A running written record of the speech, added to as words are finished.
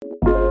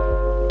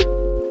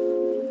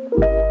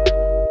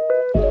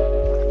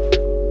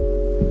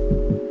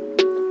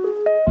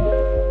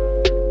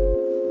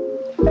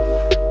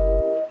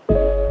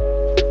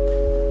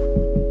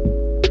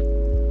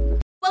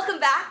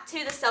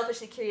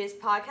Curious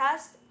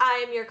Podcast.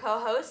 I am your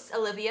co-host,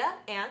 Olivia,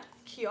 and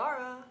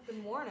Kiara.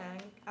 Good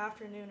morning,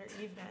 afternoon, or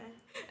evening.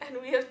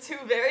 And we have two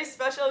very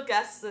special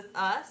guests with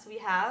us. We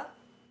have...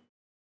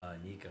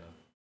 Nico.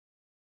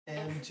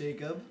 And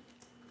Jacob.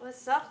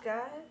 What's up,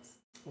 guys?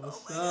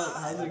 What's up?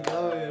 How's it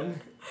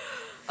going?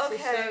 Okay.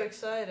 So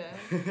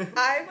exciting.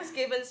 I was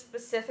given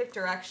specific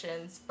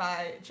directions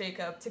by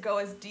Jacob to go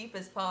as deep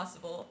as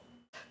possible.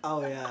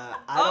 Oh yeah,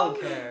 I don't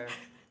care.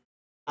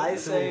 I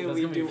say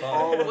we do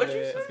all of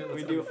it.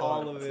 We do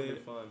all of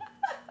it.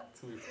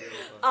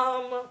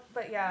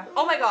 But yeah.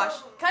 Oh my gosh.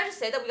 Can I just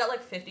say that we got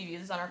like 50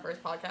 views on our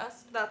first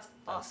podcast? That's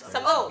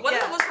awesome. One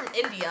of them was from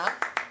India.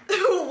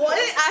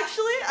 What?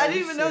 Actually? I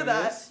didn't even know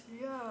that. serious?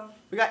 Yeah.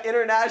 We got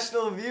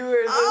international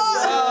viewers.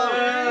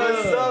 Oh!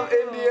 What's up,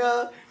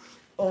 India?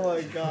 Oh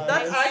my god.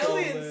 That's so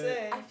actually lit.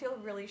 insane. I feel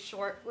really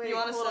short. Wait, You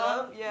want to hold sit on.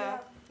 up? Yeah.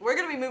 We're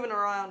going to be moving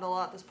around a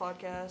lot this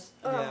podcast.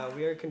 Yeah,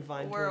 we are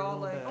confined We're to a all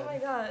little like, bed. Oh my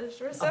gosh,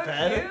 we're so A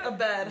bed? cute. A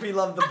bed. We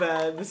love the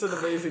bed. This is an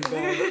amazing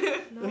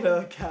bed.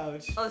 No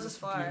couch. Oh, this is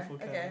fire.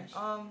 Beautiful Okay.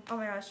 couch. Oh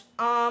my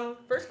gosh.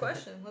 First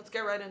question. Let's get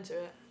right into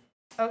it.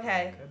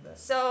 Okay.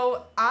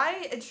 So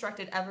I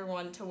instructed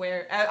everyone to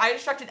wear a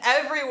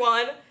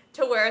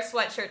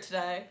sweatshirt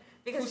today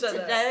because Who said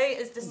that? today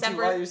is Do you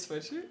December. want your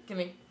sweatshirt? Give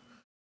me.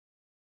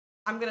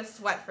 I'm gonna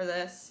sweat for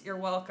this. You're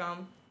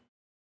welcome.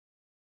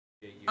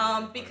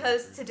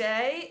 Because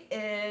today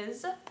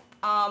is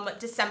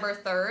December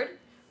 3rd,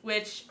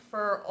 which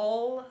for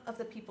all of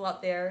the people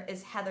out there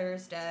is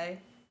Heather's Day,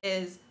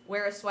 is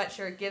wear a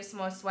sweatshirt, give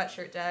someone a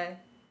sweatshirt day,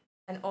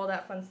 and all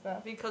that fun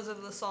stuff. Because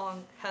of the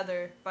song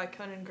Heather by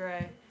Conan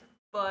Gray.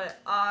 But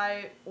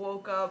I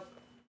woke up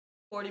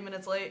 40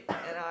 minutes late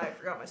and I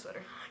forgot my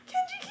sweater.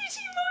 Kenji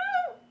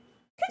Kishimoto!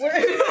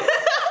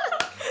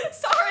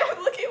 Sorry,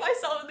 I'm looking at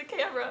myself in the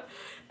camera.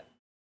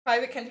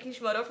 Private Kenji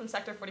Kishimoto from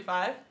Sector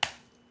 45.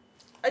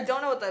 I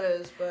don't know what that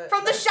is, but...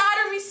 From the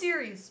Shatter Me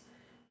series!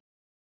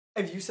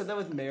 If you said that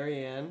with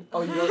Marianne.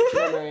 Oh, you know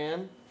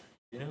Marianne?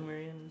 You know who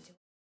Marianne is?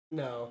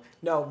 No,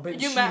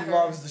 but You she met her.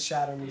 loves the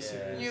Shatter Me Yeah.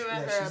 series. You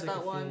met her she's at that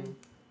a one. fiend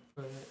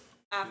for it.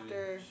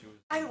 After...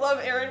 I love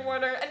Aaron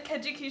Warner and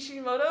Kenji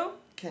Kishimoto.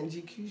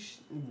 Kenji Kish.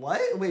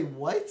 What? Wait,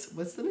 what?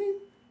 What's the name?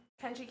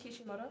 Kenji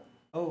Kishimoto?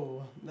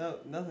 Oh, no,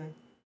 nothing.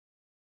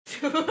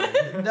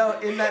 No,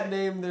 in that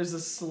name there's a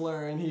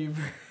slur in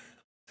Hebrew.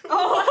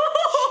 Oh!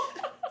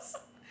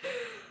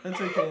 That's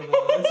okay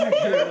though. That's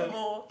okay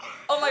though.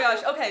 Oh my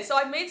gosh. Okay, so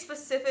I made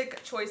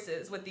specific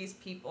choices with these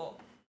people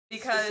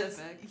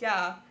because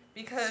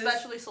because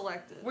Specially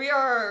selected. we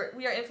are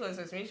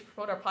influencers. We need to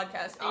promote our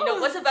podcast. And you know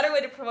what's a better way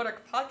to promote our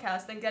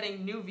podcast than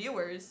getting new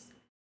viewers,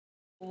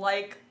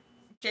 like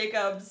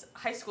Jacob's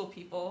high school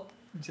people?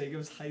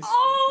 Jacob's high school.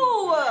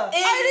 Oh!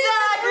 Exactly.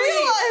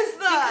 I didn't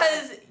realize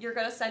that! Because you're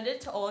gonna send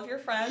it to all of your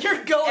friends.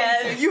 You're going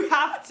and to. You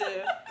have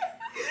to.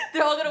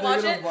 They're all gonna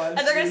watch gonna it, watch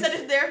and they're gonna this. send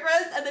it to their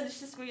friends, and then it's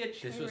just gonna be a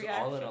true This was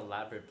reaction. all an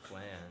elaborate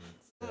plan.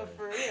 Oh,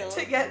 for real.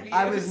 To get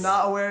I was views.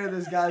 not aware of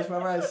this, guys.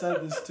 Whoever I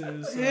sent this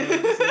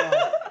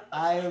to,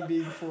 I am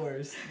being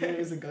forced. There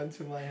is a gun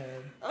to my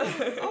head.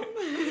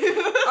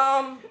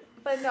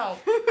 But no,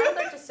 I would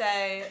like to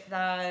say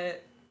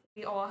that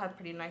we all have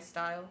pretty nice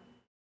style.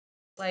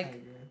 I Like,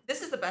 agree.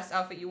 this is the best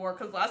outfit you wore,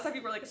 because last time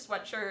you wore like a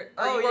sweatshirt, or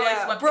Oh, you wore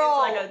yeah. like sweatpants, Bro,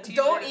 like a t-shirt.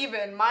 don't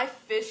even. My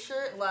fish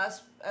shirt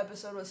last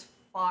episode was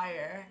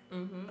fire.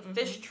 Mm-hmm,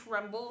 Fish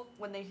tremble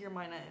when they hear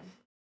my name.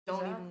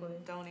 Don't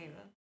Exactly. even.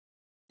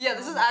 Yeah,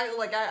 this is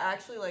actually,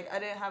 I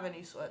didn't have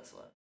any sweats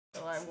left,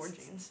 so I wore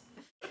jeans.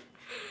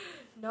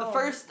 No. The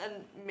first and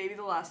maybe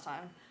the last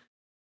time.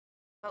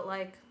 But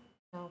like,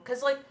 no.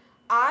 Because like,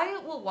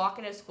 I will walk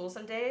into school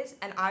some days,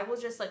 and I will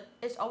just like,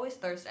 it's always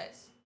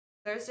Thursdays.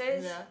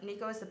 Thursdays, Yeah.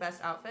 Nico has the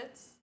best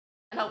outfits.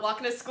 And I'll walk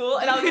into school,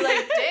 and I'll be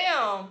like,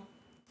 damn.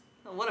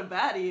 Oh, what a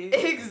baddie.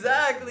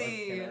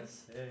 Exactly.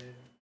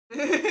 What can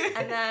I say?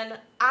 And then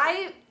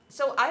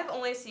I've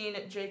only seen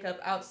Jacob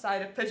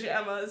outside of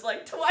pajamas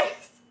like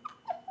twice.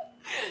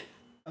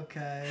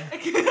 Okay.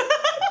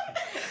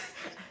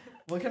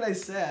 What can I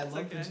say? I love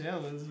okay.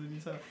 pajamas. When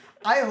you talk.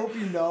 I hope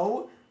you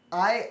know.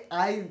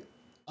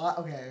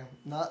 Okay.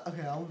 Not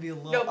okay. I'll be a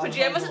little. No,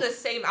 pajamas in unhumble. the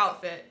same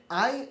outfit.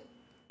 I.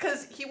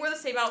 Cause he wore the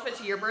same outfit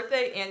to your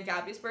birthday and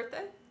Gabby's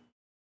birthday.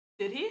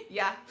 Did he?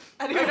 Yeah.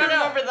 I didn't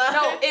remember that.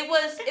 No,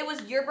 it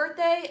was your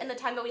birthday and the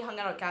time that we hung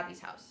out at Gabby's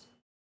house.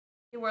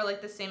 He wore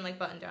like the same like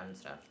button down and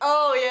stuff.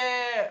 Oh,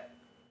 yeah.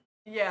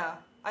 Yeah,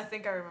 I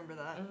think I remember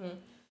that. Mm-hmm.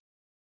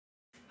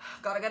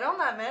 Gotta get on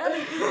that, man.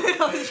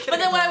 But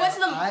then when I-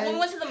 we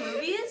went to the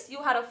movies,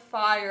 you had a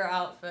fire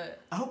outfit.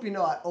 I hope you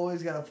know I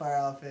always got a fire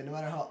outfit, no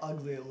matter how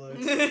ugly it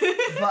looks.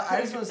 But I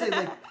just want to say,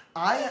 like,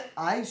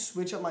 I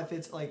switch up my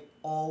fits like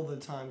all the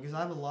time because I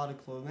have a lot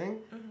of clothing,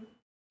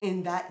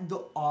 and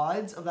the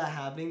odds of that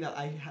happening that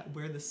I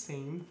wear the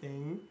same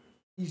thing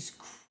is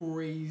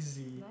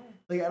crazy. No.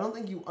 Like, I don't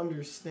think you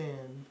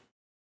understand.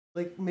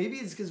 Like, maybe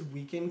it's because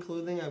weekend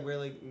clothing I wear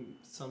like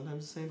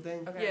sometimes the same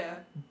thing. Okay. Yeah.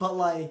 But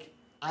like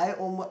I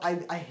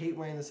hate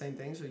wearing the same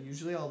thing, so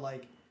usually I'll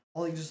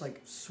just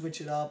like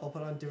switch it up. I'll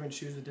put on different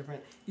shoes with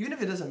different, even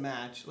if it doesn't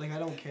match. Like I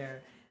don't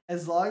care.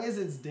 As long as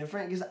it's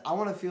different, because I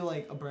want to feel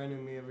like a brand new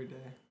me every day.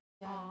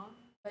 Yeah.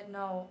 But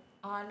no,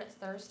 on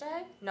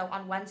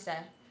Wednesday,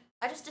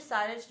 I just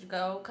decided to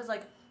go, because,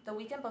 like, the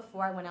weekend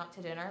before I went out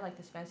to dinner, like,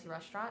 this fancy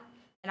restaurant,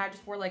 and I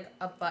just wore, like,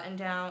 a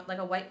button-down, like,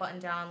 a white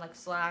button-down, like,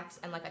 slacks,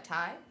 and, like, a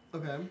tie.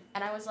 Okay.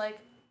 And I was like,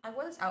 I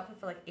wore this outfit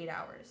for, like, 8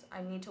 hours.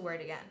 I need to wear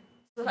it again.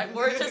 So I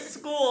wore it to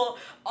school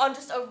on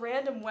just a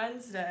random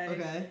Wednesday.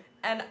 Okay.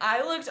 And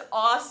I looked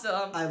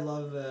awesome. I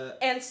love that.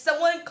 And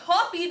someone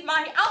copied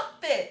my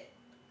outfit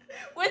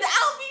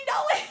without me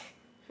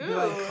knowing. Do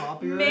I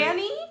copyright?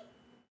 Manny?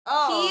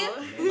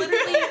 Oh.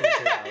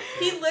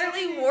 He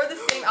literally wore the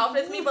same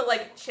outfit as me, but,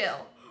 like,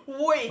 chill.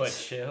 Wait. But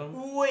chill.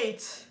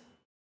 Wait.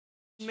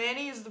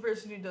 Manny is the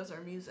person who does our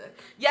music.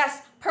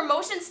 Yes,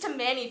 promotions to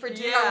Manny for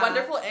doing our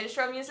wonderful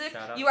intro music.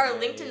 Shout out You to are Manny.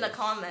 linked in the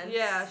comments.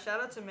 Yeah,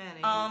 shout out to Manny.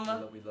 We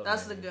love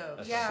That's Manny. the goat.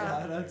 That's Yeah. the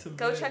Shout out to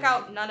Go Manny. check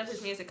out none of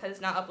his music because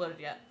it's not uploaded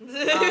yet.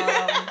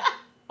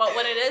 But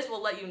when it is,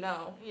 we'll let you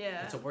know.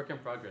 Yeah. It's a work in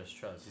progress.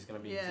 Trust. He's gonna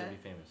be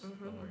famous.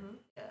 Don't worry.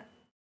 Yeah.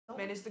 Don't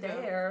Manny's the look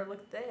goat. there.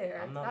 Look there.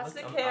 I'm not That's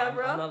look- the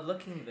camera. I'm not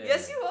looking there.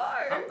 Yes, you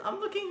are.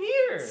 I'm looking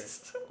here.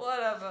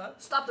 Whatever.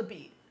 Stop the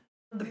beat.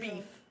 The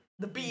beef.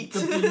 The beat.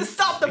 The beef.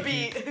 Stop the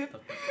beat. No.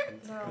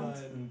 God.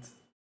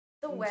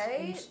 The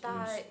way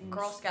that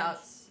Girl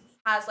Scouts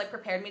has like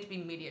prepared me to be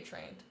media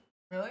trained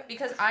Really?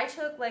 because I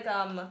took like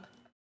a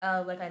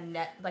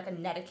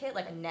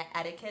net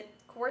etiquette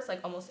course like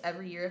almost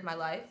every year of my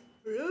life.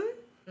 Really?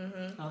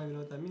 Mhm. I don't even know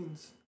what that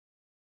means.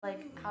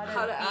 Like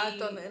How to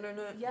act on the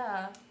internet.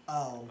 Yeah.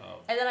 Oh.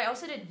 And then I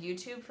also did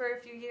YouTube for a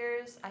few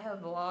years. I have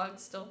vlogs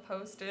still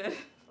posted.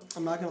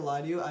 I'm not gonna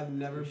lie to you. I've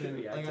never You should been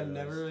react like to I've those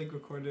never like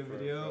recorded a for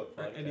video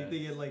a or podcast.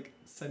 anything and like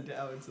sent it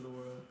out into the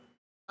world.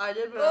 I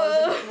did when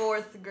I was in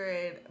 4th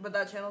grade, but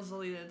that channel's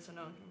deleted, so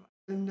no one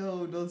can.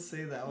 No, don't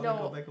say that. I want to No.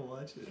 go back and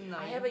watch it. No,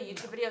 I have a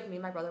YouTube video of me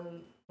and my brother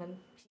when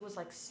he was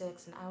like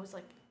 6 and I was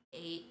like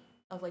 8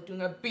 of like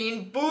doing a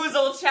Bean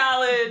Boozle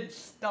challenge.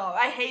 Stop.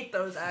 I hate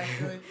those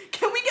actually.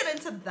 Can we get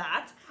into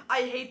that?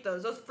 I hate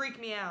those. Those freak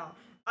me out.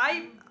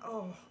 I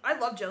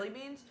love jelly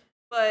beans,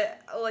 but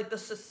like the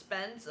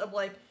suspense of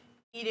like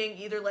eating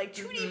either like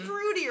tutti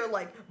frutti or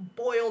like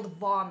boiled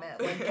vomit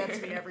like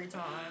gets me every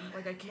time.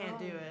 Like I can't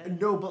do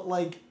it. No, but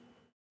like,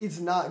 it's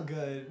not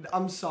good.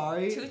 I'm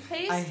sorry.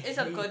 Toothpaste I is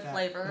a hate good that.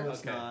 flavor. No, it's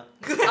Okay. not.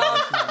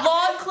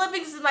 Lawn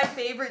clippings is my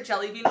favorite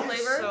jelly bean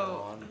flavor.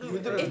 So You're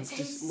the It most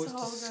tastes so good.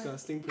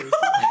 disgusting person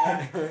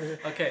ever.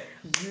 Okay.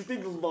 You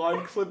think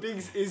lawn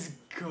clippings is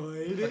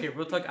good? Okay.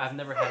 Real talk. I've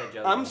never had a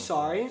jelly. I'm bean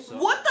sorry? before,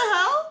 so what the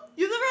hell?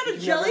 You've never had a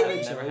You've jelly never had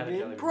a bean? I've never had a Jelly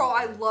jelly bean. Bro,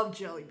 I before. love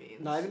jelly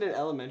beans. Not even in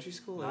elementary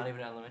school. Not Like,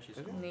 even elementary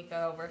school.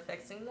 Nico, we're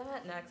fixing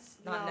that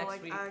next. Not no, next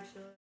like week.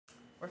 actually.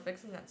 We're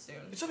fixing that soon.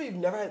 you told me you've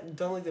never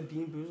done like the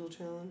Bean Boozle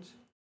challenge.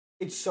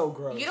 It's so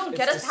gross. You don't It's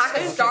get a pack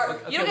of disgusting. Star.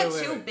 Okay, You don't get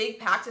wait, two wait. big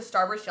packs of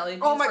Starburst jelly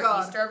beans Oh my for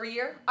God. Easter every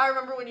year. I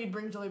remember when you'd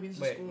bring jelly beans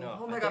to Wait, school. no.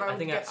 Oh my god, I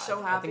would get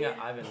so happy. I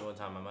think I've been one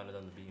time. I might have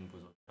done the Bean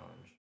Boozle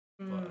challenge,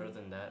 but other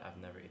than that,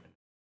 I've never eaten.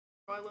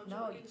 Bro, I love No,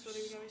 jelly beans. Don't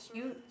even get me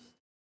started.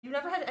 You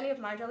never had any of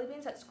my jelly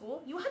beans at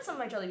school? You had some of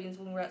my jelly beans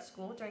when we were at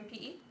school during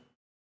PE?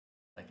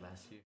 Like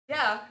last year.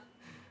 Yeah.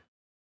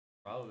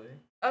 Probably.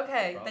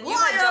 Okay, then you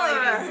Liar! had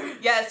jelly beans.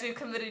 Yes, we've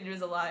committed you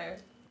as a liar.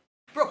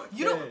 Bro,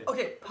 you know. Hey.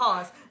 Okay,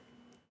 pause.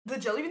 The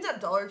jelly beans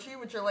at Dollar Tree,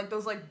 which are like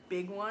those like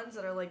big ones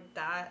that are like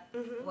that,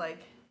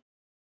 like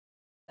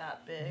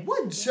that big.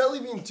 What jelly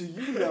beans do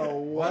you know?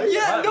 What?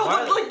 Yeah, Why- no,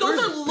 why- but like those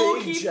There's are low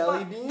big key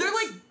jelly fu- beans? They're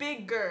like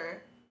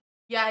bigger.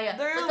 Yeah.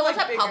 They're, Like the ones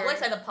like, at bigger.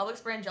 Publix, like the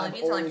Publix brand jelly I've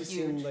beans are only like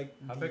huge. seen, like,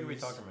 How big are we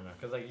these. talking right now?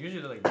 Because like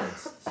usually they're like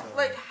this. So.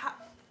 Like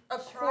a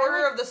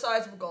quarter of the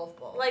size of a golf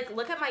ball. Like,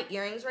 look at my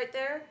earrings right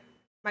there.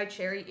 My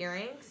cherry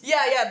earrings.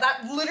 yeah,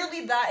 that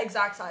literally that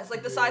exact size,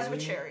 like the size of a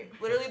Really? cherry,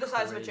 literally the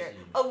size of a cherry,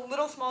 Crazy. a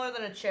little smaller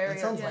than a cherry, That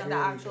sounds like the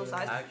really actual good.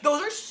 size. Actually-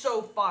 Those are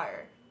so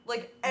fire.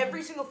 Like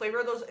every single flavor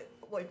of those,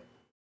 like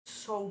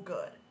so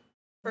good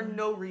for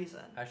no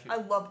reason. Actually, I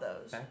love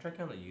those.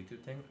 backtracking on the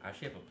YouTube thing, I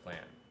actually have a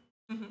plan.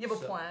 You have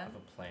a I plan. have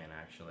a plan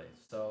actually.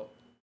 So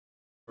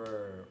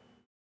for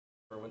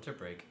winter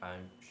break, I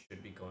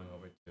should be going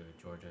over to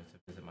Georgia to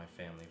visit my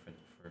family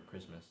for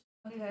Christmas.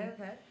 Okay.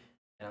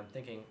 And I'm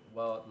thinking,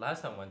 well,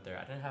 last time I went there,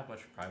 I didn't have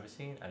much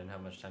privacy. I didn't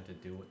have much time to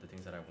do the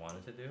things that I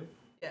wanted to do.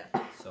 Yeah.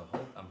 So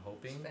I'm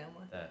hoping Just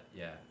family. that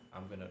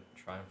I'm gonna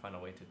try and find a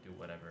way to do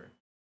whatever.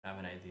 I have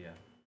an idea.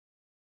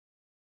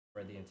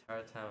 For the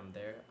entire time I'm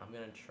there, I'm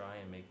gonna try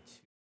and make 2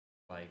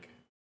 like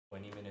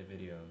 20-minute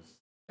videos.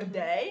 A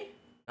day?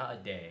 Not a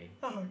day.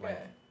 Oh, okay.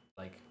 Like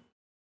Like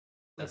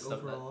that stuff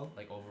overall? that,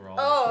 like overall.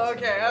 Oh, that's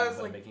okay, that I I'm was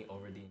like- making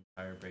over the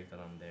entire break that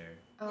I'm there.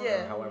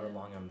 Yeah. Or however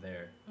long I'm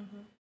there.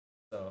 Mhm.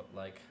 So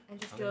like And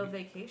just I'm do a gonna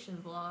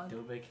vacation vlog. do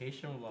a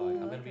vacation vlog.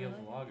 I'm gonna be a Okay.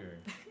 vlogger.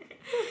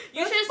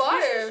 You That's should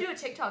fire. do a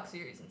TikTok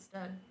series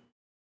instead.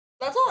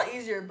 That's a lot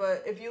easier,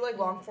 but if you like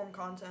long form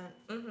content,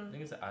 The Mm-hmm.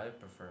 thing is that I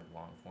prefer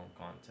long form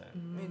content.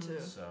 me too.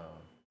 So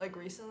Like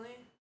recently?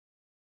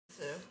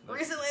 Too. Like-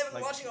 Recently, I've been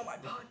like, watching all my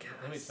let-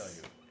 podcasts. Let me tell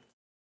you.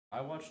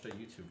 I watched a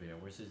YouTube video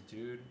where this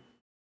dude,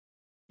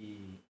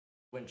 he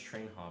went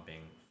train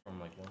hopping from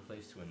like one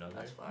place to another.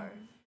 That's fire.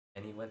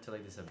 and he went to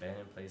like this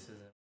abandoned places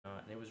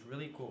and it was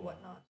really cool.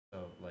 Whatnot. So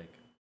like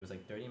it was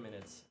like 30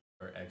 minutes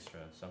or extra.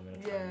 So I'm gonna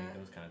try to make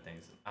those kind of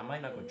things. I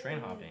might not go train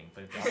hopping,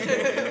 but if the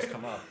opportunity does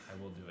come up,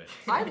 I will do it.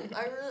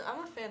 I'm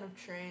a fan of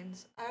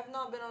trains. I have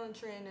not been on a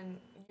train in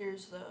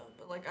years though,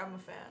 but like I'm a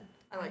fan.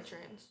 I like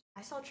trains.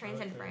 I saw trains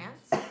in Okay.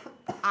 France.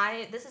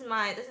 This is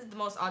the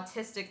most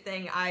autistic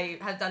thing I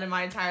have done in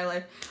my entire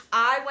life.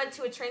 I went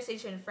to a train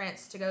station in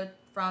France to go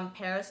from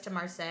Paris to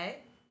Marseille,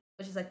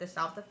 which is like the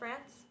south of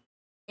France.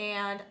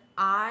 And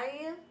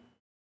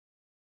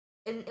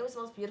it was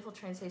the most beautiful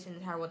train station in the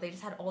entire world. They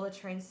just had all the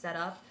trains set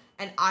up,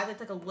 and I looked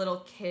like a little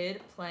kid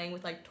playing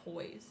with like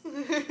toys.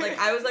 Like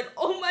I was like,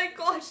 oh my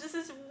gosh, this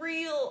is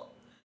real.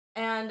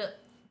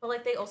 But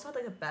like they also had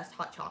like the best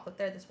hot chocolate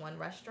there. This one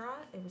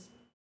restaurant, it was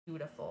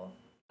beautiful.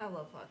 I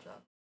love hot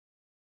chocolate.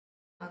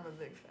 I'm a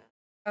big fan.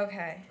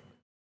 Okay,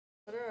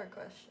 What are our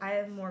questions? I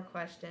have more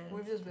questions.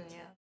 We've just been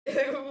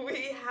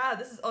We have.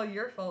 This is all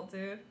your fault,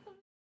 dude.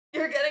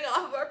 You're getting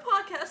off of our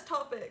podcast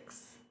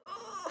topics.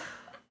 Ugh.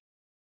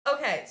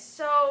 Okay,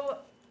 so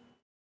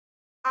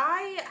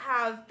I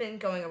have been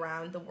going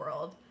around the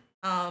world,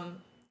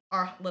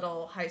 our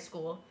little high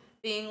school,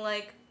 being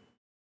like,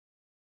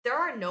 there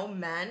are no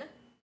men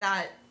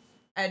that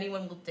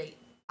anyone will date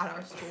at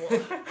our school.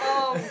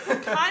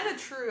 kind of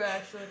true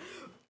actually.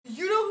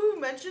 You know who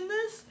mentioned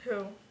this?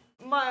 Who?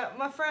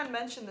 My friend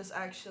mentioned this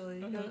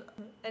actually,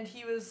 and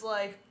he was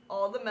like,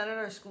 all the men in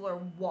our school are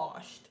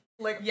washed.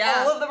 Like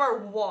Yeah. all of them are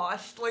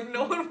washed. Like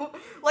no one,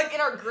 like in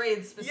our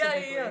grades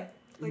specifically. Yeah.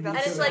 Like And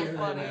that's it's so like,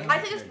 funny. I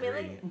think it's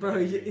mainly.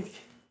 Bro,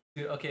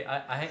 Dude, okay,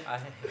 I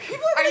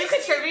Are you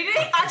contributing?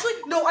 Actually,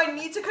 no, I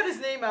need to cut his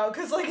name out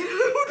because like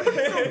it would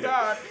be so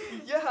bad.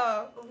 Yeah.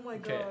 Oh my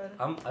okay,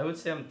 god. I would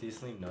say I'm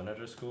decently known at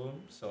our school,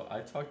 so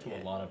I talk to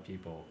a lot of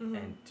people,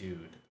 and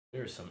dude,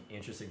 there are some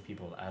interesting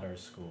people at our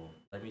school.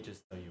 Let me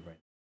just tell you right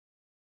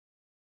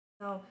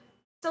No.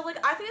 So like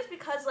I think it's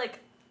because like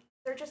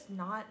they're just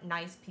not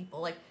nice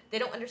people. Like they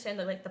don't understand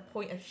the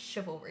point of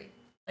chivalry.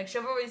 Like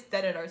chivalry's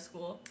dead at our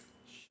school.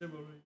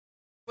 Chivalry.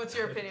 What's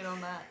your opinion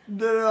on that?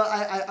 No,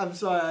 I'm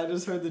sorry. I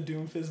just heard the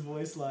Doomfist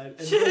voice line,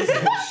 and they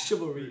said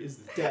chivalry is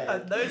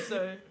dead. No,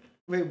 sir.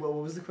 Wait, what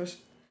was the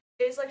question?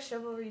 Is like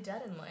chivalry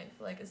dead in life?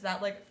 Like is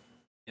that like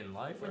In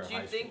life or Would you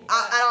high think- school?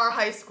 at our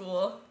high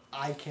school?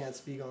 I can't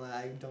speak on that.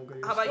 I don't go to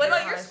your How about, school. What your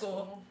about your high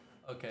school?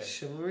 Okay.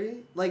 Chivalry?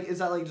 Like, is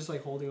that like just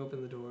like holding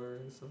open the door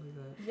and stuff like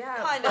that? Yeah,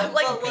 Kind but, of,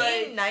 like but,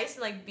 being like- nice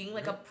and like being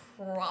like a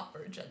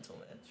proper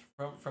gentleman.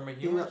 From a You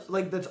humor. know,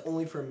 like that's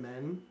only for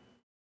men.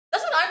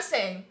 That's what I'm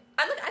saying.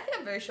 I think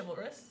I'm very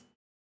chivalrous.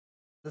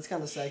 That's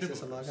kind of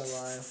sexist. I'm not gonna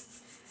lie.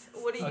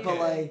 What do you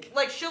Okay. But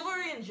like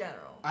chivalry in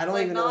general? I don't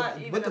like, even know not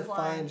what even defines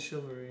applying,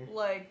 chivalry.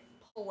 like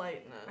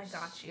politeness. I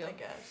got you. I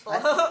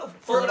guess.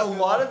 For a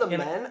lot of the In-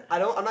 men,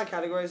 I'm not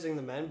categorizing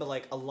the men, but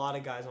like a lot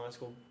of guys in my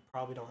school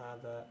probably don't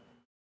have that.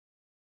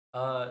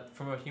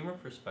 From a humor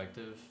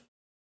perspective,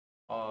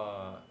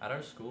 at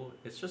our school,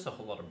 it's just a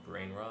whole lot of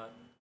brain rot.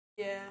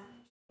 Yeah.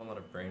 A lot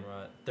of brain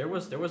rot. There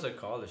was a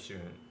college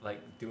student like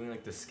doing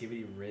like the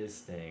skibidi Riz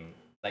thing,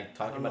 like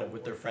talking don't about know it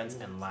with what their that friends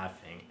means. and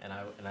laughing, and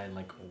I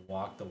like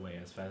walked away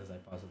as fast as I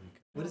possibly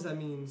could. What does that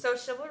mean? So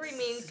chivalry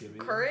means Skibidi.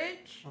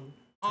 courage, Um,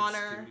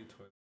 honor, Skibidi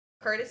toilet.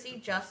 courtesy,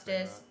 Brain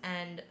justice, rot.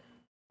 and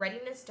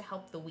readiness to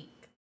help the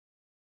weak.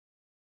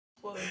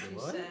 What would you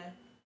What? say?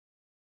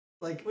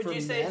 Like Would for you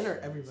say men or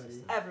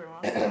everybody? Everyone.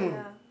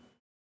 Yeah.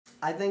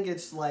 I think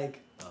it's like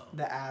Oh.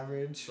 the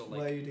average So, what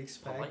like, you'd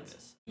expect.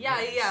 Politeness.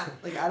 Yeah, yeah.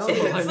 Like I don't. It's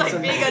think like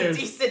it's being a Yes.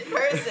 decent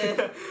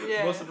person.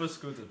 Yeah. Most of our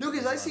schools. No,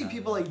 because I see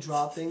people like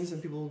drop things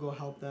and people will go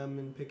help them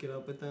and pick it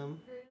up with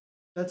them.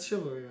 That's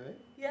chivalry, right?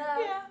 Yeah.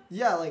 Yeah.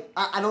 Yeah, like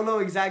I don't know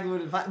exactly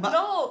what it. But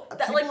No, that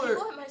like people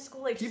people are- at my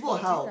school like people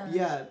just help. don't do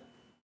that. Yeah.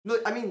 No,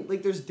 I mean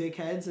like there's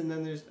dickheads and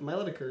then there's. Am I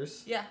allowed to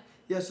curse? Yeah.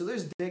 Yeah. So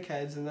there's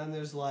dickheads and then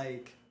there's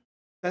like,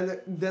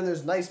 then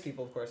there's nice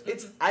people, of course.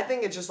 It's. I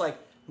think it's just like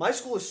my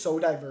school is so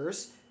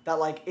diverse that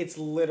like it's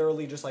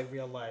literally just like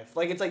real life.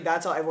 Like it's like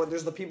that's how everyone.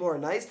 There's the people who are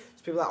nice.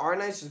 There's people that are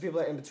nice. There's people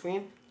that are in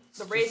between.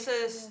 The It's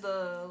just- racists,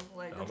 the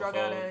like the drug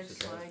homophobes, addicts,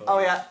 the like transphobies. Oh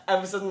yeah,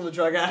 emphasis on the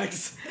drug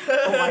addicts.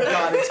 Oh my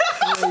god, it's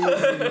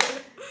crazy.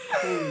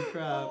 Holy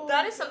crap.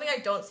 That is something I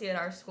don't see at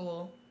our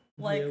school.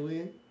 Like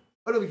Really?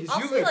 Oh no, because I'll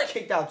you see, get like-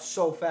 kicked out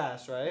so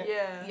fast, right?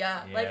 yeah.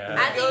 yeah, like Yeah.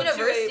 at the Go to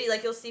university,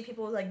 like you'll see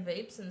people with like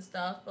vapes and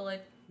stuff, but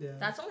like Yeah.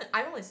 that's only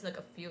I've only seen like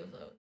a few of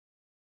those.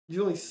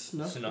 You only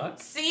snuck. Snuck?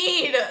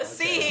 Seed, You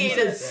seed,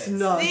 said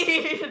snuck.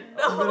 seed. You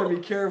better No. be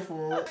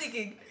careful. I'm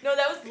thinking, no,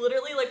 that was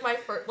literally like my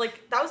first,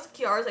 like that was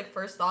Kiara's like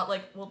first thought.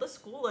 Like, will the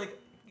school like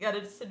get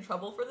us in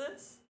trouble for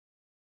this?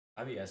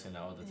 I be asking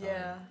that all the time.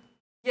 Yeah.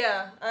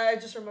 Yeah. I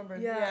just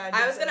remembered. Yeah. I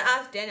did was say gonna that.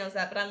 ask Daniels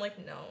that, but I'm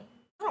like, no.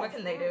 I don't- what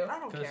can they do? I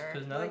don't care.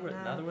 Because now, Like,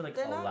 now that we're like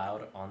They're not-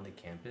 allowed on the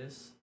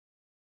campus,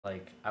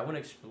 like I went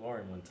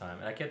exploring one time,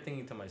 and I kept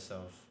thinking to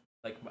myself,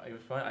 like it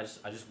was fun.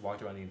 I just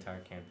walked around the entire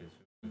campus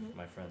with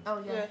my friends.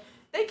 Oh Yeah.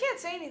 They can't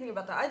say anything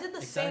about that. I did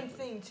the same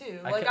Exactly. thing too.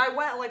 I Like kept- I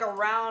went like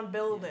around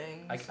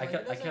buildings. I like, it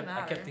kept doesn't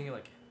matter. thinking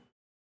like,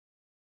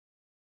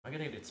 I'm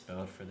gonna get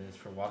expelled for this,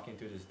 for walking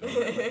through this door.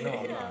 Like, no,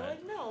 I'm Yeah, not.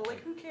 like no,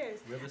 like who cares?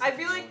 I Realistically,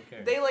 feel no like one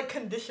cares. they like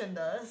conditioned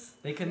us.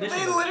 They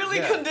conditioned They us, literally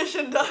yeah.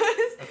 conditioned us,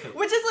 Okay.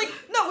 which is like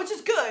no, which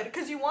is good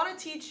because you want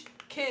to teach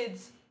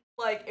kids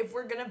like if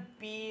we're gonna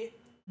be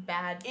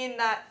Bad. in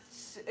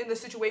the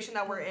situation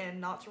that we're in,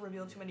 not to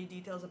reveal too many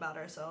details about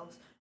ourselves.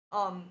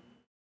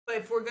 But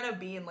if we're gonna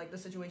be in like the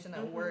situation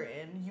that we're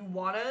in, you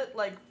wanna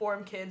like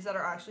form kids that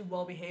are actually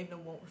well behaved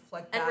and won't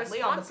reflect And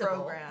badly on the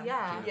responsible. program.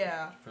 Yeah.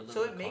 Yeah. For a So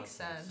little it makes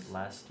context, sense.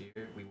 Last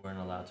year, we weren't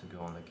allowed to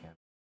go on the campus.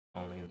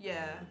 Only in the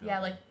Yeah. building. Yeah,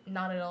 like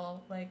not at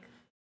all. Like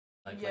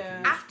Like, Yeah. if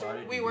you were After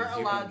spotted, We you'd be weren't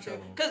zero allowed in to,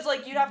 trouble. cause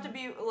like you'd have to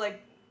be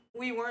like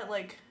we weren't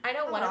like I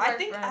know I, one don't of know, our I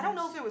think friends. I don't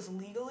know if it was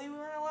legally we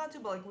weren't allowed to,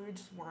 but like we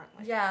just weren't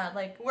like Yeah,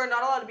 like we're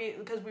not allowed to be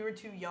because we were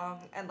too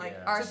young and like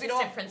Yeah. our since we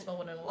assistant don't principal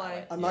wouldn't allow like-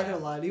 it. I'm not Yeah.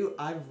 gonna lie to you.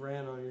 I've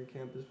ran on your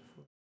campus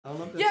before. I don't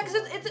know if that's yeah, because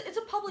allowed. it's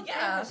a public Yeah.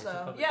 campus It's a though.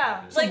 public Yeah,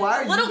 campus. So like,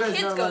 why are little you guys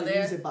kids not go allowed to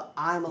there. use it, but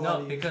I'm allowed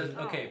No, to use because it?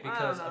 okay, I don't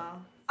because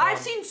know. I've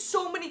seen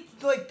so many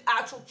like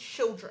actual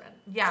children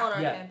Yeah. on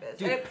our yeah, campus,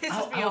 dude, and it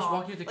pisses me I was off.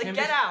 walking through the like,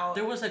 campus. get out.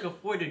 There was like a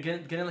 40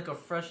 getting like a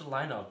fresh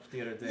lineup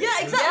the other day. Yeah,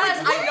 It was exactly.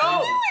 Yes, crazy. I know.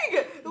 What are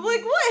you doing?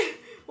 Like what?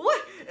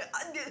 What?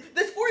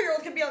 This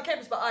 4-year-old can be on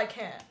campus, but I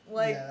can't.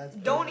 Like, Yeah, that's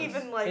don't badass.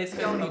 even like. It's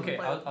don't okay.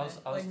 even play with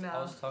me. Like, no.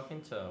 I was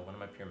talking to one of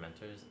my peer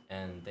mentors,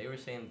 and they were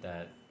saying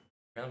that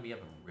apparently we have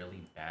a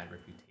really bad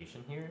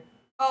reputation here.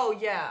 Oh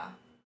yeah.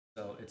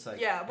 So it's like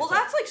Yeah. Well, it's like-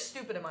 that's like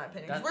stupid in my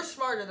opinion. 'Cause That- we're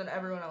smarter than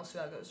everyone else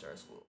that goes to our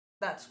school.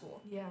 That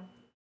school. Yeah.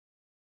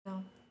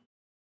 No.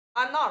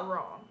 I'm not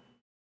wrong.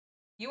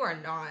 You are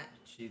not.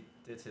 she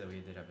did say that we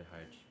did have a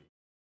higher GPA.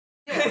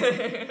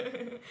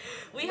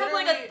 we have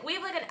like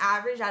an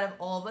average out of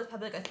all of us,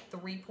 probably like a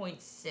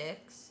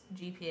 3.6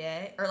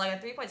 GPA, or like a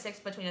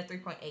 3.6 between a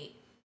 3.8,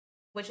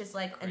 which is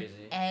like Crazy.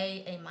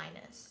 an A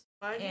minus.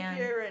 My And-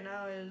 GPA right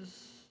now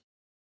is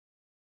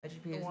My I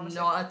GPA wanna is say-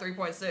 not a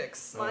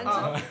 3.6. Mine's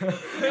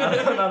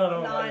I don't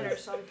know. 9 or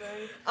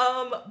something.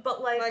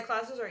 But like My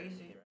classes are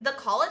easy. the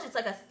college, it's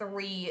like a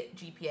 3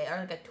 GPA or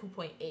like a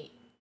 2.8,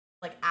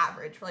 like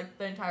average for like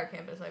the entire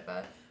campus, I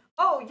bet.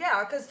 Oh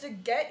yeah, because to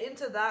get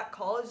into that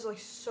college is like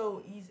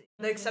so easy.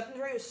 The Mhm. acceptance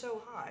rate is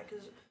so high.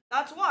 Because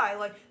that's why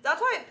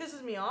it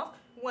pisses me off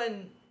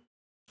when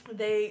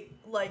they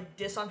like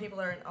diss on people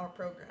that are in our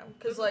program.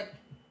 Because like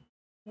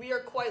we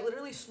are quite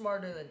literally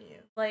smarter than you.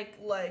 Like,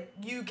 Like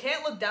you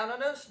can't look down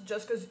on us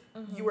just because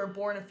Mhm. you were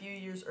born a few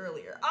years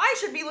earlier. I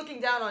should be looking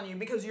down on you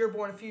because you're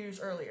born a few years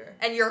earlier.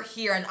 and you're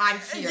here and I'm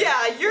here.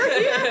 Yeah, you're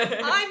here.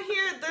 I'm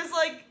here. There's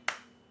like,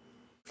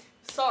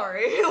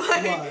 sorry,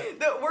 like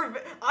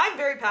I'm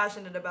very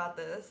passionate about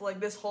this. Like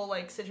this whole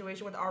like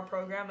situation with our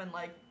program and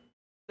like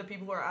the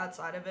people who are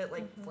outside of it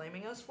like Mhm.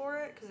 flaming us for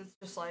it because it's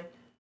just like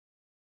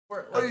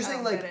we're. Oh, you're I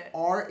saying don't like get it.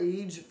 our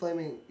age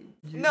flaming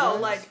you No,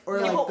 guys? like, or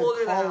people like the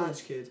older than college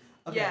us. kids.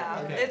 Okay,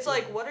 yeah, okay. it's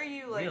like what are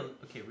you like?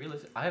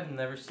 Realistic. I have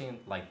never seen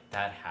like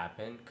that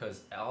happen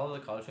because all the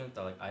college students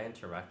that like I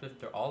interact with,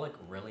 they're all like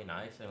really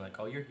nice and like,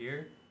 oh, you're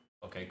here,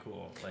 okay,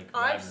 cool. Like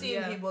I've whatever. seen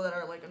Yeah. people that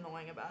are like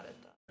annoying about it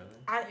though.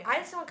 Really? I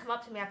had someone come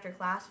up to me after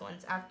class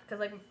once,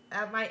 because like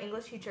my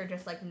English teacher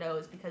just like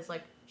knows, because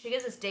like she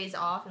gives us days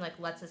off and like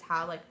lets us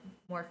have like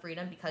more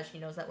freedom because she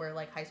knows that we're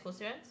like high school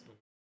students.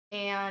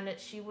 And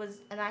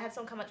I had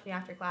someone come up to me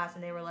after class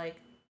and they were like,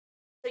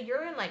 "So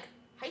you're in like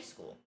high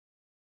school?"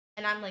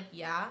 And I'm like,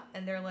 "Yeah."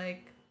 And they're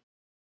like,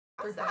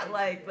 "How's that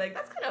like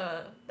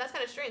that's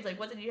kind of strange. Like,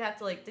 what did you have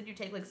to like? Did you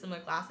take like similar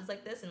classes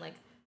like this in like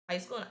high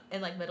school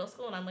and like middle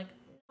school?" And I'm like,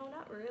 "No,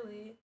 not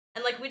really."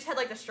 And like we just had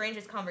like the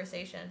strangest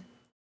conversation.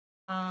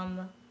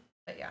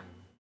 But yeah,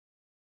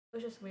 it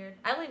was just weird.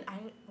 I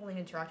only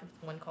interacted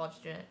with one college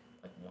student,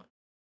 like one.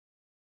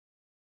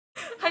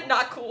 I'm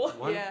not cool.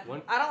 One, Yeah,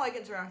 one, I don't like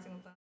interacting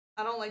with them.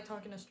 I don't like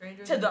talking to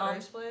strangers To in the them.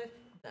 first place.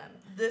 Them.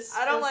 This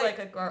I don't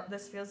feels like-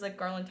 this feels like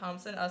Garland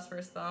Thompson, us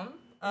first thumb.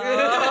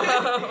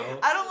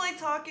 I don't like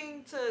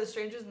talking to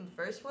strangers in the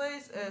first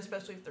place,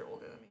 especially if they're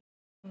older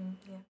than me.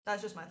 Yeah.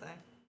 That's just my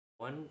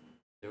thing.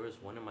 there was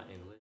one in my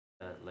English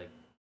that like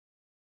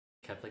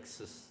kept like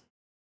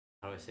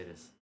how do I say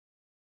this?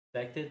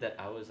 Suspected that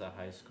I was a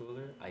high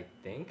schooler, I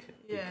think,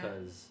 Yeah.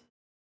 because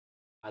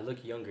I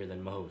look younger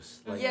than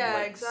most. Like, Yeah,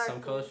 like exactly.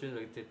 Some college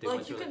students like they Like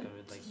went you through can, like a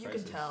mid like you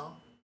crisis. can tell.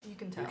 You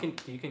can tell.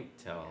 You can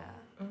tell.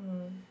 Yeah.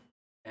 Mm-hmm.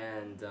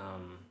 And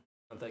I'm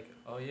like,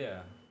 oh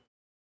yeah,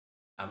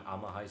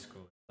 I'm a high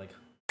schooler. Like,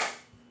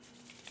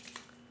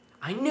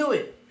 I knew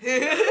it. the way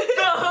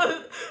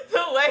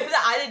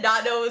that I did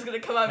not know it was gonna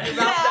come out of your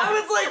Yeah, mouth. I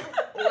was like,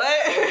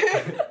 what?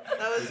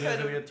 That was You guys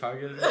kind gonna of. get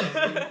targeted. Or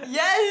something?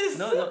 Yes.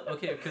 No,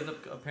 okay, because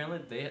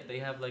apparently they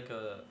have like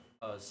a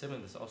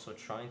sibling that's also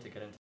trying to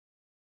get into.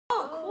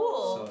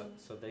 Oh, cool.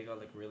 So they got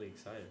like really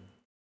excited.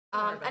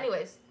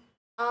 Anyways,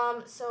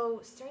 so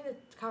steering the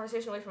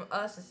conversation away from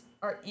us is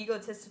our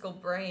egotistical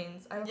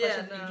brains. I have a Yeah,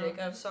 question for no. you,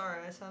 Jacob.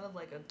 Sorry, I sounded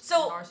like a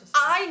So narcissist.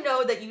 I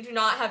know that you do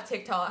not have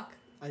TikTok,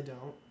 I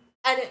don't.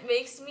 and it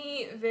makes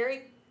me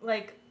very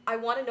like I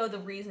want to know the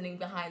reasoning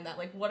behind that.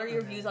 Like, what are your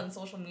Okay. views on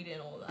social media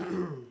and all of that?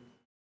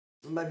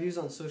 My views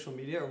on social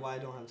media or why I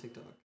don't have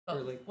TikTok. Oh,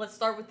 Or like, let's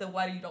start with the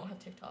why you don't have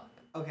TikTok.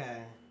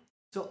 okay.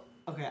 So,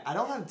 okay, I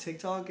don't have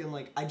TikTok and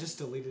like I just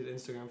deleted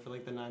Instagram for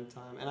like the 9th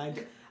time. And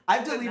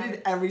I've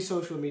deleted every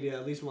social media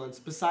at least once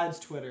besides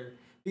Twitter.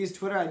 Because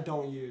Twitter I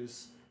don't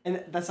use.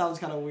 And that sounds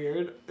kind of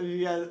weird.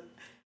 Yeah,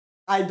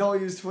 I don't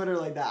use Twitter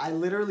like that. I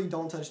literally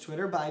don't touch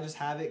Twitter, but I just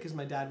have it cuz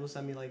my dad will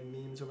send me like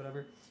memes or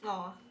whatever.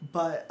 Aw.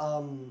 But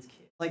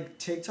like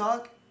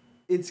TikTok,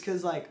 it's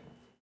cuz like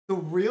the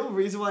real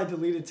reason why I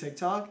deleted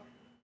TikTok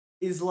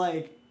is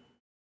like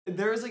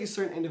there is like a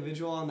certain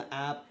individual on the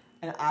app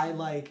and I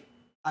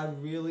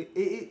really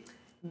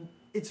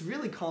it's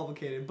really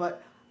complicated,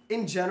 but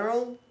in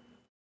general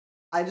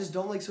I just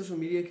don't like social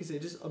media because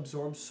it just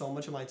absorbs so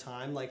much of my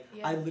time. Like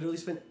I literally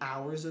spend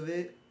hours of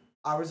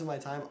my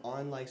time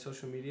on like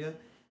social media,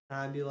 and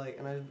I'd be like,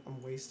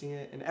 I'm wasting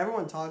it. And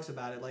everyone talks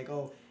about it like,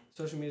 oh,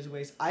 social media is a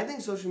waste. I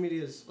think social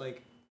media is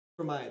like,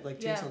 for my like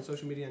takes on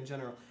social media in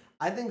general.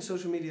 I think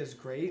social media is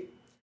great.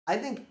 I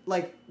think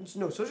like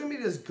no, social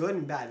media is good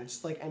and bad. It's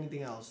just like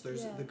anything else.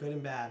 There's the good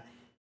and bad.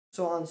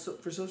 So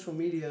for social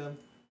media,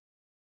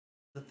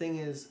 the thing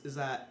is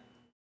that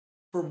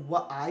for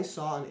what I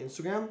saw on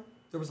Instagram,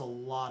 there was a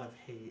lot of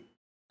hate.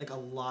 Like a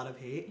lot of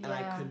hate, and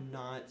I could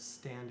not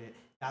stand it.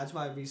 That's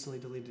why I recently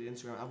deleted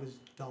Instagram. I was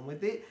done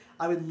with it.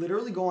 I would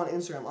literally go on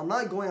Instagram. I'm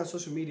not going on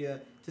social media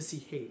to see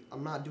hate.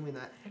 I'm not doing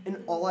that.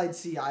 And all I'd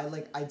see,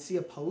 I'd see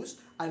a post,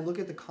 I'd look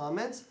at the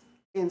comments,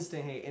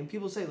 instant hate. And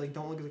people say like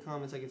don't look at the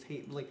comments like it's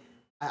hate. But like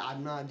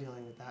I'm not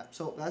dealing with that.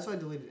 So that's why I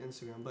deleted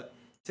Instagram. But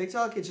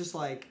TikTok, it's just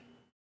like,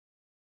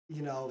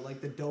 you know,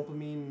 like the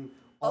dopamine,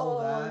 all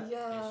that.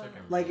 Yeah.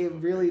 Like it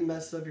really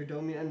messes up your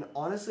dopamine. And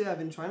honestly, I've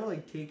been trying to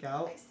like take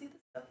out. I see the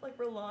stuff like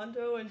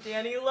Rolando and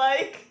Danny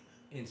like.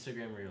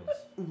 Instagram Reels.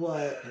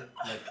 What?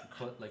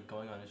 Like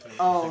going on Instagram.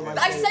 Oh, Instagram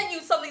my I Reels. sent you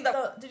something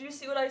that. Did you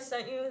see what I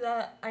sent you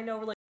that I know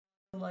like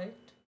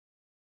liked?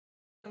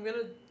 I'm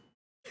gonna.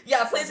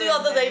 Yeah, please do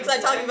all the things I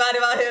talking about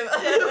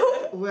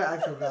him. Wait, I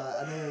forgot.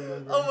 I don't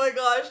remember. Oh my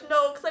gosh,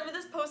 no, because I made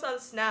this post on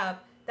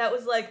Snap that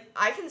was like,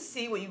 I can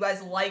see what you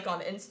guys like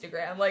on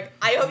Instagram. Like,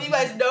 I hope you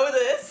guys know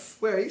this.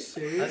 Wait, are you I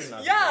serious? did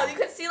not Yeah, do you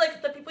can see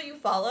like the people you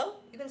follow.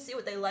 You can see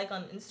what they like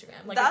on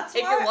Instagram. Like, That's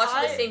if you're why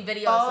watching the I- same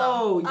video.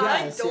 Oh, as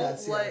yes, I don't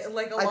yes, yes.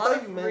 like a I lot thought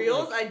of you meant,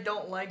 reels. like- I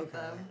don't like Okay.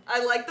 them.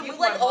 I like them. You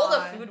with like my all the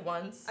mind. food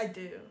ones. I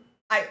do.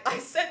 I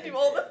sent you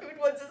all the food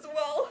ones as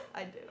well.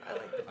 I do. I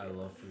like them. I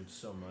love food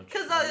so much.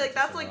 Cause I need like to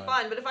that's like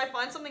survive. fine, but if I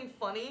find something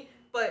funny,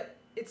 but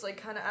it's like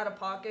kind of out of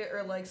pocket,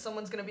 or like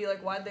someone's gonna be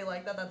like, "Why'd they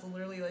like that? That's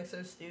literally like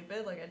so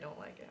stupid." Like I don't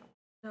like it.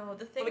 No,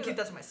 the I'm thing gonna keep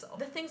that to myself.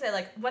 the things I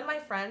like, one of my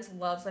friends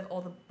loves like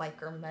all the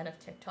biker men of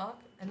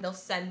TikTok, and they'll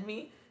send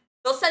me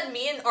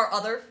and our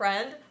other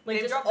friend like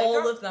Name just drop, name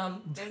all drop? of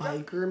them.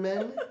 Biker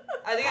men?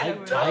 I think I know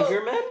who it is.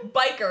 Tiger Man?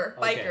 Biker, Okay, I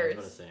was bikers.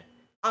 gonna say.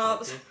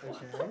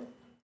 Okay.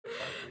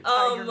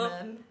 Tiger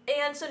Men.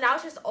 And so now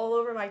it's just all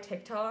over my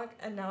TikTok,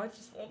 and now it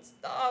just won't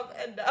stop,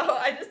 and now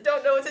I just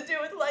don't know what to do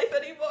with life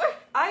anymore.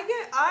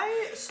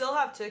 I still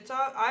have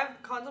TikTok.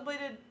 I've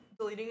contemplated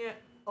deleting it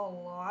a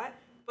lot,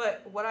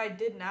 but what I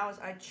did now is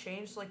I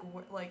changed like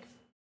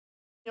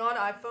you know, on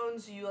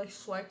iPhones you like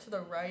swipe to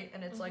the right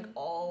and it's like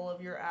all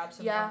of your apps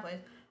in Yeah. one place.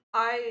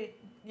 I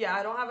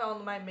don't have it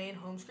on my main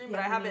home screen, but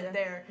Yeah, I me have neither. it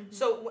there. Mhm.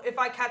 So if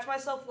I catch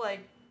myself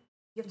like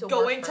You have to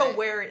going work to for it.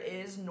 where it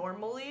is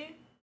normally,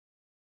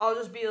 I'll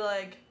just be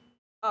like,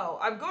 oh,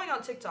 I'm going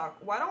on TikTok.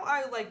 Why don't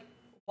I like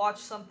watch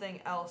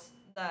something else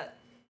that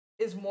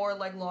is more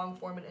like long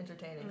form and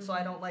entertaining, so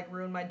I don't like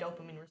ruin my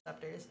dopamine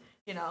receptors,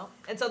 you know?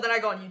 And so then I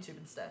go on YouTube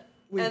instead.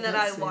 Wait, and then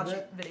can I say watch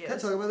that? videos. Can I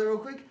talk about that real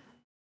quick?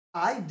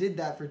 I did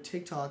that for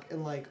TikTok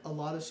and like a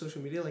lot of social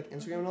media, like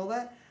Instagram and all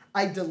that.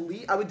 I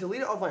would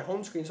delete it off my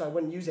home screen so I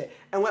wouldn't use it.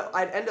 And what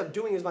I'd end up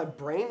doing is my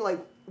brain like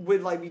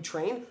would like be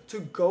trained to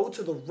go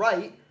to the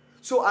right.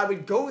 So I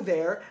would go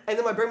there, and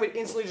then my brain would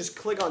instantly just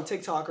click on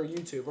TikTok or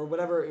YouTube or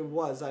whatever it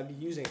was I'd be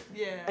using.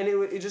 Yeah. And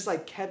it just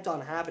like kept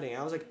on happening.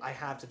 I was like, I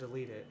have to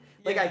delete it.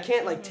 Like I Yeah.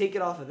 can't like take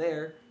it off of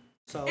there.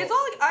 So It's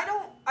all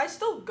like I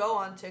still go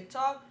on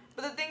TikTok,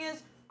 but the thing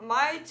is,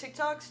 my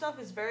TikTok stuff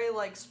is very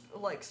like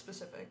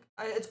specific.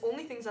 It's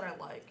only things that I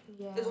like.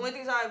 Yeah. It's only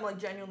things that I'm like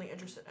genuinely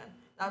interested in.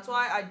 That's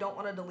why I don't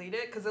want to delete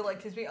it, because it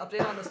like keeps me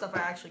updated on the stuff I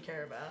actually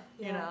care about.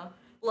 You Yeah. know,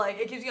 like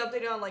it keeps me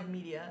updated on like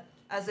media,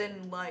 as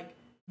in like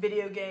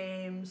video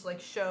games, like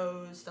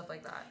shows, stuff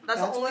like that.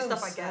 That's the only why stuff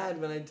I'm I sad get.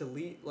 when I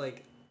delete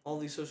like all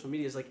these social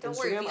medias, like Don't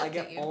worry, Instagram. we I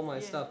get update you. all my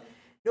Yeah. stuff.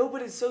 No,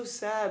 but it's so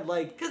sad.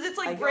 Like Because it's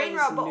I like get brain all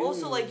rot, this but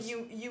also like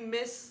news. you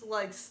miss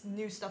like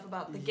new stuff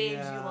about the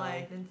games you Yeah,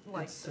 like and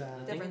like it's sad.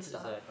 The thing different is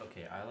stuff. that,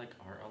 okay, I like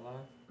art a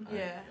lot.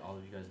 Yeah. All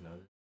of you guys know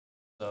this.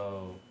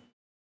 So,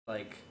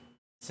 like,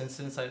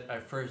 since I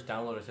first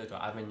downloaded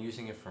TikTok, I've been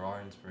using it for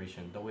art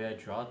inspiration. The way I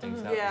draw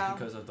things now Yeah. is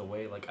because of the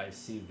way like I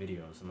see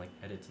videos and like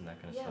edits and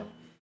that kind of Yeah. stuff.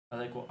 I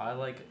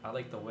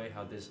like the way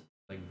how this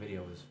like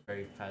video is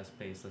very fast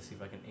paced. Let's see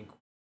if I can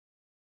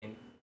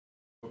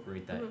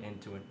incorporate that Mhm.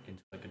 into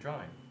like a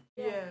drawing.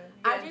 Yeah.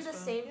 I yeah, do the so-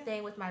 same yeah.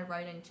 thing with my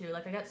writing too.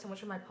 Like I get so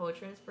much of my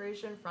poetry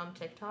inspiration from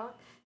TikTok,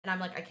 and I'm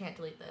like, I can't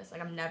delete this.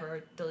 Like I'm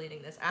never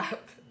deleting this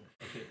app.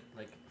 Okay,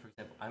 like for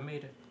example,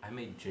 I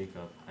made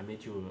Jacob. I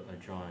made you a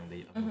drawing.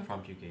 The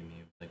prompt you gave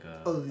me, like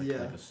a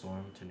like a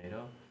storm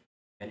tornado,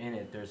 and in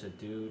it there's a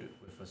dude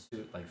with a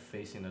suit like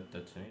facing the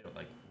tornado.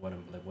 Like what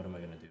am I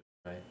gonna do,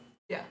 right?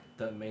 Yeah.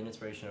 The main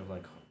inspiration of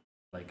like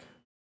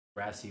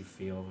grassy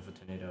field with a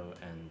tornado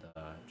and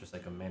just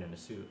like a man in a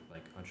suit,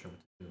 like unsure what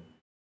to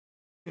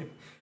do.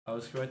 I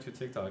was scrolling through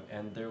TikTok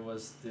and there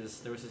was this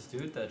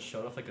dude that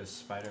showed off like a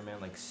Spider-Man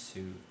like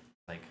suit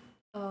like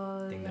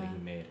thing that he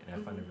made, and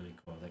I find it really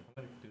cool. Like,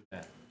 I'm gonna do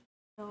that.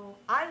 No,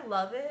 I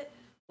love it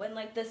when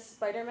like the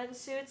Spider-Man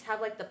suits have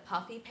like the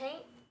puffy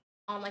paint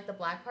on like the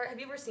black part. Have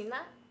you ever seen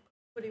that?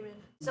 What do you mean?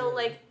 So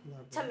like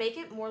to make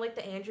it more like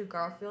the Andrew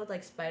Garfield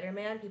like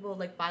Spider-Man, people would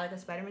like buy like a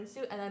Spider-Man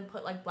suit and then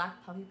put like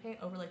black puffy paint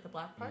over like the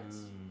black parts.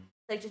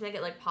 Like just make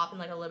it like pop and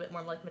like a little bit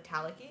more like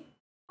metallic-y.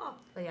 Oh.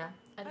 But yeah,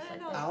 I just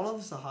like I don't know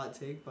if it's a hot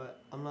take,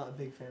 but I'm not a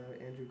big fan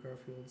of Andrew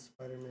Garfield's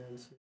Spider-Man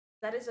suit.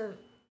 That is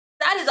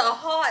a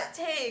hot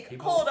take.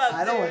 Hold up,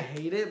 I don't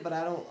hate it, but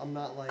I'm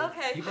not like.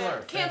 Okay. People are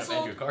a fan of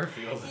Andrew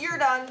Garfield. You're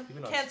done.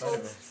 Even on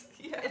Canceled. Spider-Man.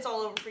 Yeah. It's all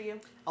over for you.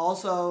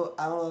 Also,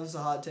 I don't know if it's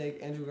a hot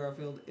take. Andrew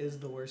Garfield is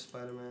the worst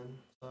Spider-Man.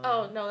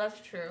 Oh no, that's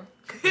true.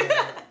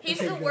 Yeah. He's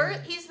the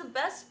worst. He's the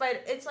best Spider.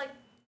 It's like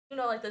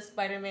like the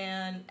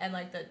Spider-Man and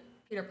like the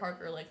Peter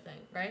Parker like thing,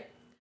 right?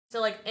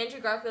 So like Andrew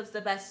Garfield's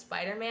the best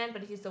Spider-Man,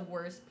 but he's the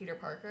worst Peter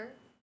Parker.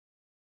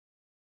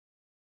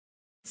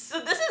 So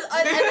this is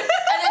and then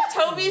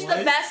Toby's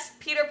the best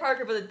Peter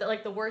Parker, but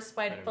like the worst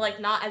but like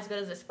not as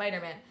good as a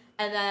Spider-Man.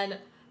 And then they're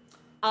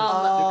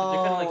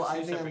kinda, like, two I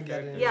think separate I'm getting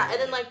characters. it. yeah,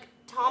 and then like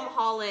Tom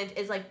Holland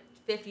is like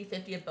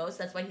 50-50 of both, so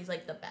that's why he's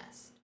like the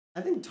best.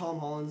 I think Tom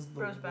Holland's the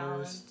Rose Ballard.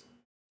 worst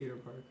Peter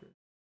Parker.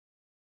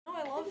 No,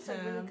 I love He's a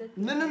him. really good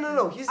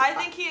No. I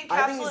think he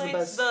I think he's the encapsulates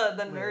best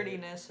the way.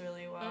 nerdiness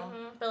really well.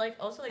 But like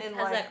also like And,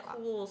 has like, that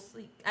cool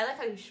sleek. I like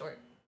how he's short.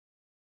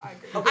 I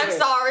agree. Okay. I'm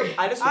sorry.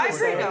 I just I want to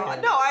agree.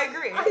 say, No, I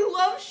agree. I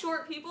love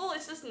short people.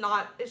 It's just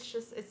not. It's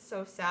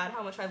so sad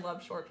how much I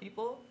love short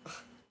people.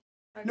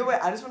 No, wait,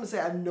 I just want to say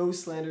I have no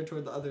slander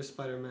toward the other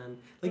Spider-Man.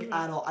 Like,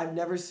 at all. I've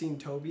never seen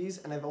Tobey's,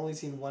 and I've only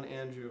seen one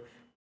Andrew.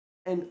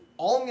 And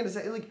all I'm going to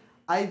say, like,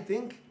 I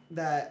think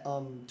that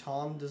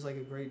Tom does, like,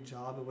 a great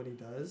job at what he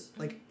does.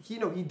 Like, he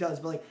does,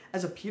 but, like,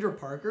 as a Peter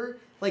Parker,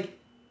 like,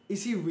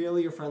 is he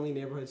really a friendly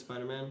neighborhood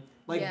Spider-Man?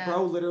 Like, Yeah.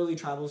 bro literally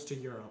travels to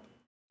Europe.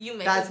 You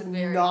make That's it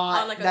very,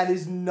 not, on like that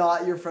is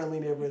not your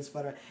friendly neighborhood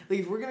Spider-Man. Like,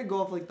 if we're going to go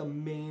off, like, the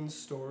main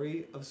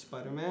story of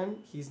Spider-Man,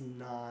 he's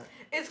not.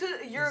 It's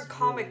because you're a He's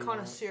comic really not.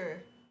 connoisseur.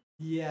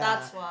 Yeah.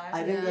 That's why.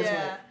 I think that's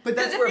Yeah. why. But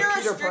that's 'Cause if where you're a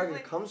Peter Parker strictly-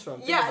 comes from.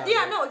 Think Yeah, about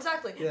yeah, it. no,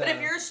 exactly. But if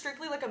Yeah. you're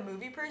strictly like a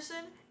movie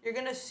person, you're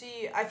gonna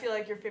see. I feel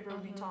like your favorite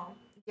would be Tom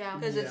yeah.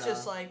 because it's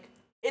just Yeah. like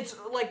it's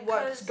like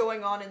what's 'Cause-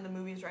 going on in the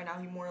movies right now.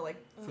 He's more like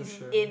For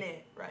sure. in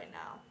it right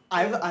now.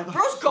 I've a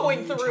Bro's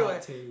going huge through hot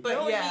it, take. but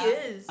No, yeah. he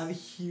is. I have a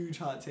huge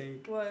hot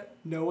take. What?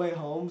 No Way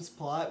Home's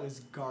plot was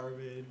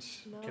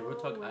garbage. No Okay, we'll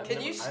talk. way.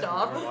 Can you I've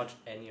stop? never watched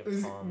any of It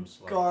was Tom's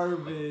like,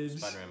 garbage.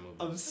 Spider-Man movies.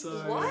 I'm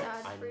sorry. What?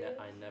 Sad for you.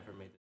 I never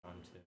made the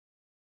time to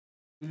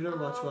You never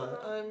watched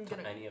what? I'm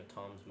gonna. any of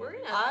Tom's We're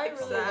movies. gonna I fix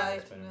really that.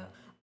 like.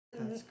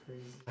 That's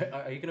crazy.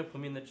 Are you gonna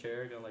put me in the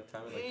chair? Gonna like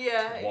time it like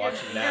Yeah,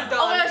 watch you're now? done.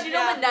 Oh my gosh, you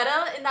Yeah. know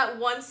Minetta in that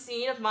one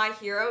scene of My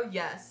Hero?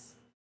 Yes.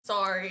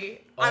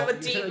 Sorry. Oh, I'm a you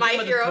deep said- My you talking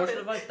about the Hero torture fan.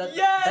 device? That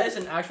Yes!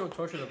 is an actual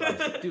torture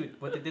device, dude.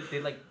 What they did, they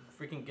like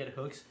freaking get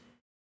hooks,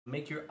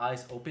 make your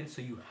eyes open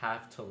so you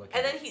have to look.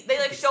 And at then it. they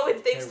like It's show him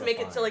things to make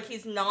it so terrifying. like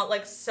he's not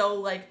like so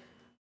like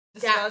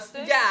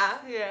Disgusting. Yeah.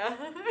 Yeah.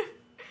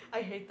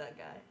 I hate that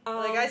guy. Um,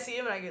 like I see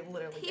him and I get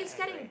literally. He's get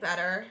getting angry.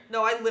 better.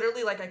 No, I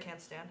literally I can't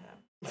stand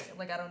him.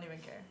 Like I don't even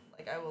care.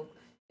 Like I will.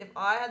 If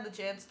I had the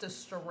chance to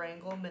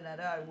strangle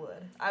Minetta, I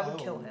would. I would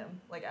kill Oh.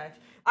 him. Like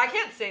I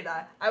can't say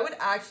that. I would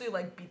actually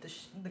like beat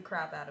the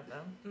crap out of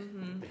him.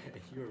 Mm-hmm.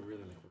 You were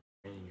really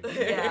like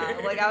training.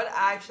 Yeah, like I would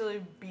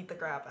actually beat the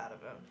crap out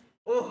of him.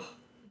 Ugh.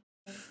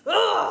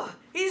 Ugh.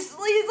 He's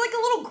like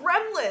a little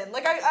gremlin.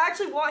 Like I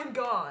actually want him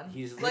gone.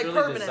 He's like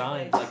literally permanently.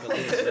 designed like a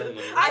little villain.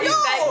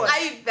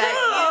 I bet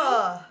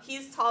Ugh. you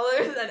he's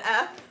taller than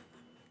F.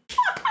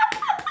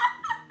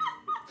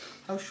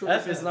 How short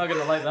F is is that? not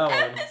gonna like that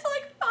F one. is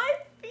like 5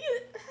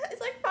 feet.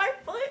 It's like 5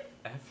 foot.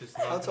 F is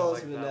not. How gonna tall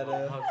like is that Minetta?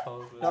 one. How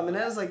tall is Minetta? No,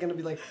 Minetta's like gonna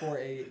be like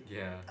 4'8".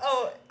 Yeah.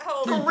 Oh, how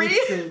old?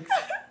 3'6". 3'6".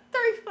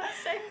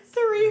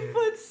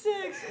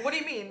 3'6". What do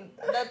you mean?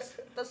 That's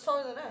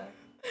taller than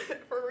F.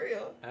 For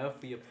real. F,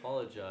 we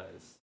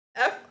apologize.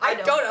 F. I I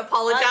know. don't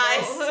apologize.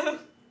 I know.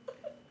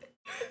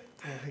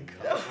 Oh my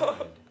god.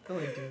 God, Oh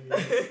my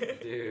goodness.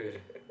 dude.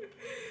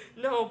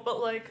 No,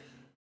 but like,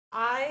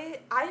 I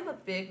am a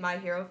big My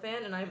Hero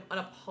fan, and I'm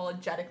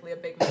unapologetically a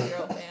big My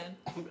Hero fan.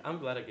 I'm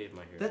glad I gave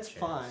my hero. That's a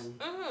chance. fine.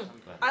 Mm-hmm.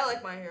 I'm glad I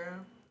like My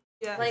Hero.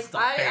 Yeah. Like, It's the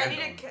I need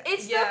fandom. to.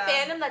 It's yeah. the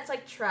fandom that's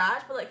like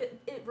trash, but like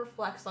it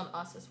reflects on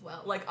us as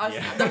well. Like us,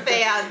 Yeah. the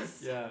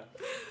fans. Yeah.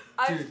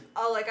 I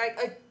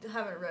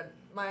haven't read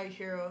My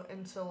Hero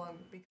in so long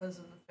because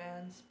of the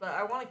fans, but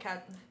I want to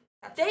catch.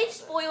 They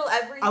spoil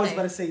everything. I was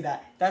about to say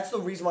that. That's the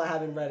reason why I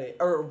haven't read it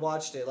or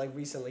watched it like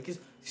recently, because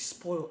they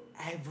spoil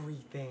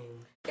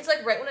everything. It's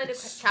like right when a new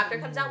chapter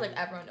comes out, like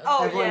everyone knows.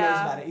 Oh, Everyone knows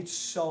yeah. about it. It's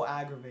so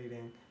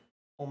aggravating.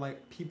 Oh my,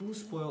 people who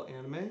spoil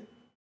anime?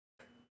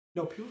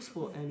 No, people who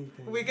spoil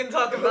anything. We can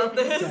talk about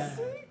this. Dad.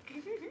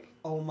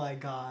 Oh my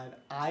god.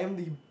 I am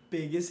the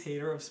biggest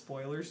hater of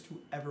spoilers to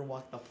ever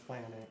walk the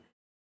planet.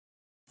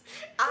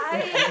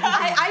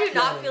 I do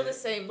not Get feel it. the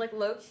same. Like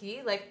low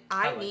key, like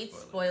I I like need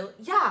spoilers.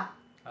 Yeah,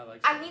 I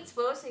I need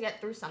spoilers to get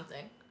through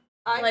something.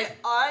 I need need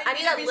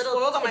that to be little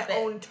spoiled on my tidbit.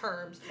 own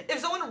terms. If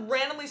someone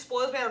randomly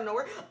spoils me out of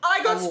nowhere,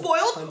 I got I will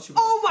spoiled. punch you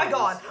Oh in my the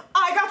god, face.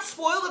 I got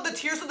spoiled of the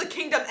Tears of the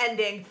Kingdom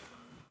ending.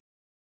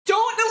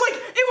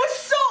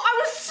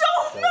 I was so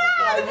I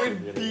mad.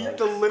 would beat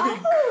the living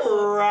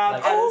crap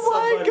Like, out of oh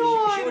my somebody.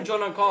 God. She would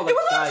join on call. It Like,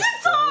 was on guys,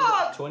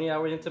 TikTok! 20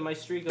 hours into my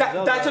streak. Of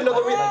Zelda. That's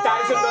another reason. Like,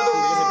 That's another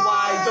reason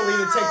why I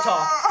deleted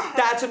TikTok.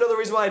 That's another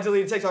reason why I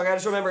deleted TikTok. I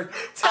just remembered.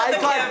 I the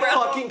got camera.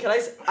 fucking. Can I?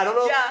 I don't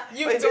know. Yeah,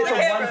 you it's tell a the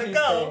camera, One Piece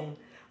go. thing.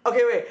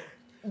 Okay, wait.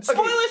 Okay.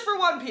 Spoilers for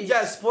One Piece.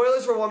 Yeah,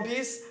 spoilers for One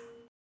Piece.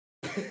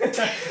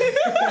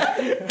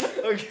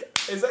 Okay,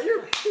 is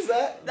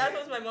that? That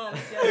was my mom.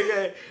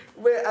 Okay,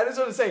 wait. I just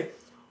want to say.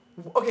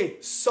 Okay,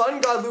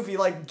 Sun God Luffy,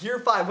 like Gear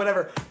 5,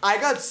 whatever. I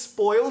got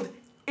spoiled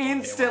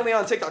instantly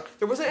on TikTok.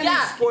 There wasn't any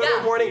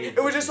spoiler warning.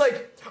 It was just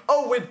like,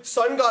 oh, when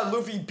Sun God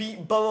Luffy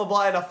beat blah blah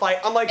blah in a fight.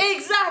 I'm like,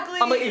 Exactly.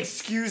 I'm like,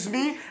 excuse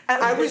me?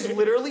 And I was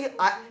literally,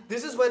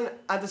 this is when,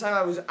 at the time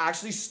I was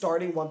actually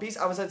starting One Piece,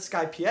 I was at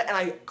Skypiea, and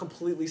I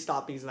completely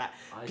stopped because of that.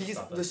 I Because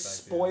stopped at the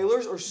Skypiea.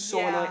 spoilers are so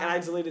Yeah. annoying, and I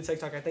deleted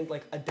TikTok, I think,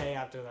 like, a day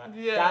after that.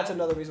 Yeah. That's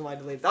another reason why I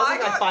deleted. That was I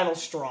like my got- final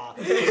straw.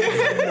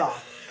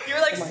 Enough. You're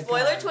like Oh my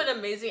spoiler God. to an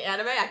amazing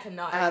anime. I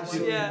cannot.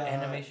 Absolutely. Yeah. not.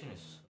 Animation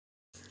is.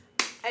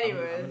 I'm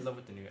Anyways, in love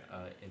with the new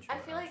intro. I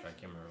feel like outro. I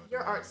can't remember what Your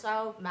the art name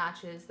style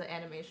matches the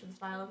animation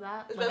style of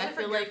that. especially Like, I for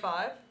feel Gear like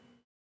 5,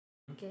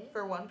 okay.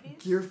 for One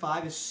Piece. Gear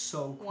 5 is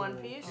so cool. One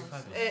Piece. Gear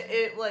 5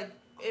 is-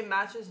 It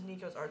matches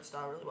Nico's art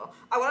style really well.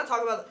 I want to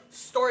talk about the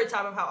story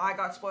time of how I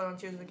got spoiled on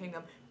Tears of the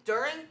Kingdom.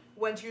 During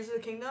when Tears of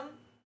the Kingdom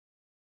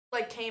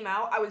came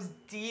out, I was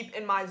deep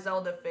in my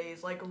Zelda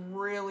phase, like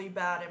really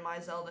bad in my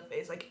Zelda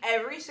phase. Like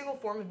every single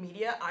form of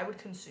media I would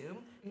consume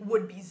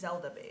would be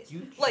Zelda based.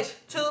 You- Like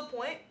to the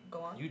point. Go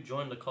on. You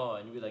join the call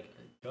and you be like,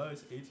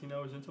 guys, 18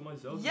 hours into my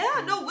Zelda. Yeah,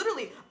 stream." no,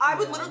 literally. I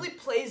would Yeah. literally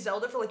play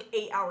Zelda for like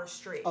 8 hours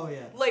straight. Oh,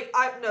 yeah.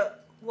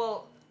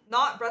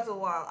 Not Breath of the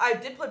Wild. I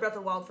did play Breath of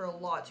the Wild for a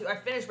lot too. I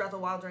finished Breath of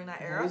the Wild during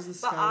that era. What was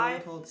the but Skyward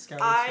one called?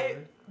 Skyward I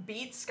Sword?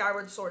 beat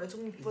Skyward Sword. It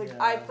took me like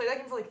Yeah. I played that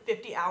game for like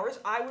 50 hours.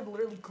 I would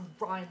literally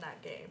grind that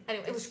game.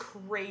 Anyways. It was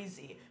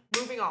crazy.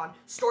 Moving on.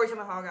 Story time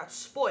of how I got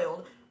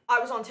spoiled. I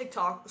was on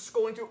TikTok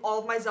scrolling through all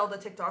of my Zelda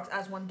TikToks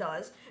as one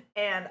does,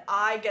 and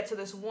I get to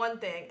this one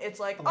thing. It's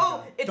like, my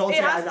God. it Don't say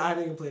has. I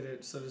haven't completed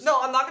it, so just. No,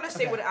 I'm not gonna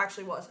say Okay. what it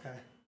actually was. Okay.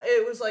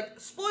 It was like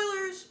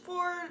spoilers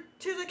for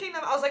Tears of the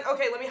Kingdom. I was like,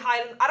 okay, let me hide.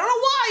 I don't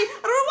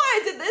know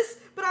why I did this,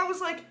 but I was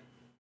like,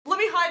 let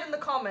me hide in the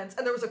comments.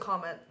 And there was a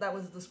comment that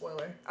was the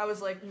spoiler. I was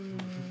like,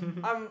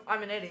 I'm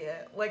an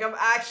idiot. Like I'm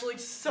actually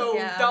so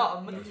Yeah.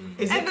 dumb.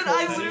 Is And it then cool?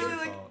 I That is literally your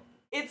like, fault.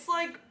 it's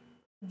like,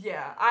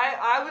 yeah.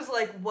 I was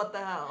like, what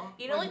the hell?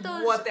 You know, like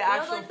those. What the you know,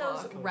 actual like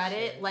those fuck?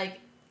 Reddit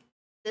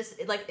this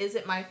like is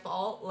it my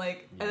fault and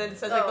then it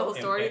says like the Oh. whole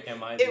story.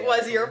 Am I It the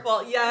was asshole? your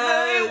fault. Yeah.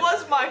 No, it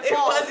was my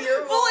fault. It was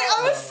your But like,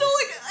 I was fault. so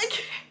like, I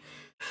can't.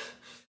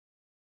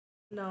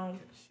 No.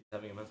 She's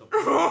having a mental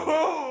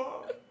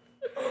breakdown.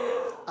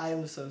 I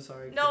am so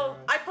sorry. No,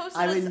 Kiara.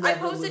 I would posted never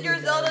posted live your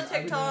again. Zelda I would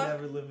TikTok.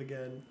 never live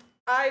again.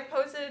 I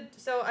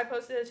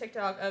posted a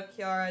TikTok of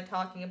Kiara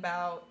talking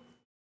about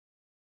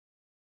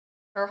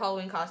her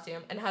Halloween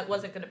costume and how it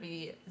wasn't gonna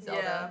be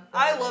Zelda. Yeah,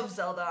 I love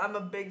Zelda. I'm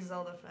a big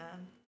Zelda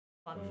fan.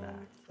 Fun fact.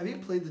 Have you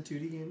played the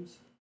 2D games?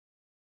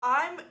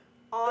 I'm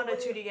on a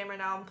 2D game right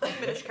now. I'm playing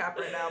Minish Cap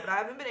right now, but I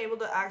haven't been able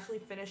to actually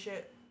finish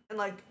it and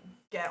like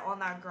get on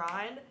that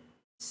grind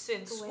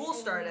since school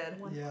started.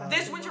 Yeah.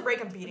 This winter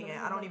break, I'm beating it.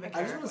 I don't even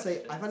care. I just want to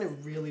say, I find it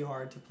really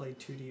hard to play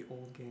 2D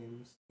old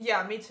games.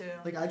 Yeah, me too.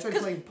 Like, I tried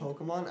 'Cause- playing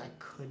Pokemon, I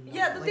could not.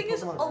 Yeah, the Like, thing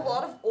is, a Pokemon Red.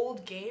 lot of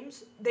old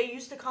games, they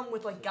used to come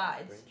with like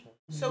guides.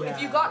 So if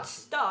you Yeah. got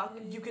stuck,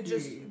 you could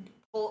just Mm.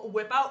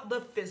 whip out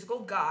the physical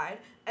guide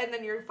and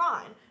then you're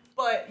fine.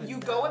 But But you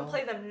go and now-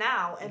 play them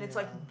now, and it's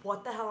like, Yeah.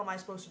 what the hell am I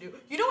supposed to do?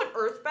 You know, in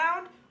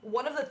Earthbound,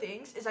 one of the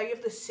things is that you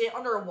have to sit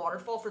under a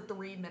waterfall for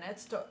 3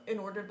 minutes in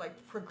order to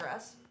like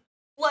progress.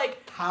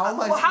 Like, How am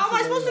I well, how am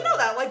I supposed supposed to know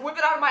that? Like, whip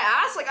it out of my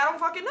ass? Like, I don't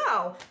fucking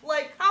know.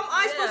 Like, how am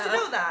I supposed to Yeah.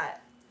 know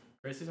that?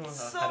 Gracie someone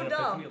So had an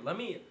dumb. epiphany. Let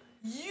me.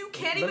 You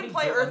can't let even me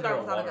play go under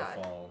Earthbound without a guide.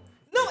 waterfall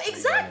No, for 3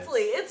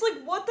 exactly. minutes. It's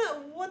like what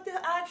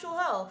the actual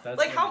hell? That's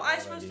like like how am I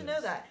all supposed to ideas.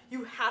 know that?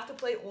 You have to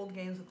play old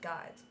games with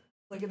guides.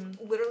 Like it's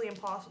literally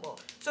impossible.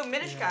 So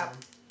Minish Cap,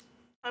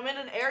 I'm in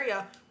an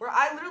area where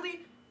I'm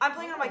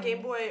playing on my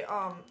Game Boy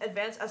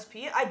Advance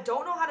SP. I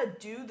don't know how to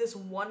do this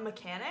one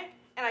mechanic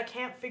and I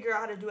can't figure out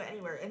how to do it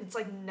anywhere and it's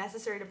like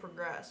necessary to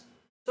progress.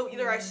 So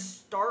either I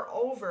start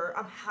over,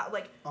 I'm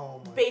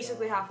Oh my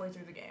basically God. halfway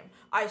through the game.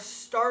 I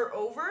start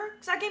over,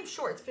 because that game's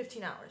short, it's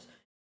 15 hours.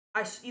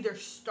 either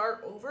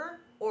start over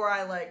or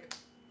I like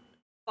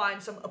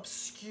find some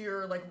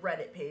obscure like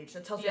Reddit page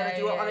that tells me how to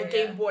do it on a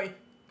Game Boy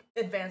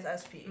Advance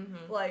SP.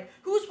 Like,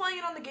 who's playing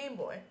it on the Game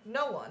Boy?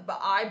 No one. But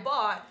I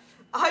bought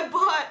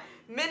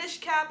Minish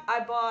Cap,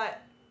 I bought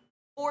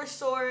Four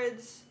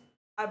Swords,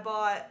 I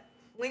bought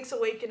Link's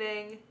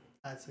Awakening.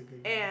 That's a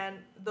good game. And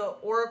the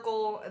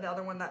Oracle and the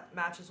other one that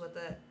matches with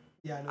it.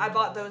 Yeah, I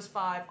bought those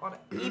 5 on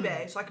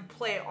eBay so I could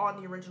play it on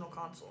the original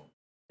console.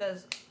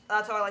 Because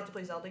that's how I like to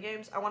play Zelda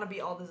games. I want to beat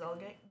all the Zelda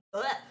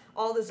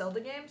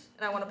games,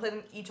 and I want to play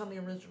them each on the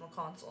original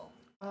console.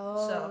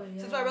 Oh, so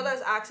since my brother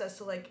has access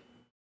to like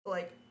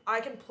I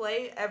can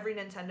play every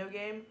Nintendo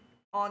game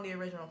on the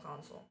original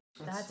console.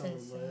 That's so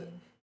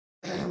insane.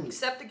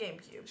 Except the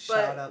GameCube.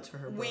 Shout out to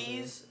her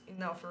brother.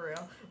 No, for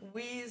real.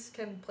 Wii's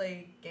can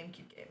play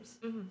GameCube games.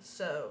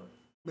 So.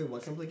 Wait,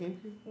 what can play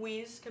GameCube?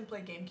 Wii's can play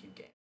GameCube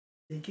games.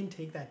 They can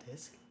take that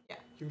disc? Yeah.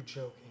 You're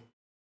joking.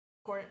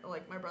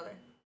 Like my brother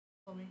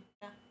told me.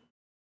 Yeah.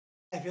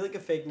 I feel like a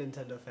fake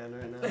Nintendo fan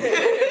right now.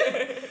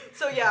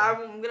 So yeah,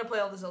 I'm gonna play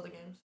all the Zelda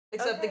games.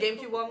 Except the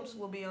GameCube ones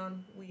will be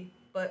on Wii,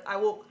 but I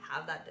will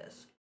have that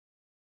disc.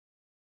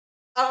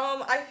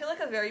 I feel like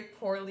a very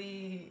poor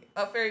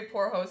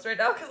host right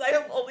now because I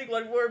have only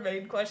one more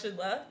main question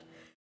left.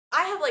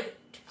 I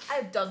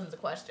have dozens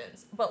of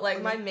questions, but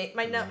like my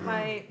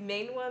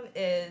main one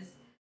is,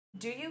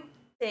 do you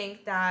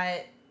think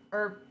that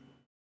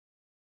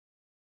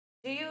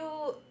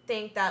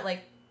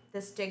like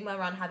the stigma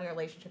around having a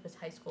relationship in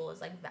high school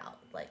is like valid?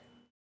 Like,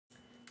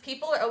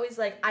 people are always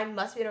like, I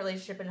must be in a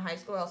relationship in high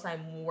school or else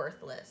I'm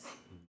worthless.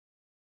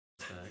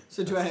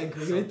 So do I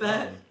agree with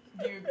that?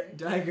 Do you agree?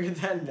 Do I agree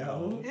with that?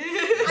 No.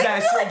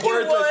 Yes,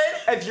 you're worthless.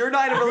 If you're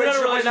not in a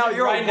relationship right now,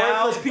 you're a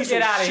worthless piece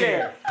of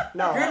shit.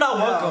 No. You're not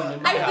welcome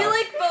in my I feel house.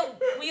 like,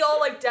 but we all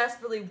like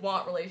desperately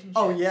want relationships.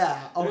 Oh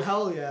yeah. Oh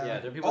hell yeah. Yeah,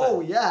 there are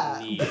people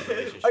that need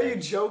relationships. Are you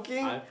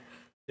joking?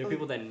 There are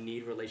people that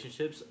need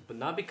relationships, but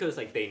not because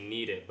like they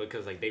need it,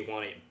 because like they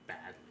want it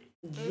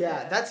badly.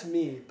 Yeah, that's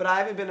me. But I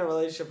haven't been in a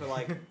relationship for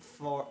like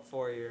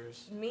 4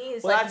 years. Me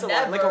is that's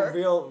never. like a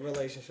real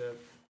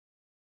relationship.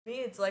 Me,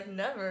 it's like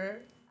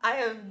never.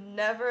 I've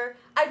never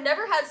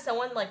had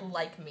someone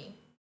like me.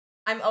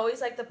 I'm always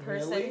like the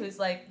person Really? who's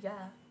like,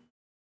 yeah.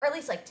 Or at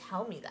least like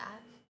tell me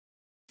that.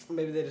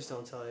 Maybe they just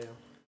don't tell you.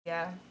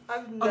 Yeah.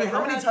 I've never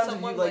how many had times have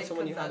someone you liked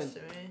someone you confess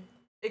haven't? to me,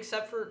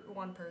 except for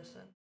one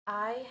person.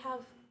 I have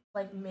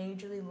like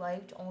majorly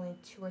liked only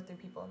 2 or 3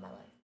 people in my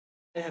life.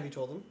 And have you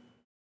told them?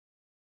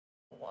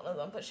 One of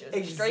them, but she was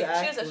a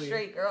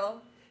straight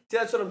girl. See,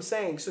 that's what I'm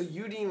saying. So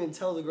you didn't even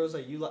tell the girls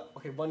that you like.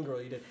 Okay, one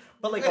girl you did,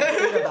 but like a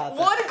bit about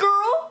that. One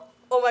girl?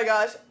 Oh my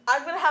gosh.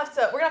 We're gonna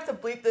have to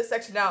bleep this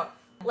section out.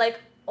 Like,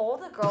 all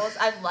the girls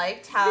I've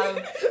liked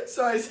have...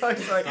 Sorry.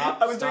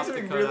 I was doing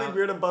something really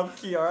weird above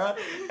Kiara,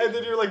 and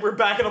then you're like, we're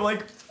back, and I'm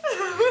like,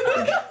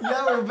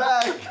 yeah, we're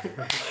back.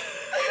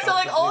 So,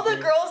 like, all the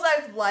girls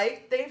I've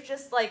liked, they've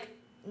just, like,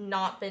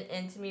 not been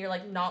into me or,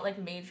 like, not,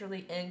 like,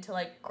 majorly into,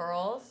 like,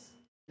 girls.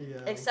 Yeah.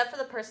 Except for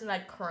the person I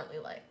currently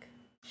like.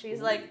 She's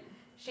like,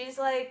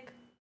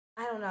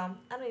 I don't know.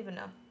 I don't even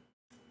know.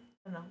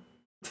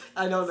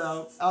 I don't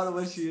know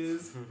what she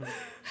is.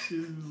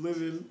 She's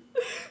living.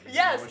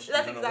 Yes,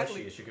 that's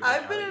exactly.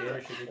 I've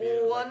been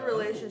in one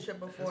relationship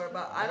before,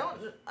 but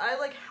I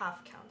like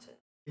half count it.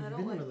 You've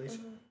been in a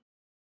relationship?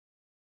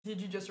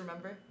 Did you just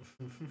remember?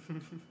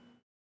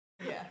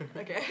 Yeah,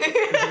 okay.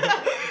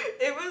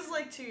 It was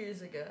like 2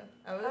 years ago.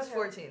 I was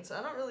 14, so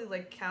I don't really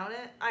like count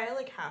it. I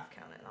like half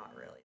count it, not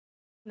really.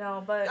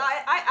 No, but...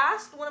 I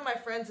asked one of my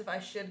friends if I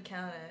should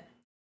count it,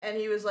 and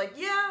he was like,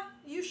 yeah,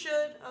 you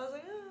should. I was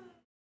like,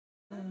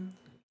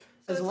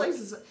 So as long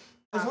as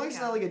it's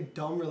not like a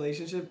dumb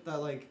relationship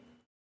that like,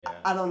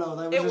 I don't know,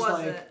 that was it just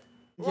wasn't. like,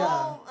 yeah.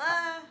 Well,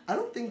 I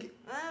don't think,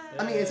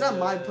 I mean, it's not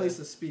my place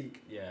to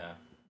speak. Yeah.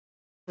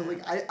 But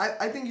like,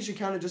 I think you should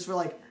count it just for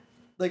like,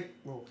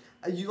 well,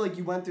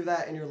 you went through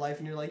that in your life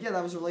and you're like, yeah,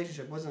 that was a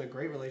relationship. It wasn't a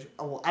great relationship.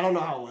 Oh, well, I don't know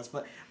how it was,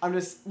 but I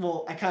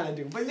kind of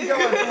do. But you know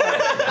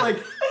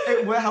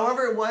what?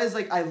 However it was,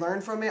 like, I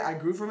learned from it, I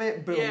grew from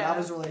it, boom, that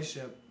was a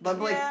relationship. But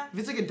like, if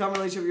it's like a dumb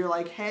relationship, you're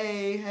like,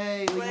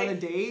 hey, like, you want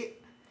to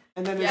date?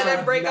 And then it's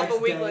then break up a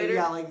week later.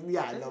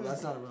 Yeah, no,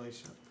 that's not a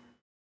relationship.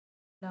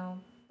 No.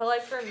 But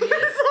like for me...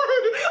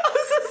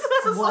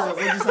 What?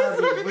 What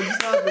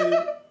just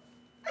happened?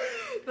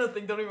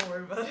 Nothing, don't even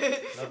worry about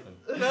it. Nothing.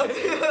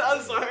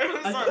 I'm sorry.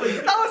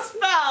 That was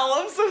foul.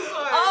 I'm so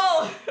sorry.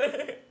 Oh!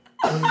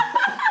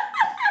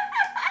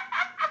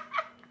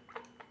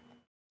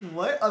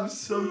 What? I'm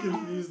so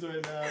confused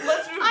right now.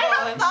 Let's move on. I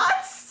have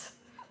thoughts!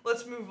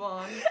 Let's move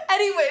on.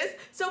 Anyways,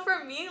 so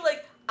for me,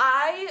 like,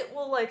 I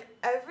will, like,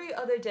 every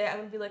other day, I'm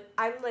gonna be like,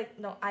 I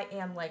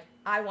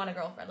want a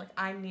girlfriend. Like,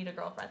 I need a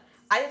girlfriend.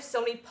 I have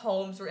so many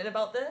poems written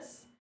about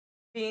this.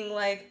 Being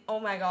like, oh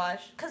my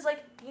gosh. Because,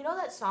 like, you know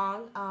that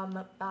song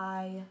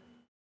by,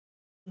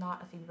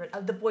 not a favorite,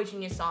 the Boy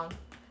Genius song.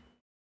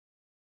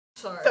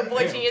 Sorry. The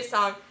Boy Genius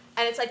song.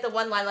 And it's like the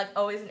one line, like,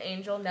 always an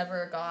angel,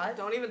 never a god.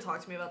 Don't even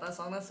talk to me about that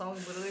song. That song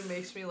literally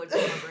makes me like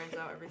blow my brains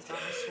out every time.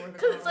 I swear to God.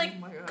 Cause it's like, oh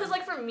my God. cause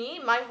like for me,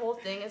 my whole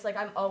thing is like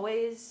I'm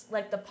always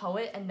like the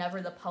poet and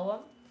never the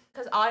poem.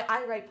 Cause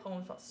I write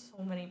poems about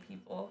so many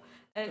people,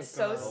 and it's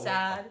so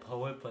sad. A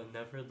poet, but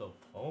never the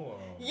poem.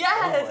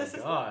 Yes! Oh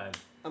my God.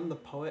 I'm the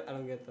poet. I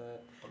don't get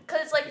that. Cause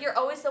it's like you're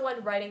always the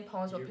one writing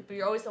poems about people.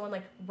 You're always the one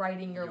like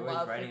writing your You're love.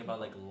 always writing for about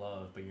like people.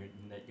 love, but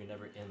you're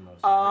never in love.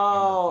 So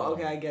Oh, you're never in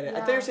the okay, I get it. I Yeah.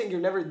 thought you were saying you're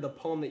never the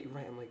poem that you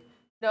write. I'm like,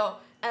 No,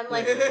 and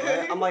like,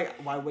 what? I'm like,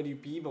 why would you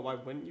be? But why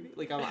wouldn't you be?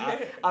 Like,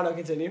 I don't know.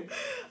 Continue.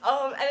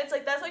 and it's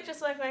like that's like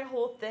just like my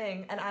whole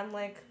thing, and I'm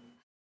like,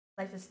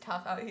 life is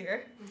tough out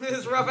here.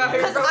 It's rough out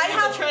here. Because bro. I We in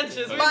have the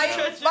trenches. We in my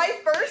the trenches. my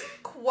first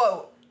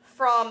quote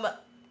from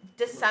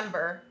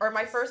December, or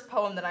my first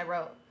poem that I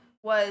wrote,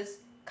 was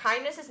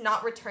kindness is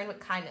not returned with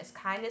kindness.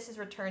 Kindness is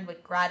returned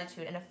with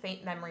gratitude and a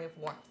faint memory of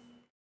warmth.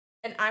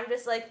 And I'm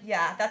just like,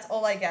 yeah, that's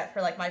all I get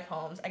for like my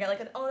poems. I get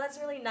like an oh, that's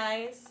really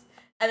nice.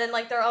 And then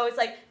like they're always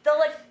like they'll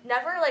like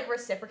never like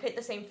reciprocate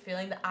the same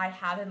feeling that I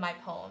have in my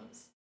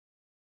poems.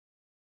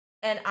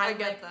 And I'm I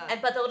get like, that.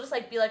 and but they'll just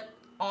like be like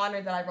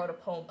honored that I wrote a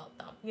poem about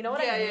them. You know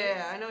what I mean?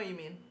 Yeah, I know what you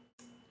mean.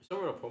 If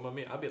someone wrote a poem about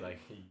me, I'd be like,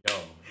 yo.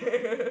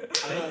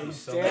 Thank you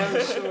so Damn,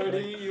 much.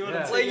 shorty, you wanna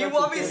Yeah. take Like, you us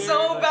want to me dinner?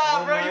 so Like,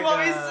 bad, oh bro. my You want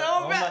me God. so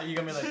Oh bad. my- you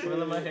got me like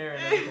twirling my hair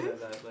and everything like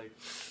that. Like,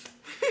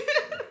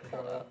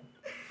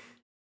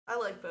 I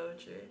like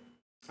poetry.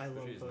 I love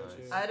Poetry's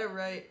poetry. nice. I had to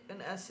write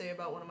an essay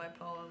about one of my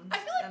poems. I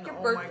feel like and your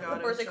oh birth- my God, the it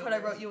was birthday so quote I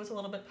nice. wrote you was a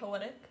little bit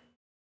poetic.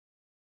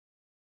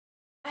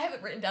 I have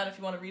it written down if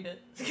you want to read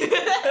it.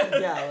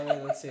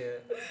 Yeah, let's see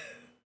it.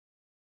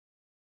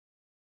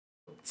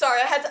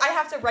 Sorry, I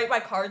have to write my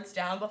cards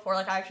down before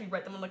like I actually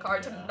write them on the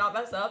card Yeah. to not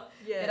mess up.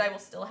 Yeah. And I will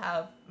still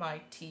have my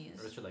T's.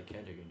 or it's just like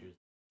Kendrick and just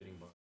sitting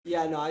by.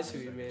 Yeah, no, I see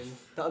what you mean.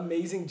 The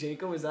Amazing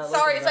Jacob, is that like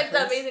Sorry, a it's like the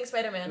reference? Amazing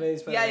Spider-Man.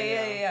 Amazing yeah,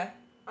 Spider-Man, yeah.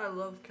 I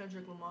love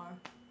Kendrick Lamar.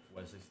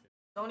 Wesley Snipes.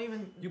 Don't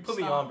even. You put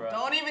me stop. on, bro.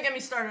 Don't even get me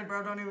started,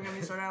 bro. Don't even get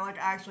me started. I like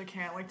actually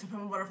can't. Like, To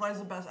Pimp a Butterfly is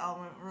the best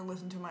album I've ever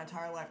listened to in my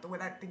entire life. The way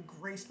that thing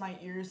graced my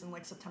ears in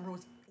like September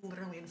was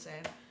literally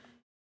insane.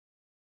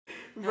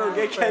 Bro,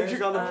 get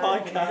Kendrick on the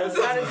podcast.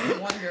 That is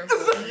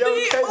wonderful. Yo,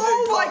 Kendrick,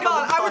 Oh my come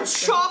God! on the I would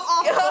podcast. chop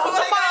off Oh both my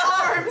of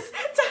my arms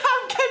to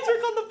have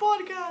Kendrick on the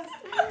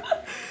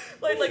podcast.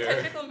 like Sure.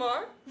 Kendrick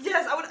Lamar?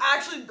 Yes, I would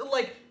actually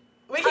like.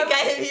 We can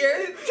get him here.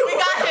 We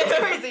got it. It's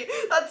crazy.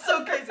 That's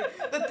so crazy.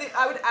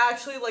 I would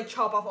actually like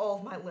chop off all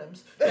of my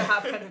limbs to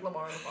have Kendrick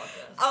Lamar on the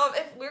podcast.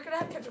 If we were gonna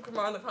have Kendrick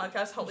Lamar on the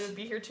podcast, Holly would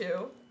be here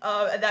too.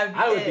 And that would be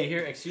I would it. be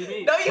here. Excuse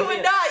me. No, you Put me would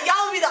in- not.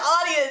 Y'all would be the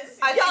audience.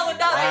 I Y'all think- would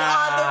not Wow.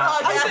 be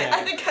on the podcast. Okay.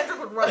 I think Kendrick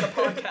would run the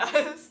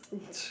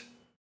podcast.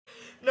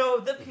 No,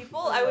 the people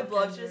I would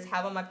love to Kendrick. just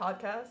have on my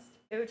podcast,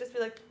 it would just be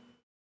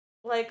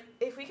like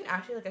if we can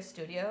actually like a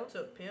studio.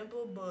 To Pimp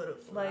a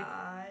Butterfly.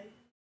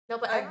 No,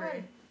 but I everyone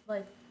agree.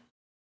 like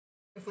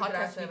If we could Podcast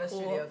actually would have be a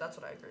cool. studio, that's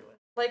what I agree with.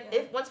 like Yeah.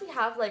 if once we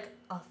have like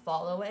a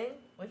following,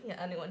 we can get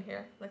anyone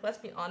here. Like let's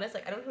be honest,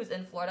 like I don't know who's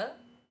in Florida.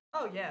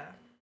 Oh yeah.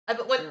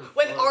 But when You're in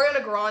when Florida.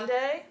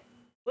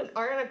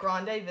 Ariana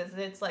Grande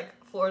visits like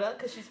Florida,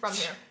 cause she's from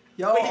here.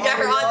 Yo, We can get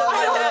her on the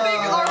I don't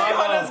think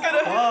Ariana's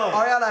gonna.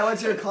 Ariana, I went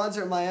to your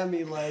concert in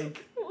Miami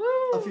like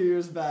Woo. a few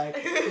years back.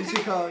 You should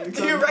come.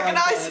 Do you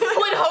recognize him?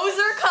 When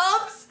Hoser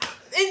comes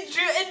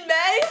in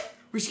May.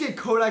 We should get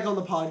Kodak on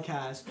the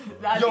podcast.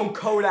 That'd Yo, be-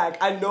 Kodak,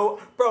 I know,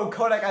 bro,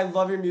 Kodak, I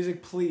love your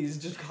music. Please,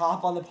 just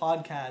hop on the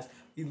podcast.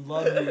 We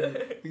love you.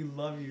 We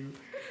love you.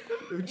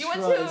 You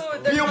went to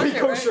the BOP concert,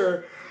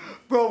 Kosher.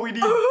 Bro, we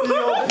need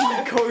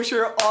BOP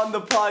Kosher on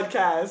the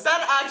podcast.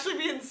 That'd actually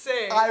be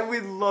insane. I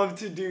would love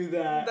to do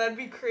that. That'd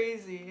be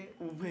crazy.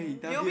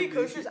 Wait, that'd BOP be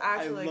Kosher's amazing.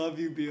 actually, I love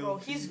you, BOP. Bro,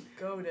 he's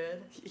goated.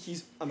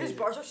 He's amazing. His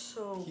bars are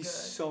so good. He's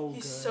so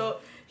He's good. so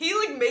he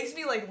like makes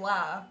me like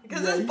laugh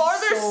because Yeah, his he's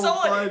bars are so so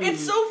funny.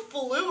 it's so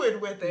fluid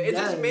with it. It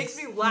just Yes, makes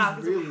me laugh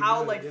he's because really of how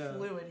good, like yeah.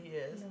 fluid he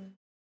is.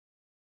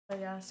 But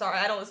yeah, sorry,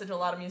 I don't listen to a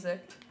lot of music.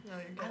 No,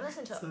 you're good. I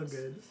listen to So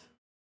good.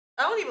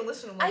 I don't even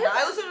listen to I like have-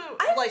 that. I listen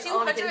to I have like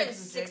on occasion to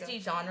 260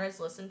 genres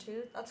listened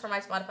to. That's for my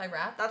Spotify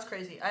rap. That's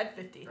crazy. I had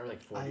 50. Or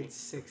like 40. I had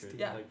 60.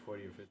 Yeah. Like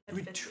 40 or 50. I had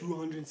Wait, 50.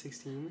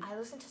 216? I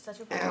listen to such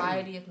a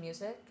variety of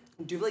music.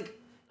 Do you like?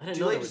 I didn't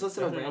Do know you, there like, just was-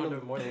 listen to I didn't know random there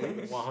were more than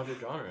things? 100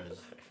 genres.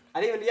 I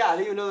didn't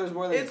even know there was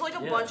more than. It's like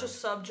a Yeah. bunch of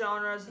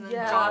subgenres and then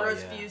Yeah.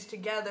 genres Oh, yeah. fused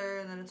together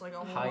and then it's like a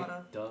whole High lot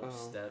of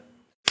dubstep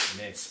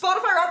mix.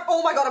 Spotify rap.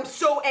 Oh my god, I'm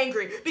so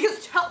angry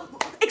because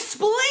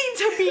explain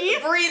to me.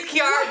 Breathe,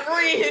 Kiara,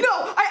 breathe.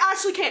 No, I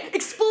actually can't.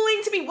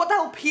 Explain to me what the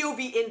hell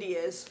POV indie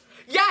is.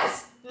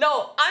 Yes.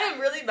 No, I am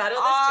really mad at this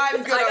I'm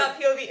too because I gonna-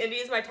 got POV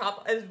indie as my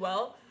top as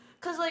well.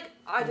 Cause like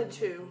I did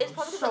too. it's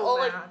probably because so all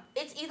like mad.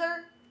 it's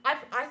either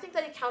I think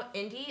that it count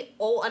indie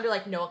all under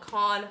like Noah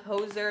Khan,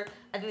 Hoser.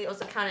 I think they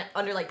also count it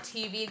under like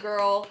TV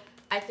Girl.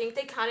 I think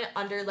they count it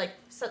under like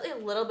slightly a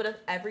little bit of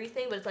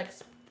everything, but it's like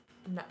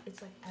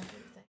it's like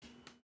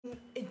everything.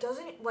 It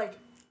doesn't like.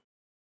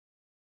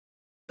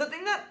 The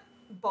thing that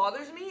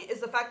bothers me is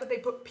the fact that they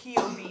put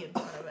POV in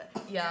front of it.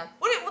 Yeah.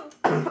 What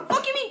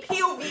fuck you mean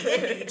POV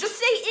indie? Just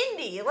say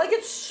indie. Like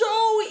it's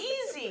so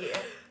easy. indie.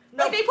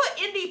 No. Like, they put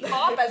indie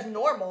pop as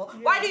normal. Yeah.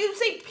 Why do you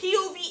say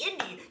POV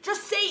indie?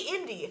 Just say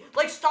indie.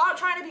 Like, stop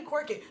trying to be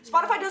quirky.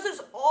 Spotify does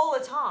this all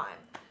the time.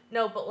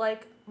 No, but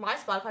like my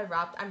Spotify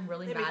Wrapped, I'm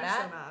really They mad make me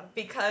at so mad.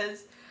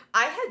 because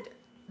I had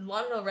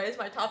Lana Del Rey as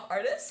my top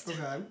artist,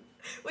 Okay.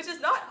 which is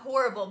not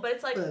horrible, but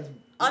it's like But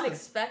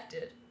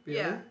unexpected. really?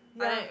 Yeah.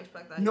 I Yeah. didn't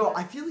expect that. No, either.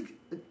 I feel like.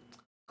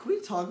 Can we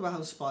talk about how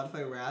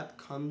Spotify Wrapped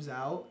comes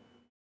out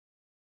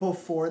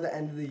before the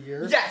end of the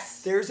year?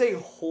 Yes. There's a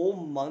whole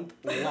month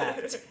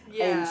left,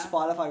 Yeah. and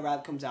Spotify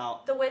Wrapped comes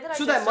out. The way that I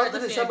So just that month started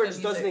of listening to December good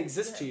just doesn't music.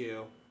 exist to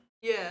you.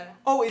 Yeah.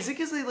 Oh, is it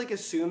because they like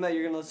assume that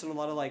you're gonna listen to a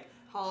lot of like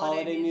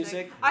holiday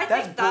music? I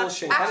That's think that's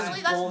bullshit. why. That is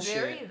Actually, that's bullshit.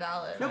 very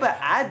valid. No, but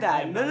add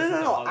that. I No, listen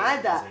to holiday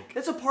add that. music.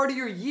 That's a part of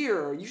your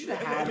year. You should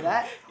have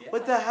that.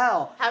 What the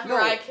hell? Have No,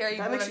 Mariah Carey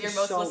that one makes of me your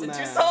most so listened to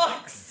mad.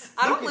 songs.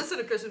 I don't You listen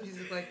to Christmas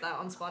music like that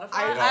on Spotify.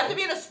 I I, know. have to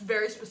be in a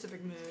very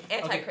specific mood.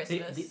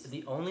 Anti-Christmas.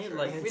 The only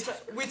like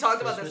We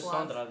talked about Christmas this song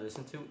last. that I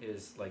listen to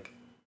is like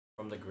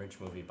from the Grinch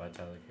movie by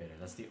Tyler Creator.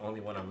 That's the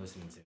only one I'm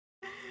listening to.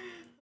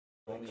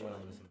 Only one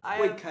I'm listening to. I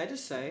Wait, have- can I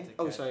just say? It's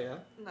Oh, okay. sorry, yeah.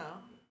 No.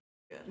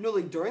 No,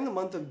 like during the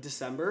month of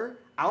December,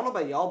 I don't know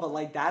about y'all, but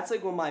like that's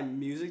like when my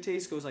music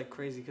taste goes like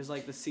crazy because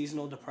like the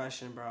seasonal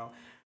depression, bro.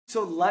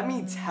 So let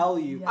me tell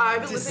you, Yeah.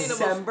 I've been listening to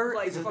December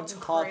most, is a fucking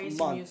tough crazy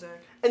month. music.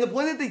 And the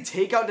point that they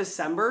take out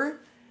December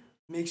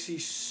makes me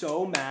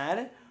so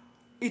mad.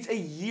 It's a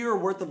year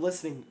worth of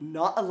listening,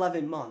 not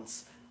 11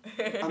 months.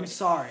 I'm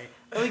sorry.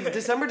 Like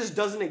December just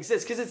doesn't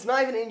exist because it's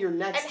not even in your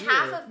next And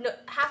year.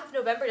 half of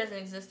November doesn't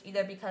exist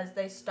either because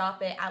they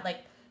stop it at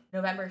like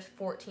November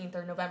 14th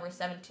or November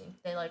 17th.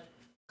 They like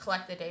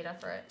collect the data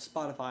for it.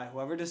 Spotify,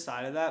 whoever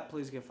decided that,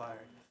 please get fired.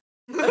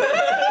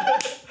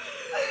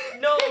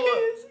 No,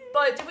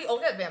 but did we all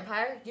get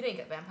Vampire? You didn't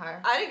get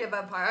Vampire. I didn't get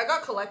Vampire. I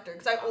got Collector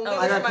because I only Oh,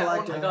 I listen got to my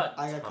Collector. own.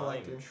 I got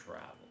Collector.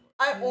 Travel.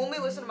 I only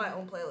listen to my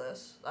own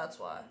playlist. That's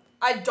why.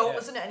 I don't Yeah.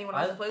 listen to anyone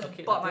else's playlist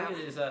Okay, but the my thing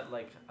own. is that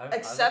like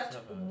Except I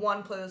like to have a-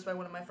 one playlist by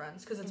one of my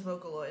friends because it's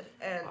Vocaloid,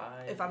 and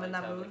if I'm in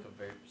that I like to mood, have like a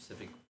very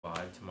specific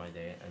vibe to my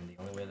day, and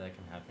the only way that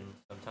can happen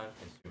sometimes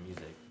is through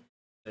music.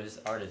 There's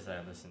this artist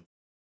that I listen to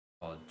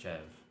called Jev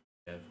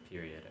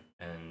period,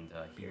 and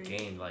he Period.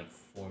 gained like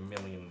 4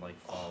 million like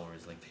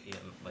followers in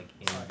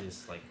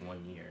this like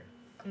 1 year.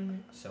 Mm-hmm.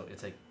 So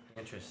it's like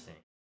interesting.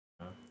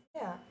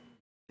 Yeah.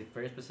 Like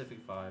very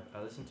specific vibe.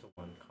 I listened to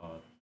one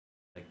called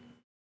like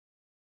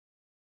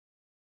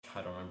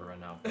I don't remember right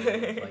now. But,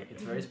 like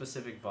it's very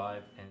specific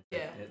vibe, and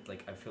it,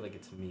 like I feel like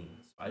it's me.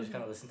 So I just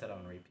kind of listen to that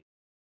on repeat.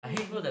 I hate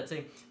people that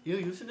say, "Yo,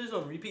 you listen to this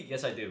on repeat."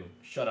 Yes, I do.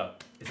 Shut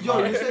up. It's Yo,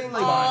 mine. you're saying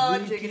like Oh,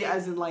 repeat jiggity.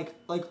 as in like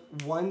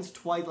once,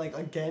 twice, like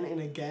again and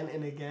again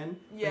and again.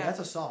 Wait, Yeah. that's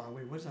a song.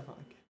 Wait, what is that from?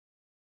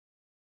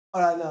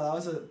 Oh no, that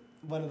was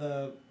one of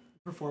the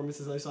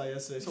performances I saw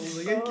yesterday. Someone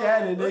was like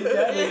again and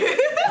again.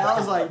 And I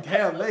was like,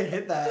 damn, they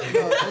hit that.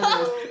 No,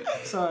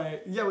 anyways, sorry.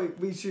 Yeah,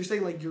 wait. So you're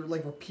saying like you're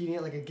like repeating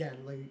it like again,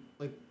 like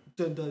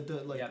dun dun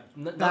dun, like yeah,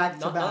 back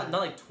to back. not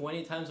like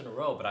 20 times in a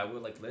row, but I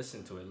would like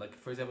listen to it. Like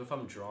for example, if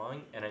I'm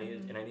drawing and I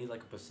need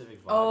like a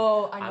specific vibe,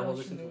 Oh, I I know will what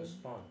listen you to a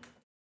mean. song.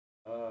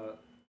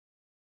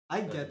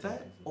 I get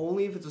that.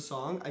 Only if it's a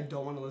song I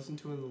don't want to listen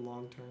to in the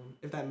long term,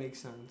 if that makes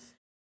sense.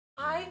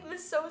 I'm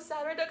so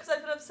sad right now because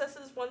I've been obsessed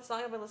with this one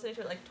song. I've been listening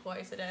to it like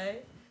twice a day.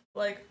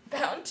 Like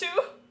Bound to.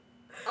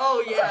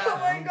 oh yeah. Oh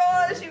my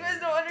gosh, you guys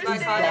don't Is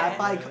understand. that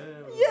by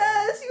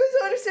Yes, you guys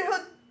don't understand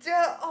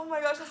how. Oh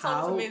my gosh, that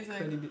how song is could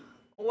amazing. he be?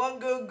 One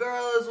good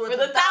girl is worth With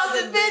a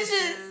 1,000 thousand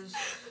bitches.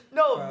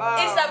 No, Bro.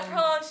 it's that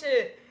prom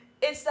shit.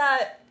 It's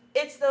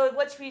the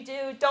what we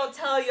do, don't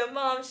tell your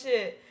mom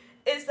shit.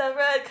 It's the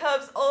red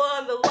cups all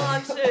on the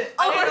lawn shit.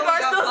 Oh my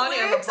gosh, those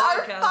lyrics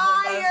are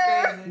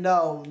fire.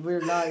 No, we're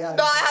not.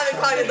 No, I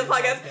haven't Kanye on the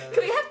podcast.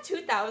 Can we have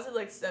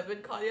 2007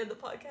 Kanye on the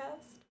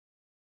podcast?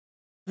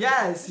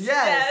 Yes.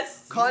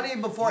 Yes.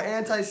 Kanye before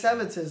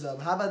anti-Semitism.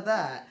 How about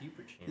that?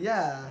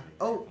 Yeah.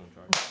 Oh.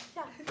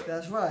 Yeah.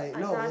 That's right. I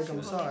No, got like I'm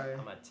you. sorry.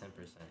 I'm at 10%.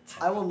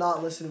 I will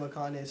not listen to a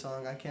Kanye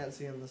song. I can't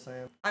see him the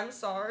same. I'm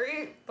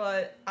sorry,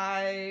 but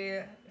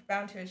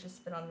Bound to has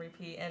just been on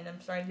repeat, and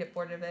I'm starting to get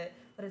bored of it.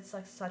 But it's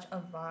like such a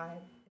vibe.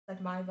 It's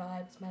like my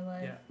vibe. It's my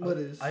life. Yeah. What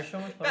is? I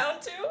showed my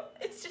Bound to.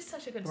 It's just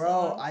such a good Bro,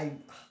 song. I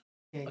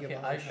can't get Okay,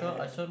 behind I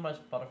Kanye. showed my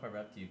Spotify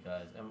rap to you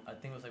guys, and I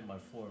think it was like my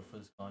 4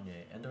 was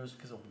Kanye, and there was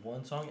because of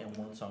one song and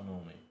one song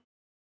only.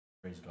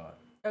 Praise God.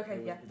 Okay, It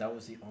was- yeah. That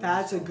was the only.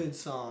 That's a song. good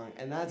song,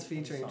 and that's The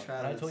only featuring song.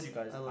 Travis. And I told you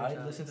guys, love I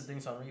Travis. listen to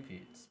things on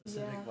repeat.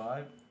 Specific Yeah.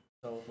 vibe.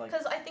 So like.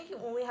 Because I think you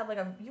only have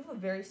you have a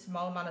very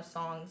small amount of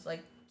songs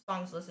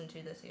listened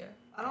to this year.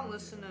 I don't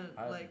listen to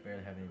I like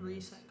barely have any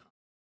recent,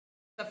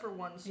 except for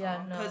one song.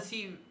 Yeah, no. Because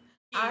he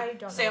I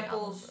don't know when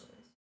samples albums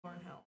release. Lauren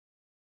Hill,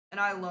 and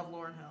I love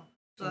Lauren Hill,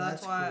 so Oh, that's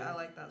that's why cool. I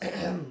like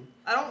that song.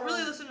 I don't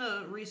really listen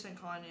to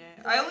recent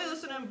Kanye. I only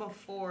listen to him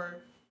before.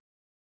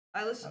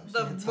 I listen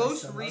the Anti-Semitic.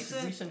 most Most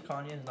recent. Recent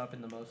Kanye has not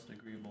been the most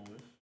agreeable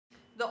with.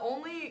 The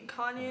only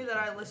Kanye that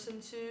I listen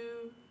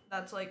to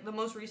that's like the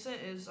most recent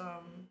is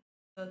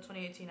the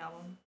 2018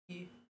 album.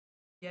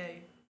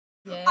 Yay.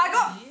 Yeah. I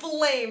got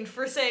flamed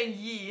for saying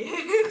ye.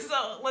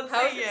 So let's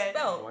How is say it yay.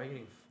 spelled? Why are you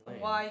getting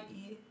flamed?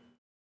 Y-E.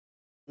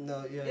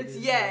 No, yeah. It's it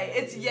is, yay.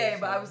 It's it yay, is,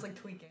 but I was like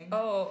tweaking.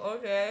 Oh,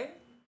 okay.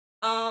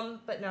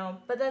 But no.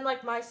 But then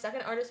like my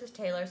second artist was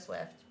Taylor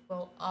Swift.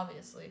 Well,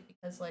 obviously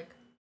because like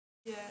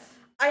Yeah.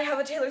 I have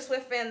a Taylor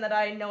Swift fan that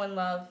I know and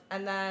love,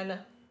 and then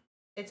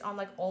it's on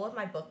like all of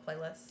my book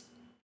playlists.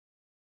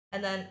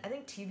 And then I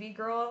think TV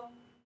Girl.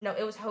 No,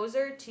 it was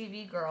Hoser,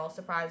 TV Girl,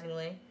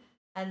 surprisingly,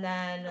 and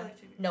then I like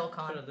TV. Noah I'm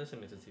Khan. not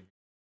listening to TV.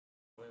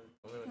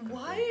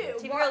 Why?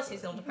 TV Why- Girl is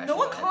seasonal depression.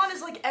 Noah vibes. Khan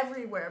is like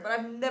everywhere, but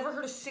I've never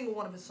heard a single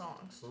one of his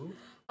songs. Who?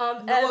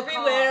 Noah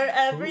Everywhere, Khan.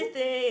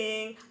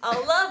 everything.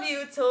 I'll love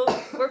you till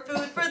we're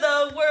food for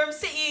the worms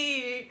to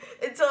eat.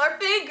 Until our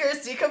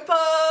fingers decompose.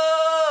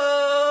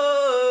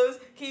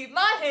 Keep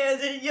my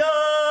hands in yours.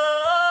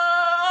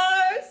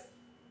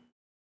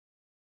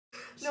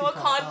 She Noah popped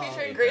Khan out.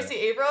 featuring Yeah. Gracie I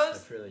Abrams.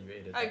 feel like you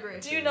ate it. I agree.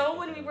 Do you know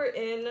when we were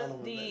in I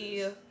don't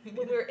know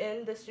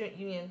what the student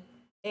union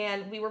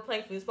and we were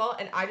playing foosball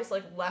and I just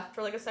like left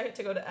for like a second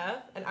to go to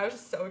F and I was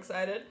just so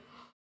excited.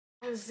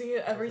 I was singing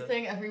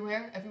Everything,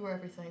 Everywhere, Everywhere,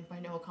 Everything by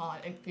Noah Khan.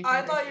 And featuring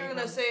I thought Gracie you were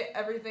gonna Abrams. say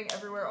Everything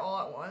Everywhere All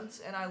at Once,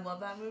 and I love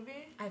that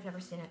movie. I've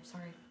never seen it.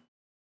 Sorry.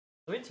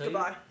 Let me tell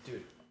Goodbye. you,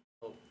 dude.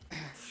 Oh,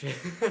 shit,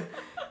 dude.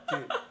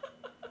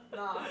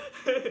 Nah.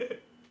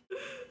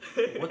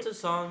 What's a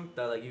song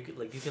that like you can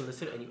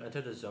listen and you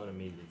enter the zone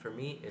immediately? For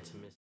me, it's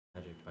Miss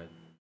Magic by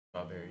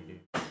Strawberry Dude.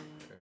 I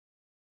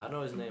don't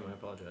know his name. I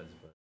apologize,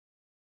 but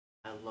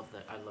I love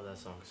that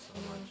song so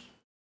much.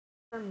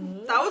 For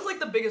me, That was like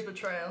the biggest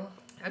betrayal.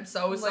 I'm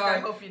so Like, sorry. I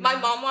hope you My know.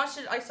 mom watched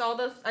it. I saw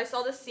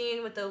the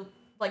scene with the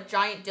like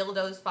giant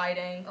dildos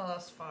fighting. Oh,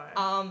 that's fine.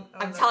 I'm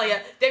no. telling you,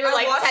 they were I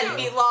like watched 10 it-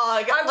 feet long.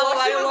 I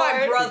watched it with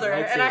my brother,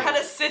 Me and I too. had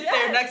to sit there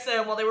Yes. next to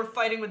him while they were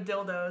fighting with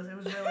dildos. It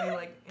was really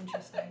like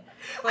interesting.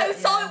 I But,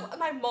 saw yeah. it.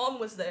 My mom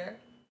was there.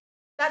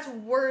 That's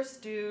worse,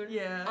 dude.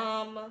 Yeah.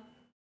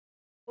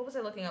 What was I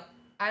looking up?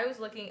 I was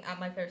looking at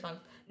my favorite songs.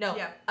 No,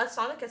 Yeah. a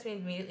song that gets me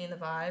immediately in the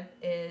vibe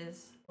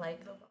is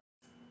like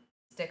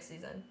Stick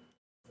Season.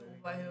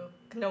 By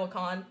who? Noah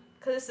Khan.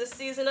 Cause it's the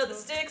season of the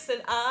sticks,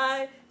 and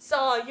I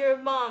saw your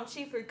mom.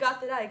 She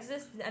forgot that I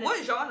existed. And What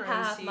it's genre is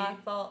half he? my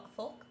fault.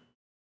 Folk,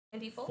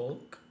 indie folk,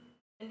 Folk?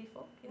 indie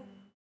folk. Yeah.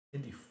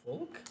 Indie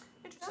folk?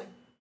 Interesting.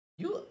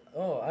 You?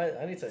 Oh,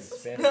 I need to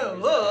expand. No,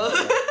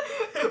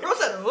 Rose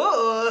said,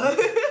 whoa.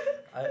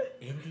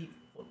 Indie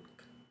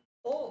folk.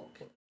 Folk.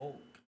 Folk.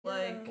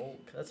 Like,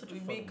 Folk. That's such a we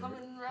fun be word.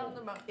 coming round the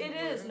Folk. mountain. It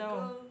is, where no.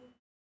 go.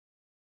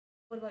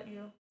 What about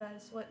you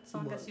guys? What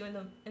song gets you in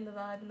the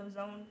vibe, in the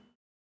zone?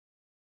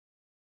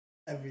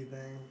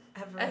 Everything.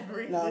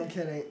 Every- No, I'm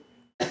kidding.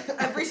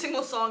 Every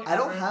single song I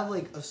don't ever. have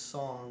like a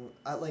song.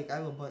 I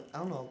have a bunch. I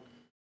don't know.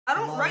 I a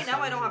don't, lot of right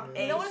now I songs don't are have good.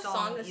 a You know what a song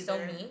song that's so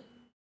either. me?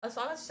 A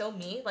song that's so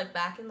me, like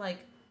back in like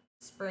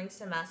spring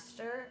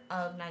semester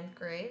of 9th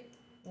grade,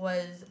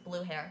 was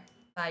Blue Hair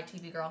by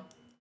TV Girl.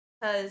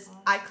 Cause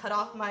I cut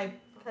off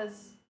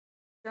cause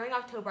during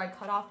October I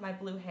cut off my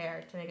blue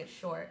hair to make it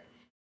short.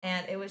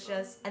 And it was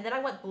just, and then I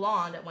went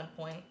blonde at one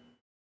point.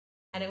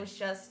 And it was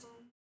just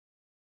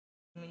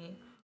me.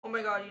 Oh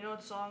my god, you know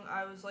what song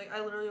I was like,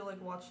 I literally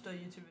like watched a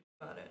YouTube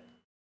video about it.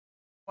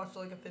 Watched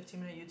like a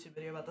 15-minute YouTube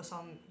video about the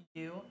song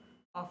You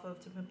off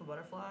of To Pimp a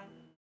Butterfly.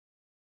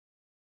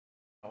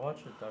 I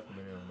watched a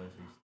documentary on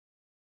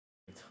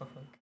Leslie's TikTok.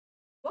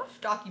 Watch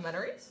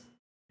documentaries?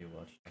 You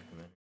watch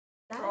documentary.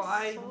 That Bro, is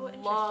I so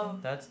interesting.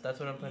 love That's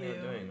what I'm planning on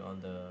You. doing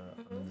on the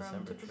Mhm. From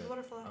December To Pimp a trip.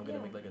 Butterfly. I'm gonna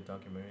Yeah. make like a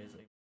documentary, it's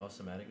like all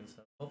somatic and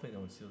stuff. Hopefully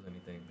no one steals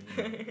anything.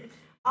 But you know.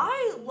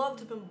 I love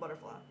To Pimp a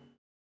Butterfly.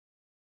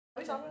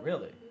 What song?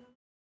 Really?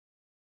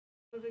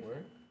 I'm a big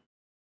Word?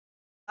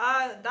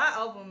 fan. That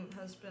album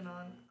has been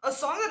on a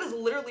song that is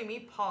literally me.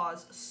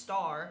 Pause.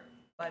 Star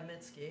by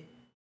Mitski.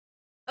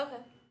 Okay.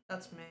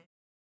 That's me.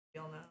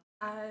 You'll know.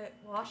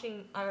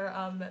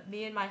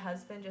 Me and my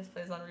husband just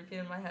plays on repeat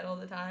in my head all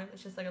the time.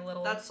 It's just like a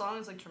little. That song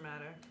is like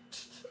traumatic.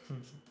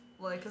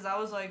 Like, cause I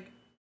was like,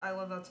 I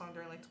love that song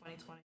during like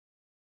 2020.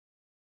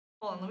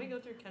 Hold on, let me go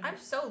through Kendrick. I'm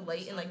so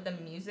late in like the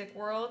music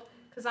world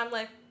because I'm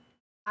like,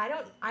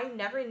 I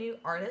never knew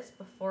artists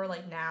before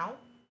like now,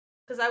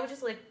 because I would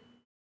just like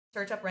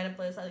search up random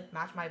playlists that like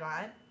match my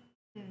vibe,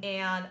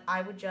 and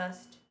I would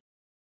just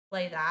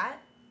play that,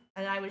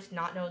 and I would just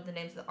not know the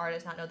names of the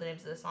artists, not know the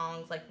names of the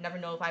songs, like never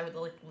know if I would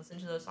like listen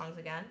to those songs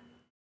again,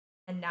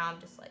 and now I'm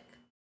just like,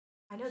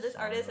 I know this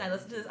artist and I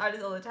listen to this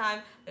artist all the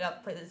time. I got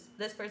to play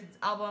this person's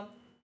album.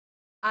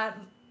 I'm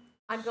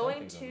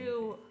going Something's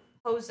to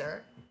Hoser.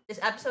 This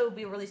episode will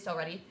be released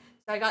already.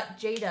 So I got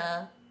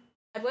Jada.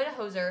 I'm going to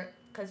Hoser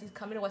because he's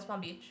coming to West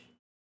Palm Beach.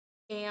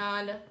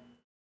 And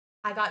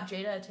I got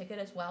Jada a ticket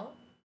as well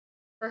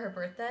for her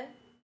birthday.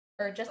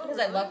 Or just Oh, because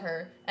I really? love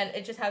her. And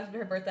it just happens to be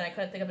her birthday and I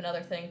couldn't think of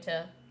another thing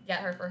to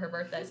get her for her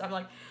birthday. So I'm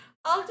like,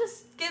 I'll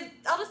just tell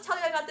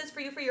you I got this for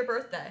you for your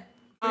birthday.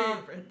 For your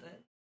birthday.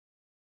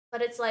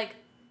 But it's like,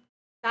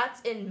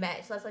 that's in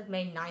May. So that's like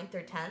May 9th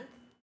or 10th.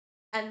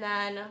 And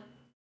then,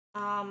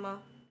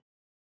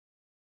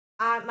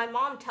 my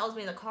mom tells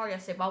me in the car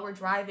yesterday while we're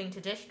driving to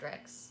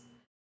Districts,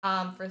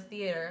 for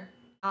theater.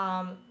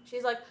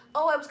 She's like,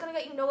 oh, I was gonna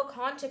get you Noah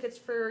Khan tickets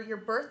for your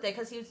birthday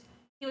because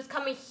he was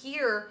coming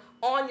here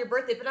on your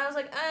birthday, but I was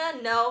like,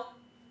 no.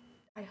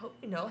 I hope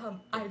you know how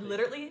I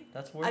literally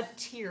That's worse. a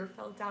tear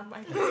fell down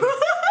my face.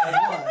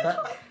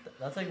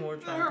 That's like more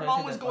traumatizing. Her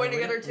mom was than- going to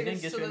we get her didn't- we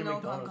didn't tickets get to you the into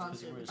No Con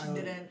McDonald's 'cause you concert. were She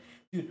sick. didn't.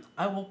 Dude,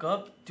 I woke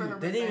up. For her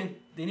Dude, they didn't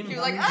birthday. even She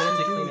was bring like, kids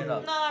to clean it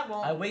up. no, I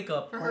won't. I wake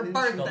up. For Why her didn't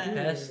she The birthday.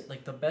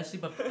 best, the best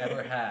sleep I've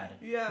ever had.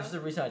 Yeah. This is the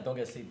reason I don't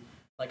get sleep.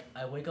 Like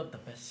I wake up the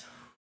best,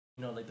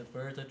 like the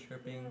birds are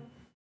chirping, you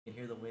can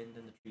hear the wind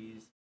in the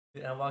trees.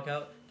 And I walk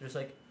out, there's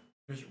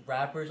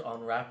wrappers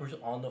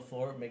on the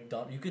floor.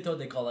 McDonald's, you could tell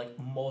they got like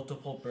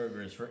multiple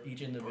burgers for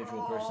each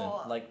individual person.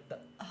 Bro. Like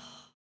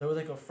there was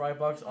like a fry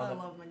box I on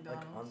love like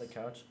McDonald's. on the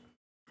couch.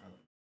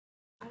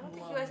 I don't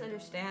think Love you guys McDonald's.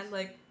 understand.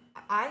 Like,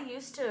 I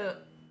used to,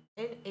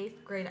 in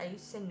 8th grade, I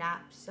used to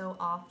nap so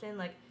often.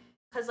 Like,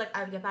 because, like,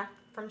 I would get back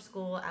from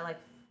school at, like,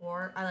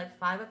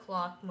 5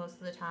 o'clock most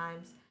of the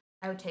times.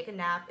 I would take a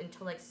nap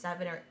until, like,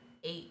 7 or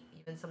 8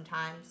 even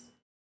sometimes.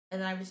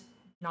 And then I would just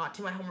not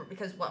do my homework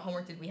because what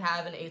homework did we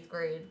have in 8th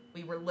grade?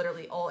 We were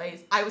literally all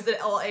A's. I was an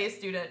all A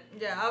student.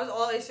 Yeah, I was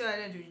all A student. I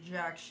didn't do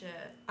jack shit.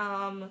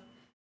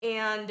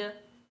 And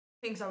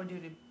Things I would do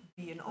to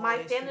be an all my A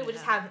family student would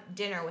just now. have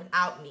dinner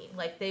without me.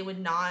 Like, they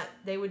would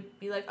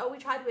be like, oh, we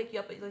tried to wake you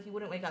up, but, like, you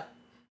wouldn't wake up.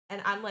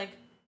 And I'm like,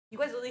 you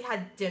guys literally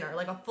had dinner,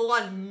 like a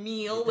full-on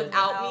meal You did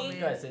without without me.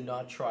 You guys did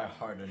not try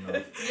hard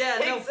enough. Yeah,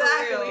 no,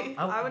 Exactly.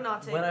 for real. I would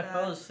not take when that. I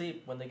fell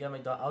asleep when they got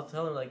McDonald's, I'll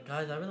tell them like,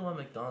 guys, I really want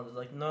McDonald's.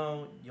 Like,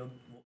 no, we'll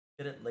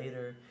get it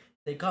later.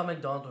 They got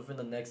McDonald's within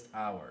the next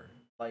hour.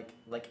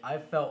 Like I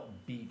felt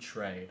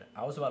betrayed.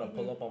 I was about to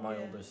pull up on my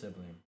Yeah. older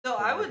sibling. No,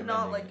 for I would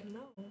not recommending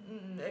like.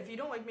 No. If you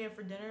don't wake me up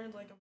for dinner,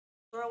 like I'm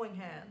throwing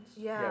hands.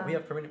 Yeah. Yeah, we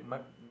have permanent.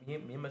 Me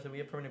and my son, we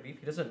have permanent beef.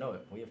 He doesn't know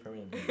it. We have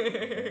permanent beef.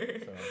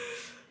 Okay, so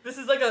This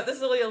is like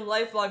a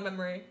lifelong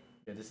memory.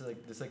 yeah, this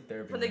is like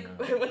therapy. When they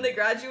right now. when they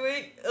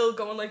graduate, it'll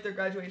go on like their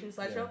graduation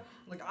slideshow. Yeah.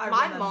 Like I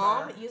My remember.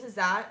 mom uses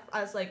that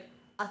as like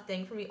a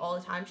thing for me all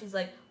the time. She's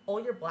like, all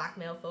your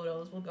blackmail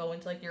photos will go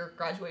into like your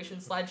graduation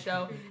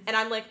slideshow, and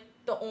I'm like,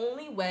 the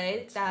only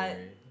way That's that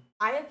scary.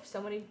 I have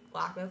so many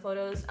blackmail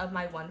photos of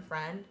my one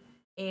friend,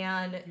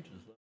 and You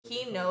just love he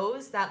it.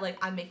 knows that like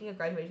I'm making a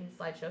graduation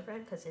slideshow for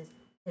him because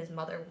his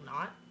mother will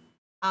not.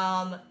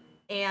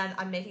 And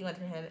I'm making one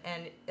for him,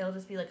 and it'll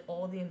just be like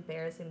all the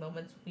embarrassing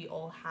moments we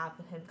all have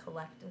with him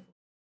collectively.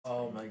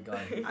 Oh my god.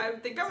 I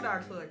think I would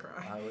actually like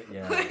cry. I would,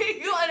 yeah.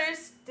 You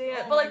understand,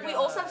 Oh but like my we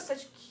also God. have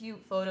such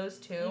cute photos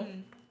too.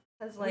 Mhm.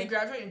 Cause We like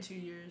graduate in 2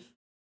 years.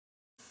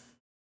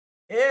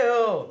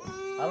 Ew.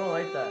 I don't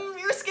like that.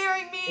 You're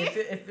scaring me.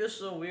 It feels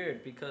so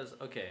weird because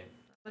okay,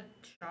 A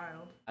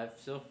child. I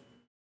still.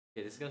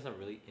 Okay, this is gonna sound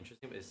really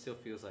interesting, but it still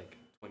feels like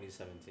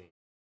 2017.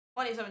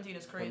 2017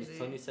 is crazy.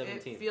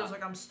 2017. It feels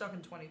like I'm stuck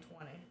in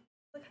 2020.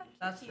 Look how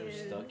That's cute for he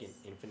sure. is. Stuck in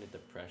infinite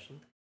depression.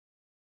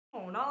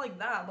 Oh, not like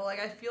that, but like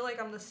I feel like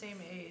I'm the same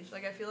age.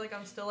 Like I feel like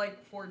I'm still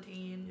like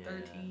 14, Yeah.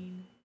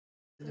 13.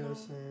 No,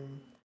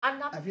 same. I'm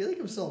not. I feel like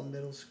I'm still a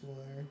middle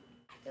schooler.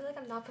 I feel like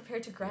I'm not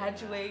prepared to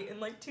graduate in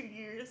like 2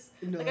 years.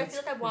 No, Like I that's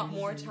feel like I want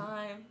more crazy.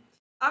 time.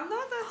 I'm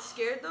not that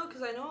scared though,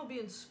 cause I know I'll be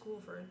in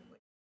school for like.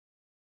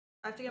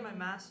 I have to get my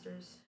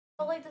master's.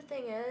 But like the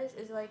thing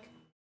is like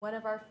one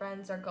of our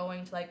friends are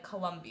going to like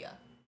Columbia,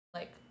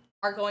 like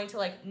are going to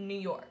like New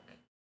York,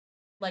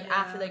 like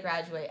after Yeah. they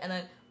graduate, and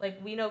then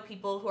like we know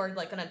people who are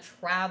like gonna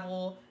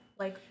travel.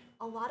 Like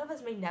a lot of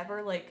us may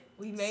never like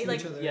we may See like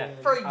each other Yeah.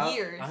 again. for I-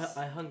 years.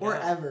 I hung Or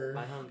out. ever.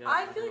 I hung out.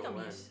 I don't feel like know I'm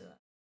when. used to that.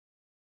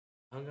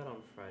 I hung out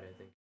on Friday, I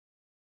think.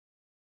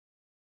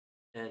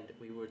 And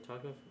we were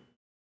talking.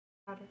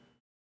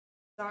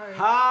 Sorry.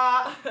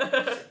 Ha!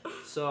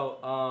 So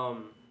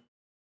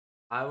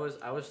I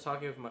was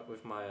talking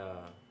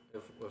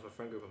with a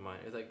friend group of mine.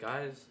 It's like,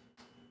 guys,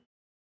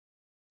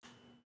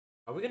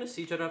 are we gonna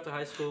see each other after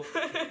high school?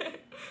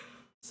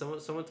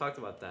 Someone talked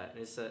about that, and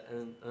it said,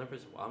 and another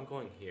person, well, I'm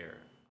going here.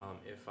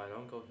 If I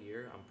don't go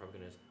here, I'm probably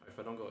gonna. If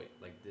I don't go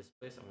like this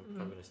place, I'm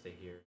probably gonna stay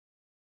here.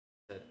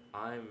 That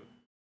I'm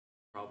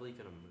probably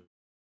gonna move,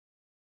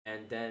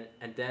 and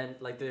then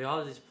like there are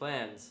all these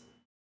plans,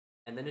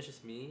 and then it's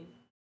just me.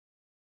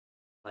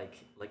 Like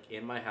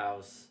in my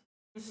house,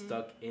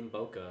 stuck in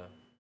Boca,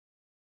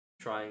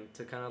 trying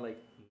to kind of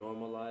like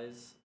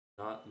normalize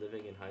not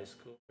living in high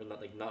school or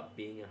not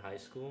being in high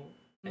school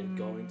and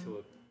going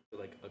to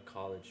a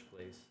college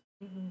place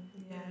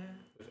Yeah.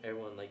 with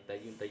everyone like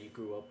that you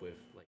grew up with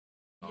like.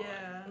 gone.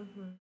 Yeah.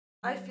 Mm-hmm.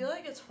 I feel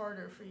like it's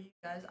harder for you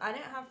guys. I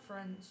didn't have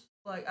friends.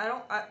 Like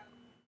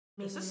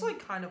this is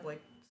like kind of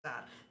like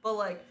sad, but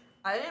like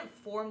I didn't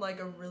form like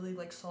a really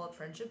like solid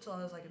friendship till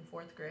I was like in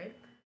 4th grade.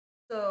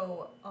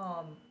 So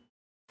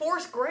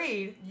 4th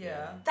grade.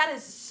 yeah. That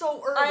is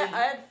so early. I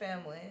had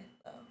family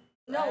though.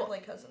 No. I had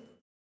like cousins.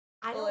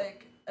 I But, don't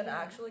like an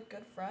actually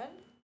good friend,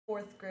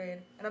 4th grade,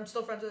 and I'm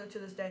still friends with her to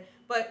this day.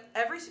 But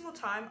every single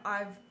time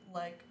I've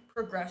like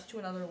progressed to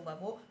another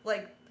level,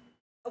 like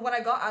when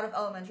I got out of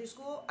elementary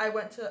school, I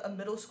went to a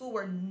middle school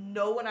where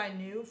no one I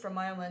knew from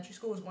my elementary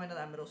school was going to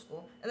that middle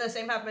school. And the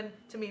same happened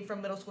to me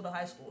from middle school to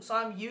high school. So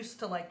I'm used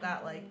to like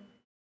that, like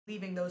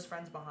leaving those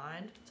friends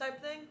behind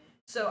type thing.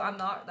 So I'm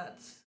not that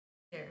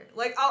scared.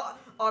 Like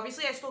I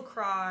still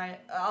cry.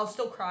 I'll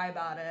still cry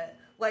about it.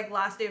 Like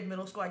last day of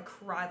middle school, I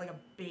cried like a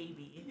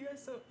baby. You're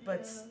so.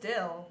 But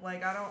still,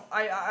 like I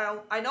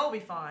know I'll be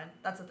fine.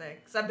 That's the thing,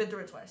 cause I've been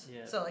through it twice.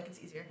 Yeah. So like it's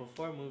easier.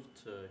 Before I moved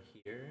to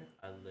here,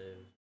 I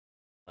lived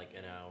like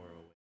an hour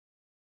away.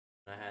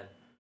 And I had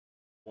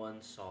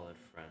one solid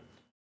friend,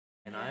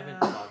 and I haven't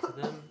talked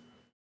to them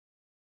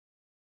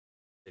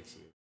 6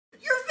 years.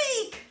 You're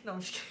fake. No, I'm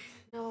just kidding.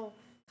 No,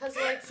 cause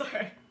like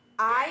Sorry.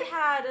 I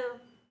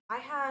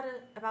had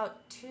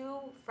about 2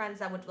 friends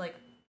that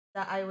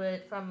I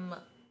would from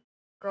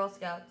Girl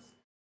Scouts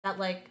that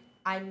like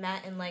I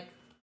met in like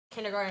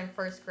kindergarten and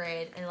 1st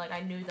grade, and like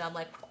I knew them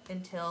like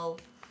until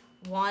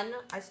one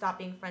I stopped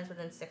being friends with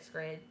in 6th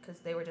grade because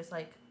they were just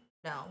like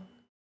no,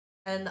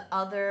 and the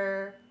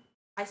other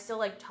I still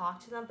like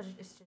talk to them, but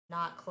it's just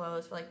not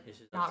close, or, like It's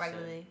just not not the same.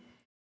 regularly.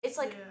 It's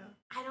like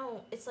I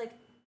don't. It's like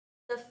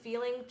the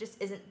feeling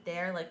just isn't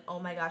there. Like, oh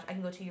my gosh, I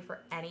can go to you for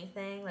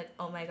anything. Like,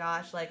 oh my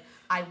gosh, like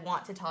I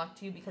want to talk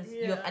to you because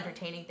you have Yeah.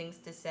 entertaining things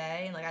to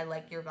say, and like I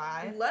like your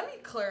vibe. Let me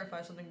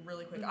clarify something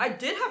really quick. I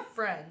did have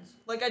friends.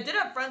 Like I did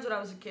have friends when I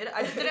was a kid.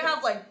 I just didn't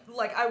have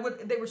like I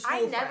would. They were school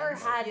I never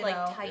friends, had you like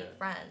know? tight Yeah.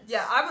 friends.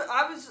 Yeah,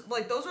 I was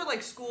like those were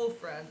like school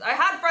friends. I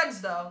had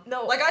friends though.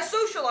 No. Like I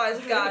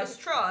socialized, guys.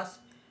 Trust.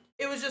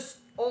 It was just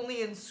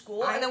only in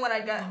school, and then when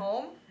I'd get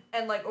home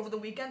and like over the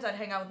weekends, I'd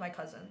hang out with my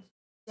cousins.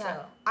 Yeah,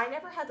 So. I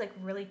never had like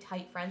really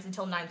tight friends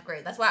until 9th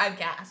grade. That's why I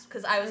gasped,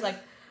 because I was like,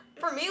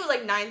 for me it was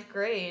like 9th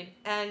grade,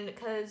 and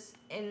because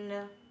in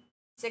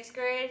 6th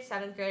grade,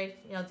 7th grade,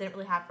 didn't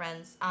really have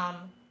friends.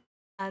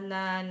 And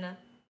then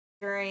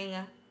during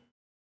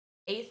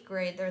 8th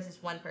grade, there was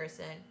this one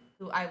person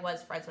who I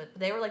was friends with, but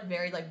they were like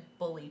very like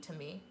bully to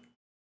me.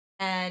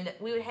 And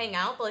we would hang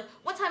out, but like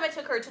one time I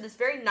took her to this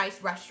very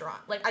nice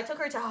restaurant. Like I took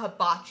her to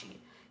Hibachi.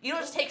 You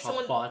don't just take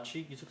someone.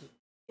 Hibachi? You took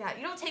Yeah,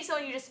 you don't take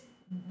someone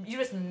you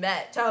just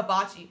met to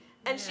Hibachi.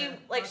 And she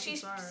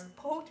Hibachi's fire.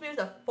 poked me with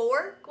a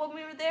fork when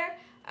we were there.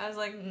 I was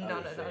like,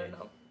 no.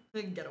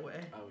 They can get away.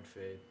 I would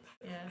fade.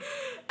 Yeah.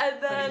 And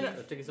But then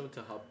I'm taking someone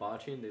to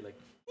Hibachi and they like,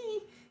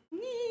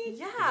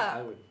 yeah,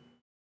 I would.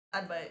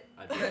 I'd bite.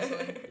 I'd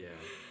Personally. yeah.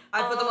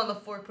 I'd put them on the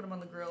fork, put them on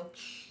the grill.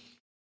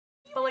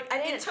 but like I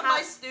didn't Into have,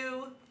 my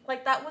stew.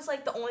 like that was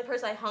like the only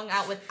person I hung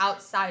out with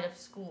outside of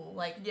school.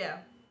 Like, Yeah.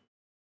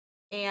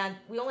 and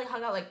we only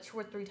hung out like 2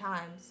 or 3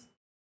 times.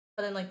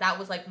 But then like that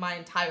was like my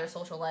entire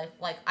social life.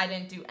 Like I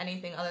didn't do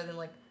anything other than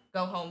like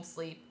go home,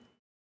 sleep.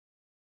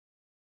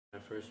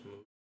 When I first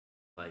moved,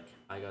 like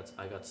I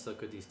got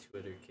stuck with these 2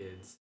 other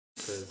kids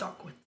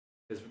Stuck with.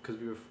 because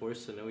we were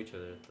forced to know each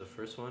other. The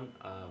first one,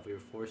 we were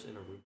forced in a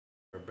room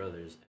with our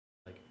brothers.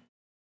 Like,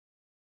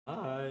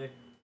 hi,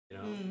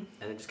 and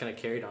it just kind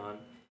of carried on.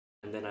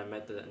 And then I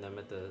met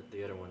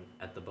the other one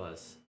at the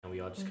bus, and we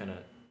all just kind of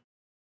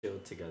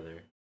chilled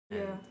together, and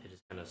Yeah. it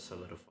just kind of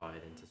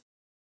solidified into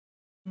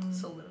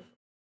Solidified.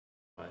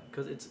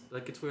 because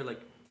it's weird.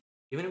 Like,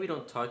 even if we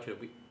don't talk to it,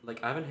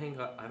 I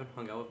haven't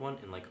hung out with one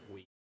in like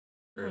weeks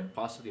or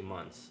possibly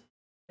months,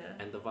 Yeah.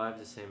 and the vibe's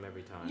the same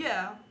every time.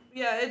 Yeah.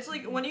 Yeah, it's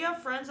like when you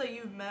have friends that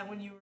you've met when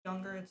you were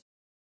younger,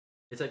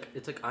 It's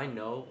like I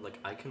know, like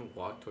I can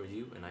walk towards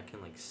you and I can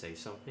like say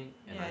something,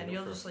 and I and know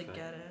you'll for a just like fact-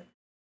 get it.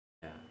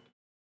 Yeah.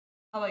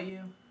 How about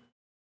you?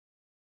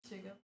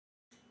 Jacob?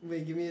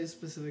 Wait, give me a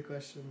specific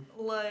question.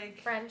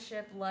 Like,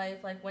 Friendship,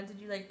 life, like when did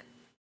you like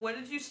when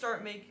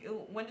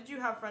did you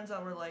have friends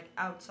that were like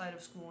outside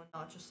of school and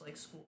not just like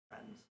school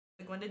friends?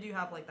 Like, when did you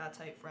have like that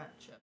type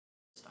friendship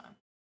this time?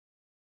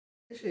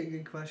 Actually, a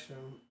good question.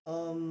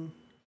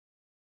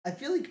 I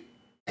feel like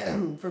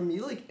for me,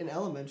 like in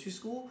elementary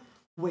school,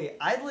 I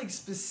had like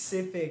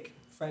specific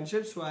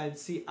friendships who I'd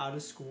see out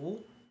of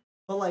school,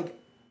 but like,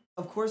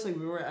 of course, like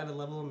we were at a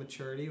level of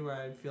maturity where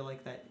I'd feel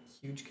like that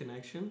huge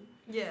connection.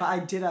 Yeah. But I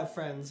did have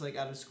friends like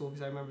out of school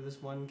because I remember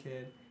this one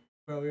kid,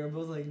 bro. We were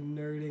both like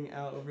nerding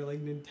out over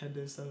like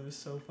Nintendo stuff. It was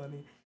so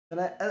funny. And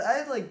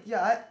I like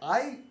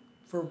I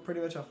for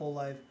pretty much a whole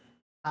life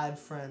had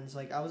friends.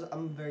 Like I'm a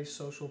very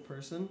social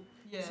person.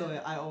 Yeah.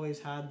 So I always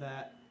had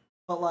that.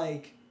 But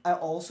like I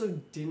also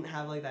didn't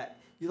have like that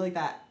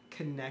that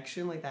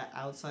connection, like that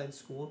outside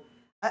school.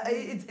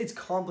 It's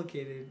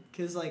complicated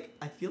because like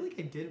I feel like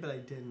I did but I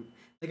didn't.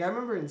 Like I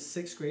remember in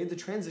 6th grade the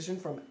transition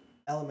from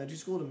elementary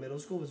school to middle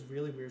school was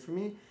really weird for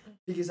me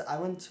because I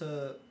went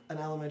to an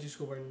elementary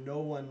school where no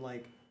one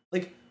like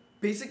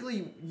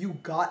basically you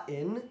got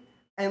in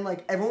and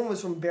like everyone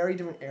was from very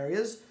different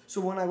areas. So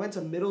when I went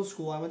to middle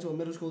school, I went to a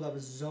middle school that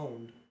was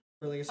zoned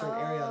for like a certain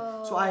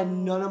area. So I had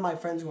none of my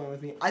friends going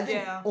with me. I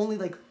think only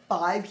like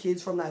 5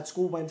 kids from that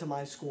school went to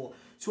my school.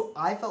 So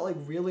I felt like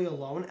really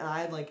alone and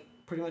I had like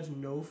pretty much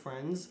no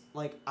friends,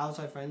 like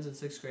outside friends in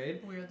 6th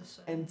grade. We're the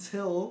same.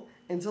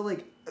 Until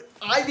like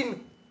I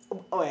didn't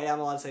Oh yeah, I'm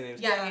allowed to say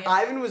names. Yeah.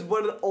 Ivan was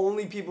one of the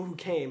only people who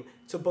came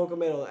to Boca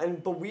Middle,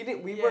 but we weren't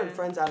Yeah.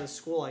 friends out of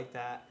school like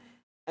that.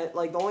 And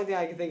like the only thing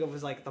I could think of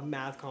was like the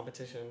math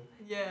competition.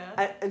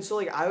 Yeah. And so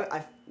like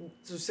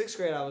so 6th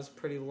grade I was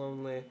pretty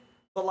lonely,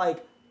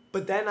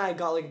 but then I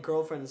got like a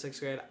girlfriend in 6th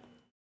grade.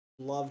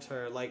 Loved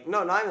her, like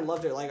no, not even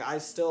loved her. Like I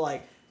still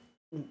like.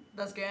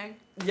 That's gang.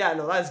 Yeah,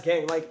 no, that's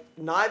gang. Like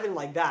not even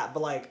like that, but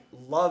like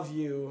love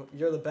you.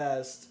 You're the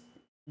best.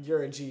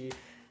 You're a G.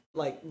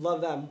 Like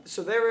love them.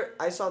 So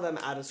I saw them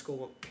out of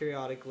school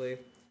periodically.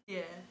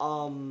 Yeah.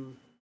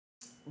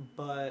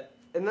 But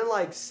and then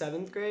like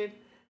 7th grade,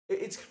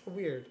 it's kind of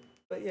weird.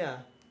 But yeah,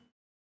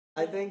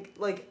 I think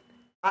like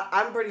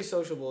I'm pretty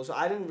sociable, so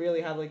I didn't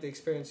really have like the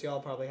experience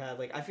y'all probably had.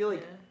 Like I feel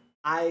like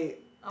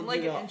I'm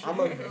like an I'm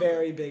a introvert.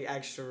 very big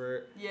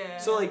extrovert. Yeah.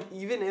 So like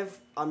even if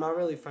I'm not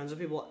really friends with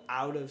people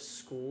out of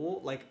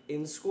school, like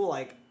in school,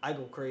 like I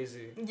go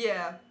crazy.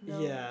 Yeah. No.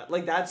 Yeah,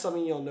 like that's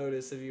something you'll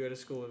notice if you go to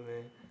school with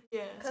me.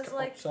 Yeah. Because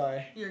like,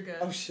 Sorry. You're good.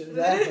 Oh shit,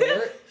 that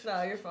hurt?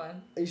 No, you're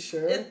fine. Are you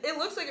sure? It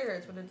looks like it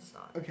hurts, but it's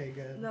not. Okay,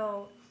 good.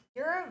 no,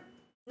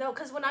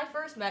 because when I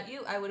first met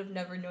you, I would have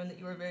never known that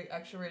you were a very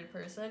extroverted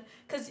person.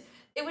 Because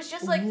it was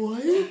just like,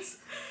 What?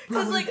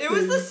 Because like it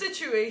was the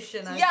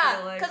situation. I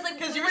feel like. because like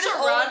because we you were were just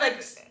all surrounded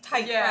like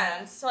tight yeah.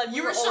 friends. So like we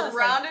you were all just, like-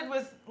 surrounded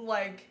with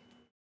like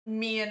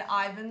me and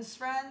Ivan's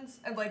friends,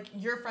 and like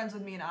you're friends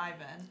with me and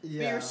Ivan. But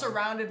Yeah. you're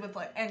surrounded with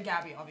like and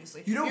Gabby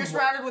obviously. You know you're wh-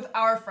 surrounded with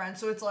our friends,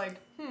 so it's like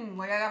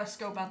like I gotta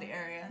scope out the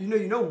area. You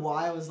know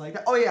why I was like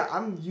that? Oh yeah,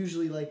 I'm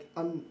usually like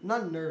I'm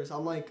not nervous.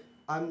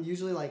 I'm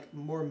usually like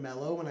more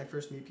mellow when I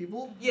first meet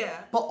people. Yeah.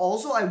 But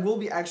also I will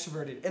be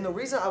extroverted. And the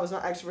reason I was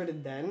not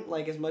extroverted then,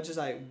 like as much as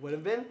I would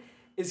have been,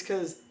 is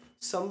because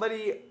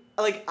somebody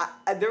like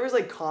there was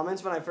like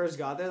comments when I first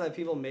got there that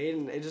people made,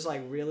 and it just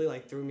like really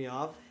like threw me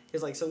off.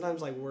 Because like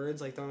sometimes like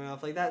words like throw me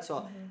off like that.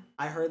 So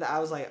I heard that, I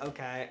was like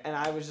okay, and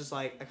I was just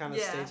like I kind of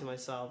Yeah. stayed to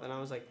myself, and I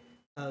was like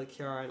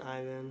Kiara and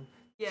Ivan.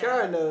 Yeah.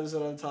 Kiara knows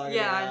what I'm talking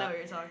Yeah, about. I know what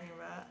you're talking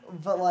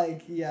about. But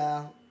like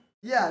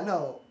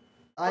no,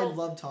 I Well-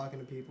 love talking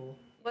to people.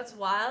 What's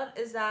wild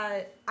is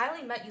that I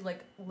only met you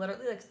like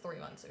literally like 3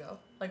 months ago,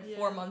 like Yeah.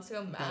 4 months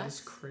ago That max.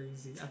 is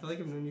crazy. I feel like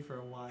I've known you for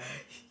a while.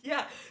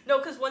 Yeah, no,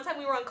 because one time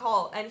we were on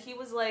call and he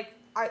was like,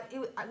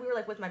 we were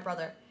like with my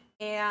brother,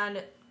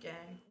 and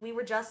Gang. we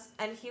were just,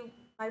 and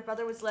my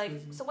brother was like,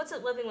 Crazy. so what's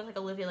it living with like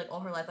Olivia like all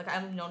her life? Like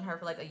I've known her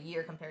for like a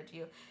year compared to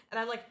you, and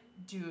I'm like,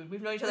 dude,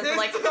 we've known each other for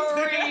like 3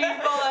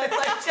 months.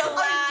 Like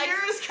chillax. A year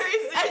is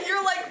crazy. And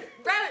you're like,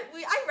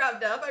 I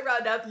round up.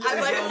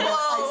 I'm like, I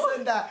whoa,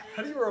 said that.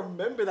 How do you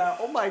remember that?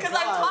 Oh my god. because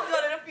I've talked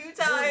about it a few Your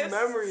times.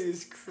 memory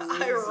is crazy.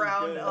 I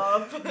round good.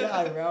 up. Yeah,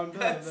 I round up.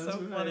 That's That's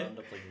so right. funny. Round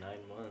up like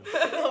 9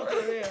 months. No,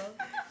 for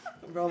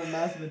real. Bro, I'm a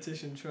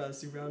mathematician.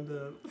 Trust you. Round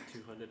up.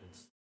 200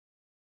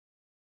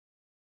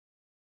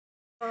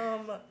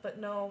 and But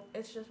no,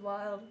 it's just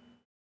wild.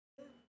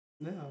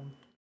 No.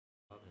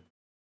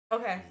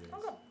 Okay,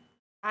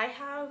 I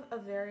have a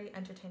very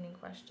entertaining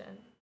question.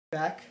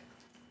 Back.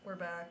 We're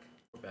back.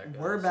 We're back.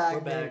 We're guys. back.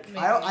 We're back. babe.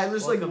 I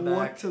just like Welcome looked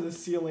back. to the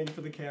ceiling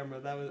for the camera.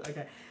 That was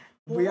okay.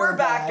 We're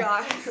back,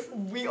 guys.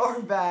 We are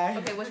back.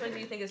 Okay, which one do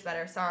you think is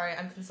better? Sorry,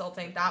 I'm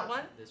consulting that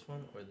one. This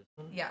one or this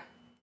one? Yeah.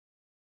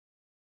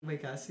 Wait,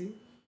 can I see?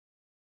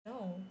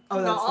 No.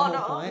 Oh, that's the No.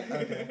 whole point?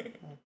 Okay.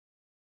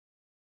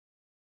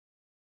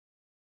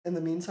 In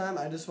the meantime,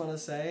 I just want to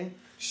say,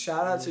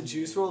 shout out to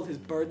Juice WRLD. His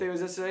birthday was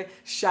yesterday.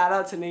 Shout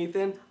out to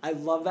Nathan. I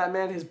love that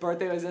man. His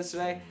birthday was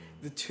yesterday.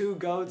 The two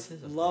goats, This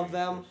is a love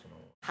very them. personal-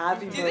 Happy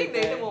Do you think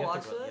birthday. Nathan will You have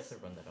watch to run- this? You have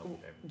to run that out with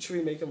everyone. Should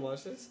we make them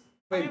watch this?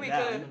 I Wait, mean, we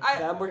them. could.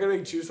 Them, we're gonna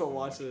make Juice WRLD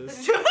watch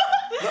this. No,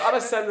 I'm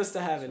gonna send this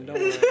to heaven. Don't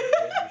worry. You should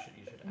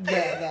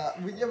Yeah,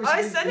 nah. We should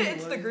I make sent it Juice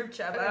into the WRLD. group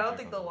chat, but I don't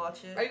think they'll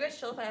watch it. Are you guys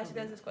chill if I ask you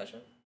guys this question?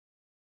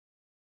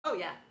 Oh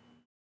yeah.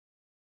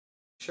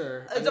 Sure.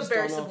 It's I a just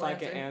very don't know if simple I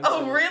can answer. answer.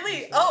 Oh, really?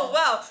 this. Oh,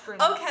 wow. Straight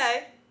up.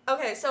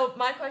 Okay, so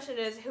my question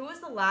is, who was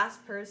the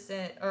last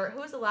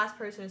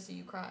person to see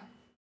you cry?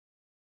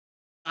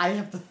 I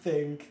have to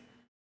think.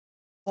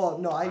 Oh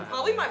no, I.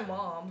 Probably my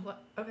mom.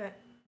 What? Okay.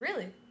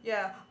 Really?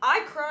 Yeah,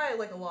 I cry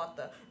like a lot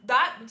though.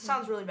 That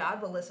sounds really bad,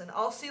 but listen,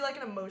 I'll see like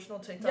an emotional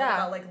TikTok Yeah.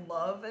 about like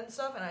love and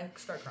stuff, and I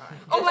start crying.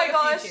 Oh It's, my like,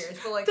 a few gosh. tears,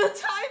 but like The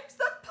times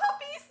the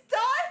puppies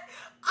died,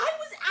 I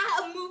was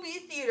at a movie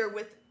theater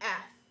with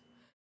F,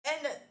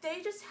 and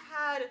they just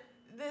had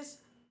this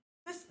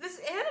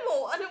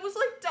animal, and it was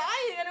like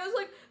dying, and it was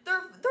like their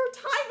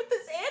time with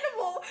this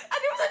animal, and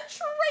it was a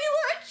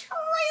trailer.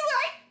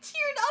 I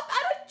teared up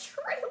at a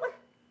trailer.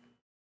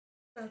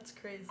 that's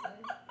crazy.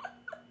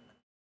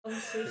 I'm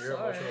so For your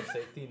emotional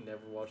safety, never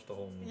watch the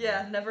whole movie.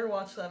 Yeah, never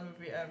watch that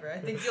movie ever. I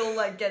think you'll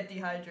like get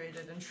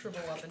dehydrated and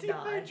shrivel up and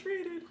die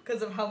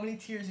because of how many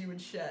tears you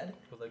would shed.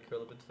 But like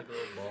curl up into like a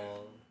little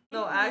ball.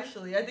 No,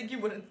 actually, I think you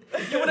wouldn't.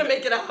 You wouldn't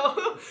make it out.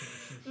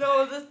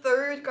 No, the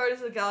third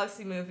Guardians of the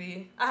Galaxy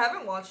movie. I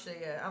haven't watched it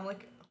yet. I'm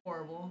like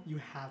horrible. You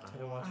have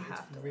to watch I it.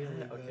 have It's to.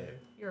 really Okay. good.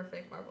 You're a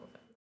fake Marvel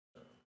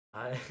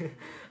fan.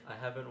 I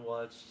haven't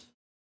watched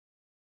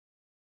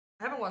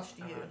I haven't watched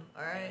you.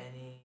 All right.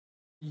 any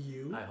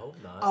You? I hope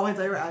not. Oh, I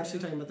thought you were actually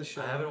talking about the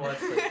show. I haven't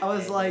watched like I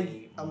was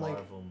any like,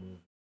 Marvel movie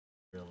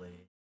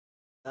really.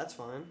 That's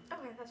fine.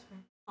 Okay, that's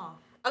fine. Huh.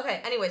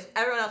 Okay, anyways,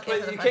 everyone else But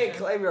answer the you question. can't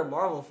claim you're a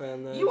Marvel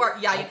fan then. You are,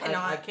 yeah, you I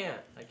cannot. can't.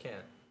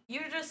 You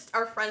just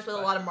are friends with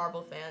a lot of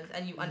Marvel fans,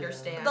 and you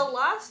understand. The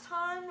last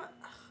time,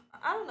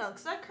 I don't know,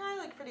 because I cry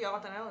like pretty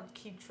often. I don't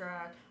keep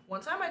track.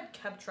 One time I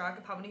kept track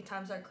of how many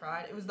times I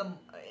cried. It was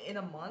in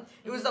a month.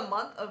 It was the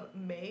month of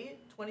May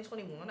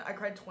 2021. I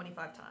cried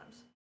 25 times.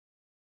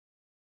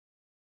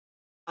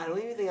 I don't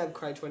even think I've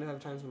cried 25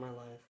 times in my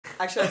life.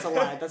 Actually, that's a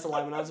lie. That's a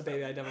lie. When I was a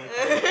baby, I definitely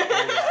cried.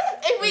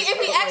 if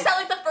we X out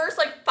like the first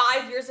like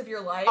 5 years of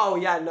your life. Oh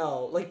yeah,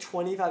 no, like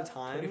 25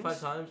 times.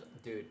 25 times,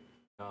 dude.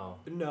 No.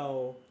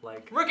 No.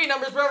 Like. Rookie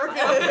numbers, bro.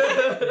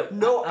 Rookie.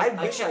 No, I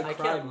wish I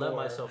can't more. let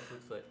myself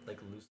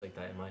loose like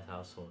that in my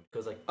household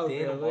because like Oh,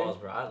 they in the really? walls,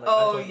 bro. I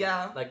Oh, told you,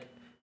 yeah. Like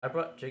I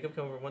brought Jacob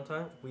came over one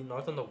time. We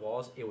knocked on the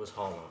walls. It was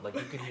hollow. Like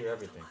you could hear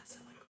everything.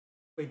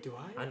 Wait, do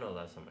I? I know the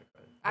last time I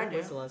cried. I When do.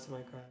 was the last time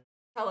I cried?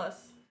 Tell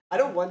us. I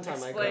know one time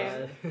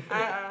Explain. I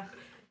cried.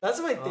 Last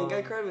time I think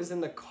I cried was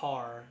in the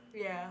car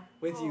Yeah.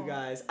 with you Oh.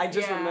 guys. I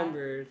just Yeah.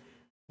 remembered.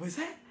 Was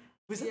that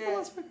the Yeah.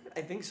 last time I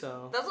cried? I think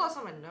so. That's the last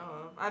time I know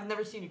of. I've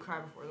never seen you cry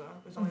before though.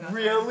 It was only that time.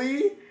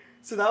 Really?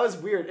 So that was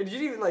weird. And you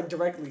didn't even like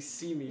directly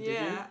see me, did you?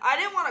 Yeah. I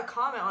didn't want to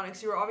comment on it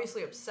because you were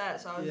obviously upset.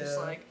 So I was just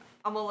Yeah. like,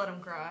 I'm gonna let him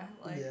cry.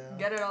 Like, Yeah.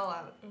 get it all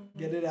out.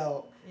 Get it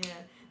out. Yeah.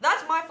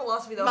 That's my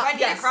philosophy though. If Ma- I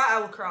need yes. to cry, I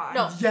will cry.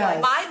 No,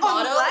 Yes. my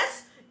motto.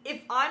 Unless if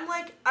I'm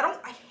like,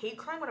 I hate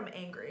crying when I'm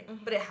angry,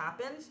 but it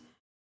happens.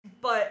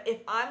 But if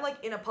I'm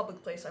like in a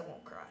public place, I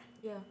won't cry.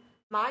 Yeah.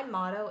 My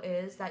motto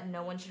is that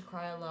no one should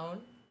cry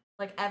alone.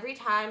 Like every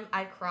time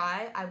I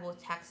cry, I will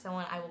text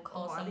someone, I will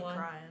call I be someone.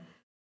 crying.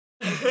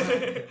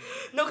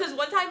 No, because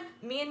one time,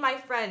 me and my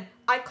friend,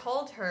 I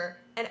called her,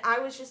 and I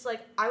was just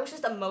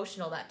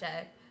emotional that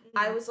day.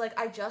 I was like,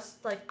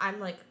 I'm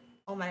like,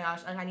 oh my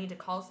gosh, like I need to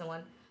call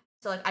someone.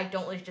 So like I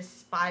don't like just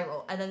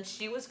spiral. And then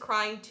she was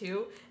crying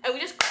too, and we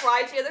just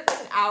cried together for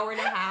like an hour and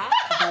a half.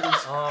 That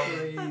is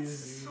crazy.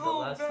 That's The so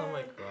last time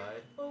I bad.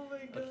 cried. Oh my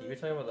god. Okay, you're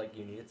talking about like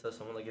you needed to tell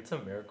someone like it's a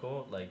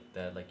miracle like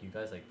that like you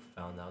guys like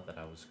found out that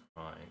I was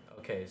crying.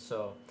 Okay,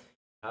 so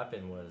what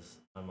happened was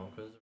my mom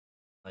was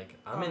like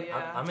I'm Oh, in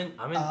yeah. I'm in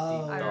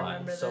Oh. deep I thought.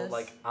 remember So this.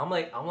 like I'm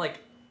like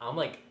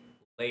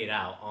laid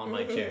out on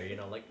my chair, you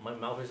know, like my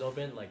mouth is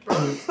open, like Bro,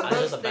 I I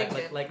just was the back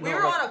thinking. like we no,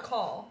 were like, on a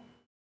call.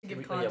 To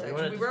give context, we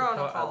we were, were on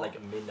a at call.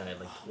 like midnight,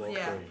 like 12:30.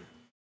 Yeah.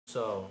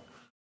 So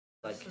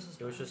like This is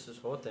it was bad. just this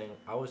whole thing.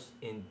 I was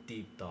in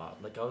deep thought.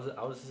 Like I was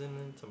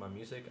listening to my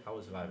music. I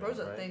was vibing. Bro's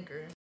a right?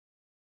 thinker.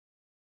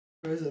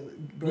 Bro's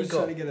Nico,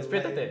 trying to get it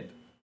despiertate. right.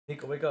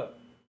 Nico, wake up.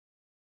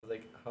 I was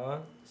like, huh?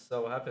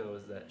 So what happened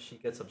was that she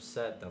gets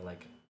upset that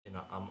like, you know,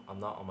 I'm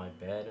not on my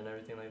bed and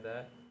everything like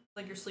that.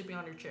 Like you're sleeping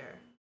on your chair.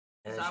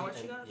 And Is then that what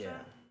she got upset? Yeah.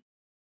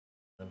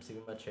 I'm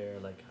sleeping in my chair,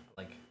 like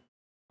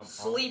I'm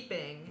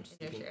Sleeping I'm in your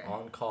sleeping chair.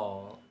 on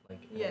call, like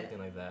and Yeah. everything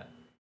like that.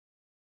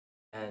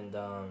 And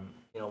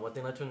you know, one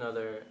thing led to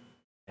another,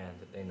 and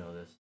they know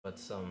this, but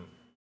some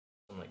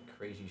like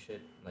crazy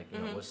shit like you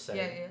know was said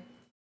Yeah.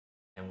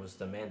 and was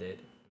demanded,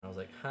 and I was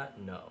like, ha,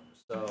 no.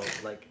 So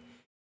like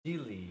she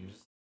leaves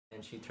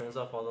and she turns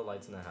off all the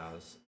lights in the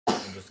house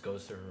and just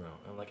goes to her room.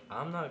 I'm like,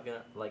 I'm not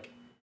gonna like.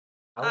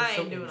 I was I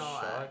so ain't in doing all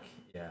shock.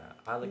 that. Yeah,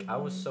 I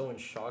was so in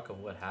shock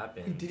of what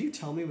happened. Wait, did you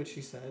tell me what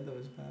she said that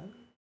was bad?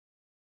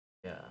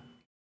 Yeah,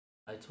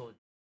 I told you.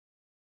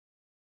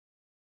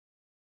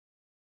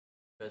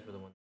 You guys were the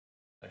one.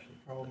 Actually.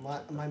 Bro, that my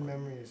said that my part.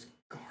 memory is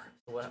garbage.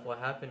 So what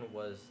happened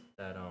was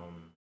that all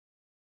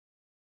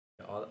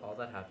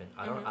that happened.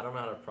 I don't know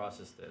how to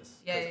process this.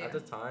 Yeah, 'Cause yeah. At the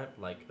time,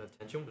 like the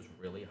tension was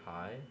really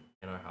high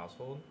in our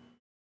household.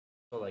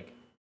 So like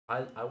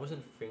I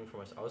wasn't fearing for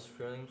myself. I was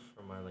fearing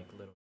for my like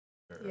little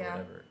sister or Yeah.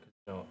 whatever. 'Cause,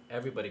 you know,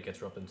 everybody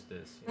gets roped into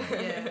this. You know?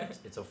 Yeah.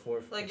 It's a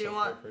four. Like it's you a didn't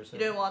want four-person.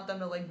 you didn't want them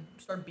to like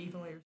start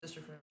beefing with your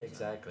sister for no reason.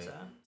 Exactly. So.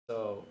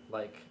 So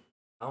like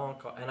I'm on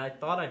call, and I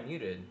thought I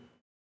muted.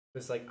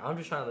 Cause like I'm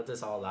just trying to let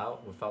this all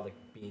out without like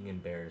being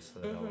embarrassed to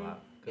let it all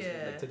out. Cause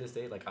Yeah. like to this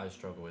day, like I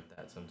struggle with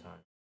that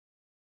sometimes.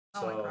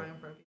 I don't like crying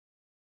for people.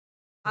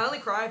 I only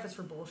cry if it's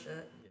for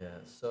bullshit. Yeah.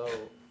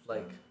 So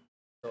like,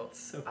 so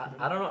So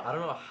I don't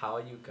know how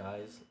you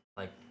guys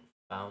like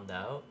found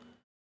out.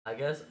 I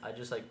guess I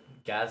just like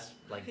gasped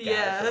like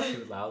Yeah.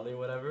 too loudly,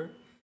 whatever.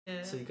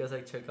 Yeah. So you guys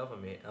like check up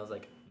on me. I was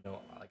like,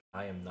 no, like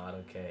I am not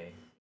okay.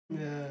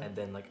 Yeah. And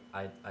then like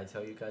I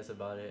tell you guys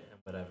about it and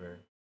whatever.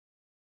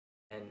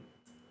 And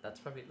that's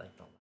probably like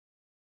the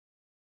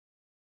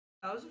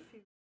that was a few.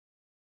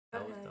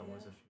 that was Okay, that yeah.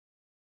 was a few.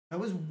 That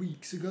was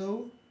weeks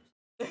ago.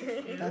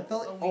 Yeah. That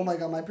felt A like, oh week. my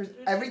god,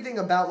 everything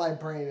about my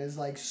brain is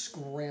like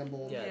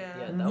scrambled. Yeah, Yeah.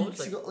 yeah, that was Weeks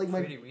like, ago, like, my-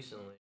 pretty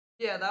recently.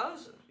 Yeah, that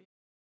was.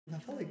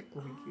 That felt like a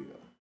week ago.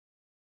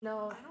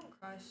 No, I don't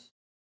cry.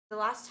 the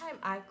last time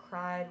I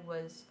cried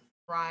was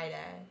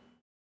Friday.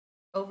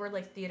 Over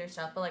like theater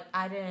stuff, but like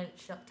I didn't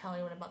tell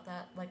anyone about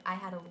that. Like I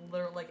had a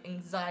literal like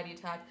anxiety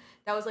attack.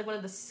 That was like one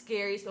of the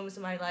scariest moments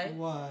of my life.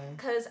 Why?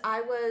 Cause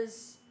I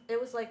was it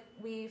was like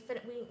me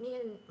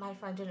and my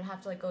friend didn't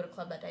have to like go to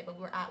club that day, but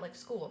we were at like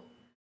school,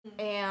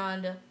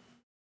 and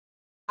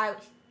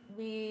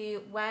we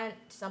went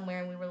somewhere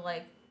and we were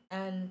like,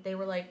 and they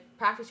were like,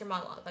 practice your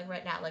monologue like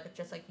right now, like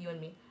just like you and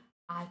me.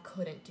 I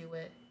couldn't do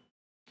it.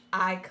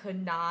 I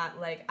could not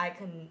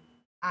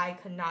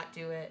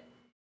do it.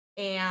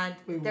 And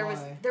Wait, there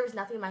why? was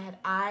nothing in my head.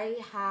 I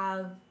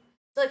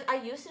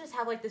used to just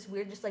have like this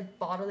weird just like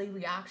bodily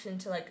reaction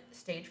to like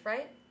stage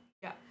fright.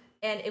 Yeah.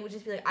 And it would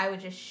just be like I would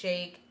just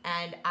shake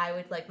and I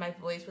would like my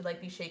voice would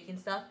like be shaky and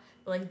stuff.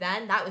 But like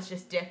then that was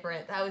just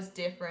different. That was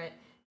different.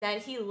 Then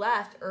he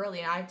left early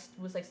and I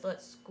was like still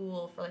at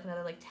school for like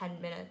another like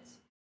 10 minutes.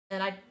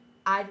 And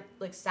I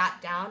like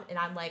sat down and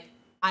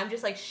I'm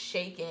just like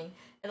shaking.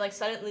 And like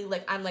suddenly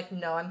like I'm like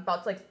no, I'm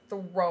about to like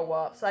throw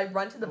up. So I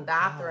run to the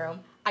bathroom.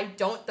 God. I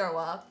don't throw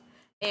up.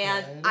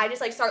 And I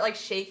just like start like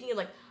shaking and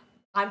like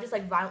I'm just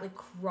like violently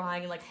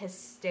crying and like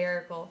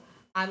hysterical.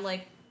 I'm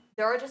like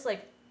there are just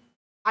like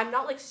I'm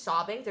not like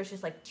sobbing, there's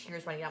just like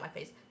tears running down my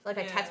face. So like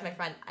I text my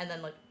friend and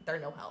then like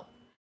there's no help.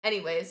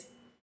 Anyways,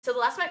 so the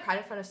last time I cried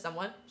in front of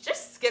someone,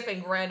 just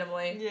skipping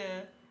randomly. Yeah.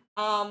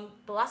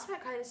 The last time I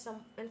cried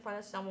in front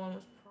of someone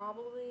was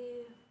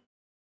probably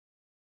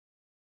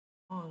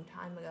a long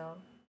time ago.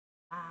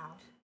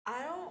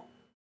 Wow.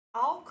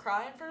 I'll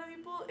cry in front of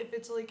people if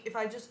it's like if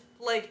I just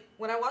like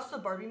when I watched the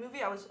Barbie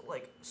movie, I was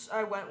like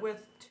I went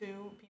with 2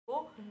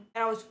 people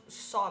and I was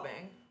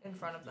sobbing in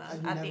front of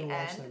them at the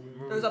end.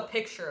 There was a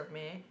picture of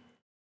me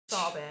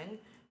sobbing,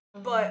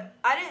 but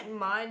I didn't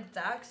mind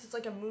that because it's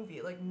like a movie.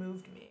 It like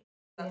moved me.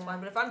 That's fine.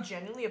 But if I'm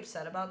genuinely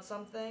upset about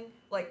something,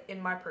 like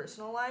in my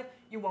personal life,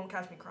 you won't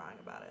catch me crying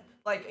about it.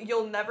 Like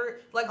you'll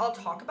never like I'll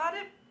talk about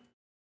it,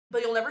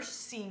 but you'll never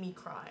see me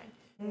crying.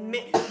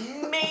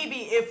 Maybe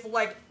if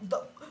like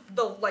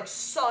the like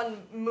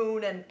sun,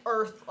 moon, and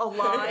earth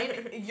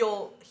align,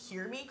 you'll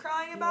hear me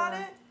crying about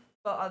it.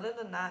 But other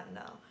than that,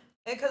 no.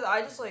 And because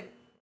I just like,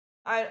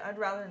 I'd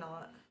rather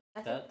not.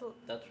 That's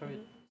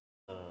probably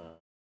the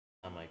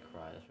time I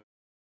cried. That's probably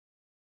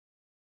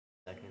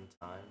the second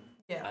time.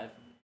 Yeah.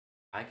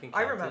 I can.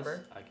 I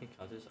remember. I can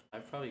count this.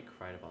 I've probably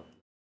cried about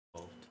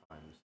both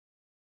times.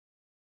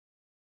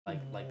 Like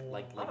I'm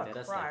a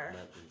that's crier.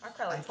 like I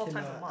cry like 12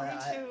 times a month.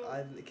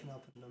 I Me too.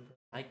 cannot put a number.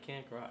 I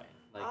can't cry.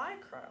 Like I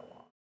cry a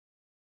lot.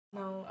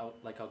 No.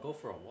 I'll go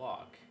for a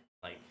walk.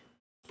 Like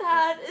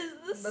That is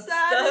the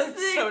saddest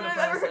thing so I've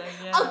ever heard.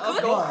 depressing, yeah. A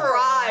good God.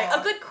 cry.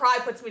 A good cry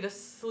puts me to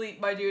sleep,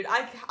 my dude.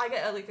 I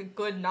get like a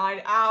good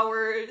 9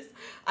 hours.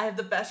 I have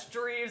the best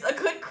dreams. A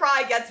good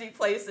cry gets me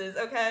places,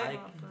 okay?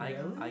 I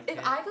If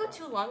can't I go cry.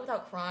 too long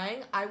without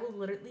crying, I will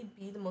literally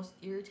be the most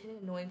irritating,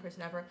 annoying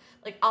person ever.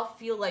 Like, I'll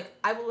feel like,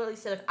 I will literally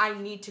say, like, I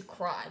need to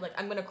cry. Like,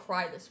 I'm gonna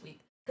cry this week.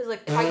 Because,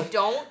 like, if I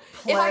don't,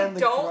 Plan the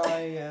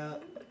crying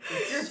out.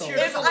 It's Your so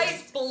tears If will I-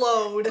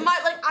 explode.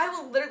 I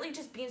will literally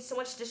just be in so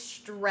much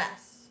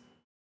distress.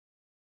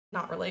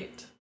 Not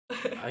relate.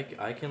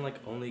 I can like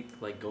only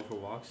like go for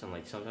walks and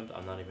like sometimes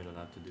I'm not even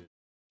allowed to do.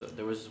 So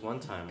there was this one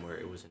time where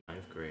it was in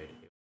 9th grade.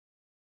 It was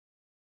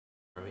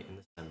probably in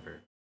December,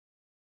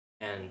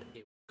 and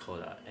it was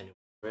cold out and it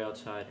was way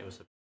outside. It was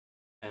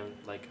and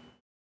like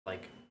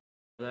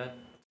that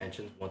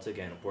tensions once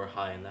again were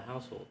high in the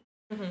household.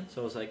 Mm-hmm.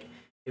 So it was like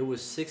it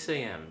was 6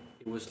 a.m.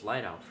 It was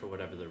light out for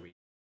whatever the reason.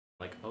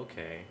 Like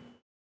okay,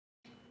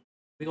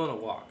 we go on a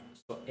walk.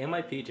 So in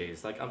my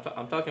PJs, like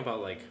I'm talking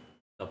about like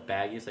the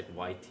baggiest like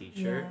white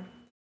t-shirt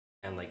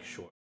and like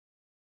shorts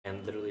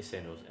and literally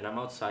sandals, and I'm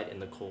outside in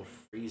the cold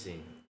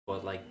freezing,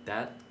 but like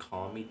that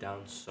calmed me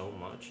down so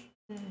much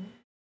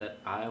that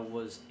I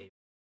was able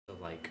to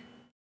like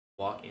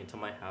walk into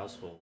my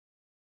household,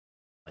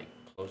 like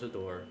close the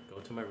door,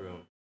 go to my room,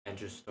 and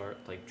just start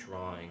like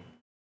drawing.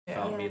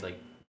 Felt me like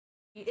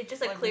It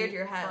just like cleared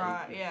your head.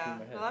 Cry. Yeah.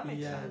 my head. No, that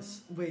makes Yes.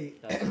 sense. Wait.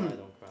 that's why I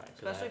don't cry. 'Cause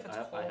Especially if it's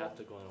I cold. have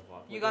to go on a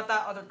walk. You Like, got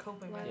that other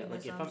coping Yeah, Yeah, like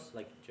mechanism. if I'm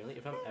like generally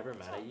if I'm ever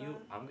mad at you,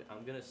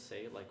 I'm gonna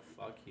say like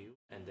fuck you,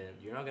 and then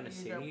you're not gonna You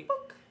see go, me.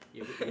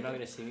 You're not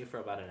gonna see me for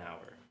about an hour.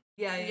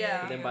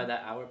 Yeah. And then by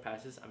that hour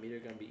passes, I'm either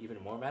gonna be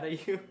even more mad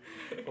at you,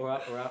 or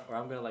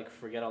I'm gonna like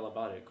forget all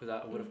about it because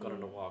I would have gone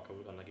on a walk, I would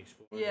have gone like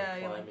exploring, Yeah, or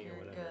you're like, climbing or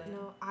you're whatever. good.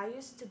 No, I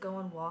used to go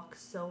on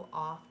walks so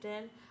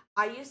often.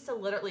 I used to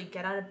literally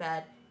get out of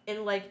bed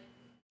in like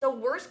the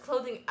worst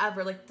clothing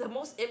ever, like the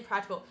most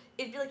impractical.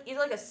 It'd be like either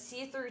like a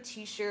see-through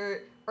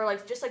t-shirt or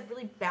like just like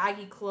really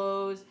baggy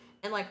clothes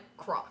and like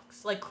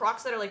Crocs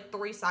that are like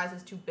 3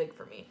 sizes too big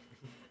for me.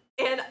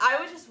 And I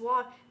would just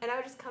walk and I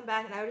would just come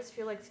back and I would just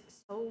feel like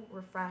so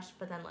refreshed.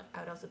 But then like I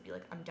would also be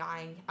like I'm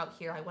dying out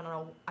here. I went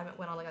on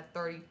like a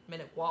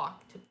 30-minute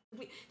walk to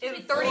it took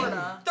me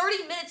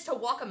 30 minutes to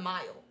walk a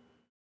mile.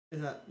 Is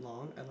that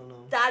long? I don't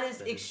know. That is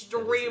That is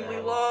extremely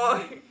that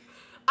long.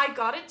 I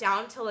got it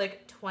down to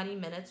like 20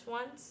 minutes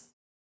once,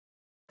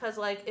 cause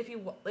like if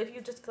you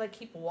just like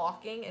keep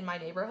walking in my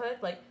neighborhood,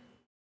 like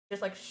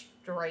just like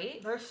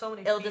straight, There's so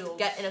many it'll fields. just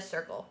get in a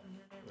circle.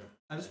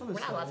 I just want We're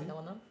to not allowed to say. go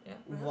on them.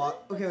 Yeah.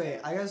 Okay, wait.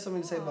 I got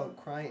something to say about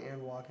crying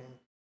and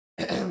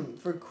walking.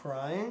 For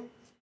crying,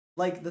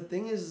 like the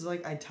thing is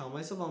like I tell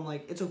myself I'm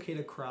like it's okay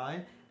to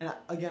cry, and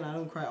again I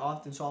don't cry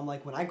often, so I'm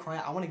like when I cry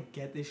I want to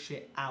get this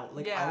shit out.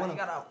 Like Yeah, I want you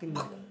to gotta- fucking.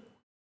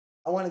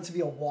 I want it to be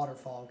a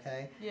waterfall,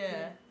 okay?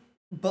 Yeah.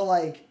 But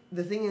like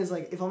the thing is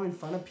like if I'm in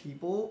front of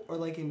people or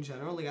like in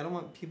general, like I don't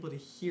want people to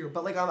hear.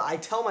 But like I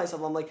tell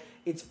myself I'm like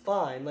it's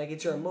fine, like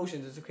it's your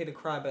emotions, it's okay to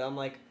cry. But I'm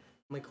like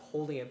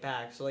holding it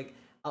back. So like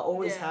I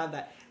always have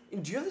that.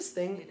 And do you have this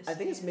thing? Need to I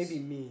think it's sneeze.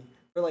 maybe me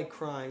for like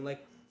crying.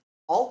 Like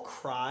I'll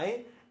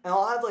cry and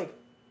I'll have like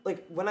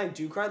when I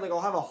do cry, like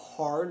I'll have a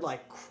hard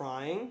like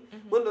crying.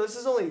 Well, no, this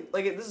is only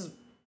like this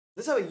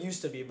is how it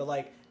used to be. But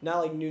like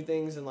now like new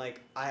things and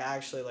like I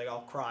actually like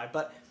I'll cry.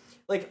 But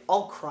like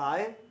I'll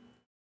cry.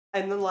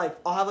 And then, like,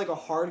 I'll have, like, a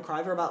hard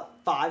cry for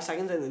about 5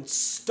 seconds and then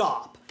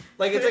stop.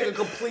 Like, it's, like, a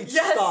complete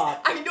Yes,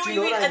 stop. I know Do what you you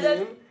know mean, what I and then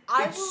mean?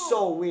 I It's will-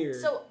 so weird.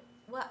 So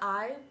what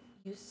I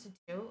used to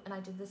do, and I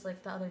did this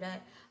like the other day,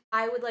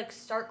 I would like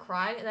start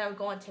crying and then I would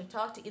go on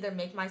TikTok to either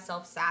make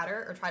myself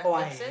sadder or try to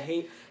I fix it.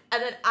 hate...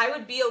 And then I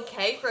would be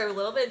okay for a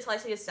little bit until I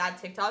see a sad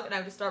TikTok and I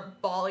would just start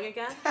bawling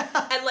again.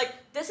 And like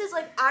this is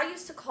like I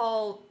used to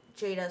call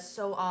Jada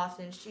so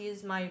often. She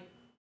is my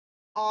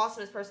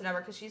awesomest person ever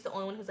because she's the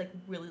only one who's like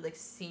really like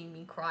seen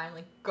me cry and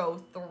like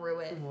go through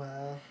it.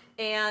 Wow.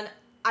 And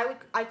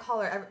I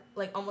call her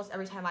like almost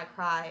every time I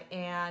cry,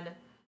 and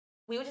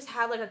we would just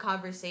have like a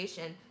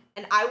conversation,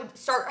 and I would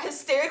start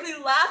hysterically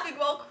laughing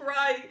while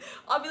crying.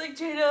 I'll be like,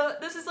 Jada,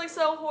 this is like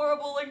so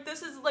horrible, like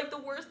this is like the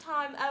worst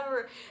time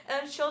ever,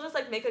 and she'll just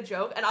like make a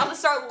joke, and I'll just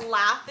start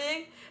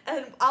laughing,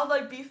 and I'll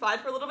like be fine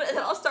for a little bit, and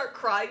then I'll start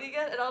crying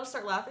again, and I'll just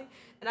start laughing,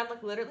 and I'm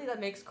like, literally that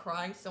makes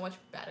crying so much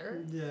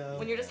better Yeah.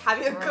 when you're just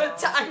having a good Bro.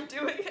 time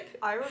doing it.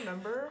 I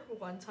remember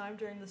one time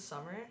during the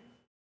summer,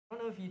 I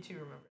don't know if you two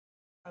remember,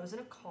 I was in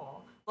a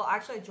call. Well,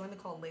 actually, I joined the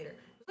call later.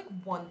 It was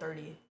like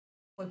 1:30.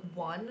 Like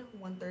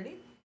 1:30.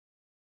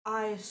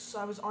 I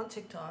was on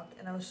TikTok,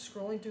 and I was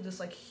scrolling through this,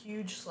 like,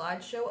 huge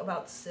slideshow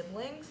about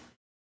siblings.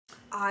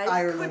 I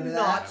could remember that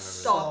not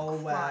stop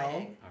so well.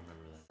 crying. I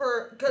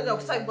remember that.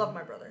 Because I love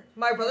my brother.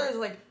 My brother is,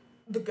 like,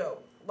 the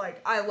GOAT.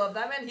 Like, I love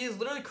that man. He's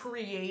literally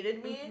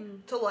created me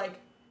to, like,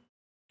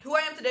 who I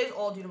am today is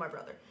all due to my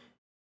brother.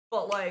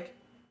 But, like,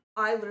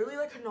 I literally,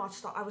 like, could not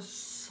stop. I was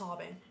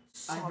sobbing.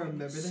 I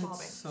remember that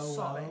so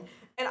well.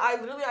 And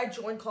I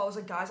joined call. I was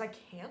like, guys, I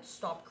can't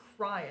stop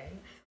crying.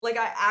 Like,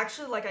 I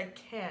actually, like, I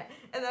can't.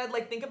 And then I'd,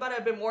 like, think about it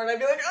a bit more, and I'd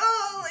be like,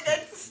 oh,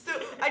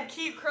 like, I'd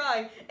keep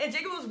crying. And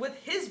Jacob was with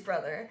his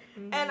brother.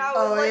 And I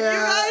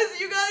was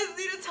you guys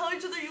need to tell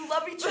each other you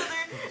love each other.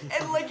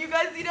 And, like, you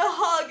guys need to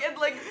hug and,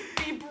 like,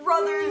 be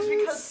brothers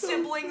because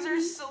siblings are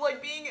so,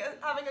 like,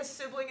 having a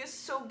sibling is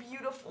so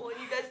beautiful.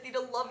 And you guys need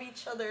to love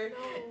each other.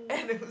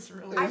 And it was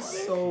really It's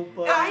funny. so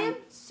funny. I am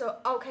so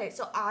okay.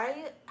 So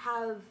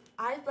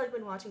I've like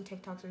been watching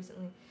TikToks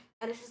recently,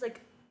 and it's just like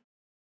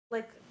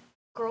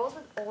girls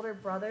with older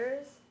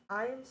brothers.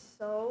 I am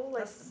so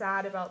like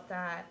sad about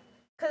that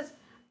because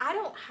I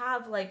don't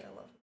have like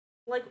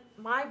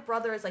my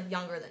brother is like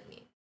younger than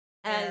me,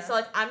 and so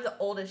like I'm the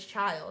oldest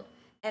child,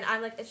 and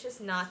I'm like it's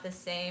just not the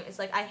same. It's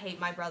like I hate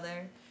my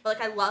brother, but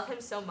like I love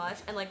him so much,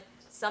 and like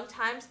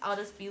sometimes I'll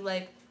just be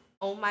like,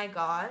 oh my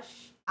gosh.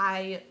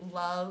 I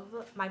love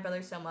my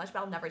brother so much, but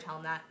I'll never tell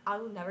him that. I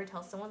will never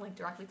tell someone like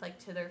directly like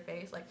to their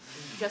face, like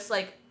just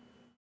like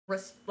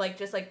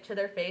just like to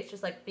their face,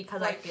 just like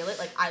because I feel it,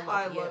 like I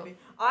love you.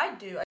 I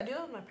do that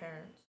with my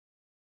parents.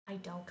 I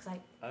don't, cause I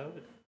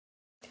would.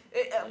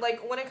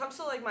 Like when it comes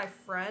to like my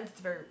friends,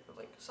 it's very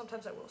like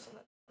sometimes I will,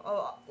 sometimes.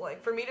 Oh,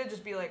 like for me to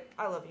just be like,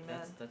 I love you,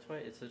 man. That's why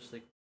it's such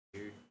like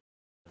weird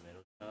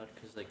middle child,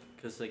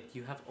 cause like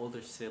you have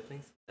older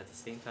siblings. At the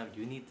same time,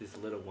 you need this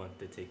little one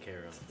to take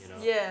care of. You know.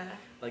 Yeah.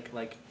 Like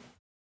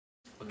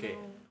okay,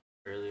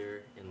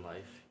 earlier in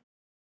life,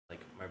 like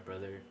my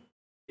brother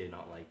did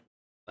not like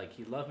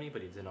he loved me,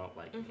 but he did not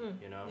like me.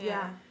 You know.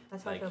 yeah,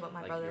 that's how I Like feel about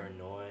my brother. you're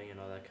annoying and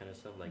all that kind of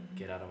stuff. Like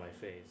get out of my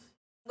face.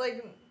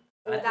 Like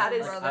that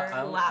is brother.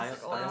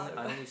 classic.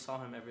 I only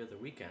saw him every other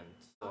weekend.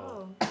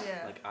 So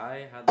Yeah. like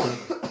I had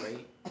like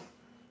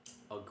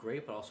a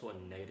great but also a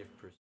negative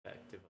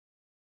perspective.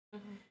 You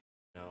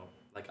know,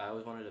 like I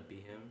always wanted to be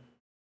him.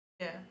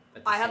 Yeah.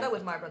 At the I had same- that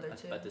with my brother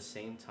too. At the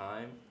same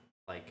time,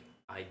 like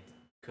I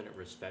couldn't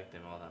respect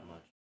him all that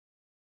much,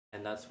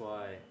 and that's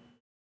why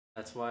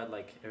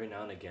like every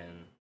now and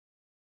again,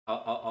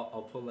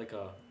 I'll put like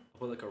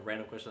a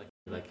random question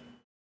like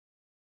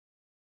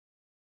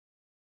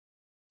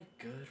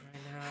good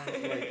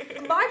right now.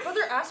 Like, My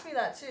brother asked me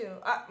that too.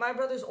 My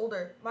brother's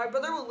older. My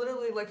brother will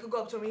literally like he'll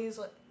go up to me.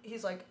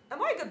 He's like,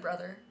 "Am I a good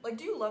brother? Like,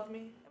 do you love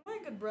me? Am I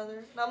a good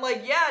brother?" And I'm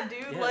like, "Yeah,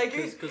 dude. Yeah, like,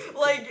 'cause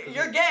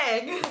you're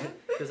gang."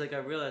 because like I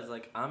realized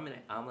like I'm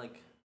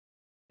like,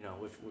 you know,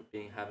 with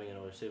having an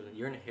older sibling,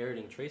 you're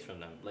inheriting traits from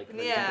them. Like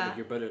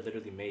your brother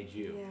literally made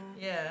you.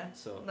 Yeah.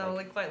 So No,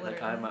 like quite literally.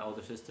 Like I have my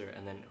older sister,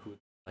 and then who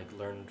like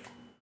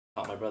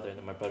taught my brother, and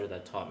then my brother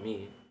that taught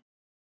me.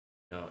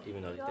 You know,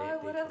 even though Y'all they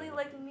are literally taught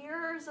me. like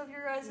mirrors of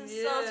your guys' selves.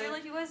 Yeah. You're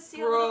like you guys see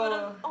Bro, a little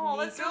bit of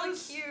that's really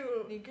Nico's-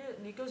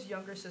 cute. Nico's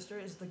younger sister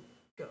is the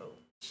GOAT.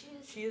 She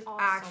is She is Awesome.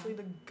 actually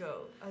the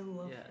goat. I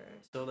love Yeah. her.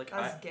 So like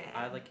That's I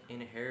gang. like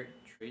inherit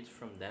traits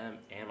from them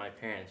and my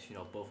parents. You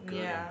know, both good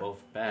Yeah. and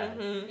both bad.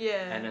 Mhm.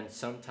 Yeah. And then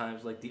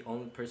sometimes like the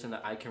only person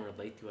that I can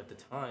relate to at the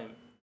time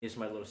is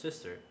my little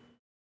sister.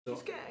 So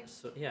She's gang.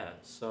 so yeah.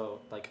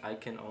 So like I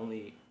can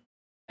only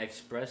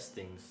express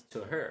things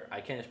to her.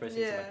 I can't express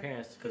things to Yeah, my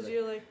parents Because because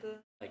you're like the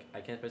like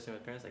I can't express it to my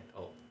parents like,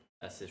 oh,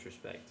 that's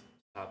disrespect.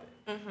 Stop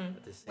it. Mhm.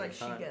 At the same like she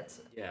time, gets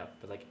it. yeah,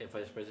 but like if I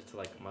express it to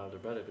like my older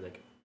brother, be like,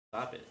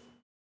 stop it.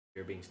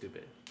 You're being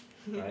stupid.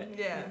 Right?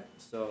 Yeah.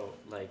 So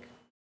like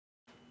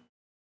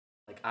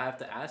I have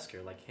to ask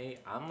her like, hey,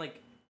 I'm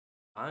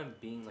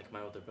being like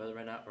my older brother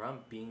right now, or I'm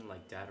being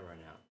like dad right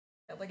now.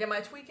 Yeah, like, am I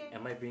tweaking?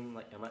 Am I being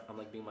like I'm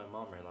like being my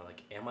mom right now?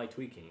 Like, am I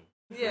tweaking?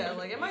 Yeah,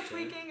 like, am I Okay.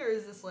 tweaking or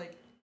is this like,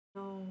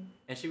 no?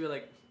 And she'd be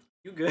like,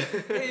 you good?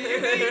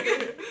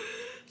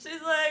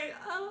 She's like,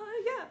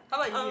 yeah.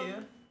 How about you?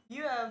 Um,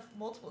 You have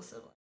multiple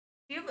siblings.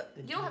 You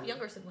don't have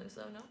younger siblings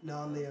though, no? No,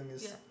 I'm the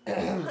youngest.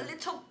 A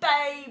little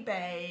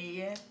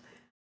baby.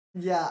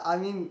 Yeah, I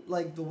mean,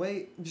 like the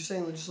way you're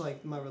saying, just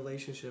like my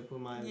relationship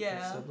with my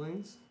Yeah.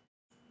 siblings.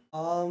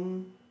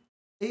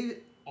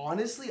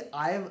 Honestly,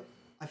 I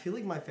feel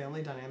like my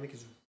family dynamic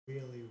is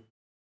really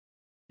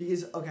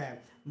because okay,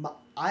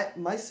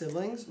 my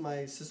siblings,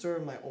 my sister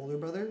and my older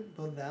brother,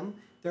 both of them,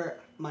 they're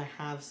my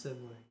half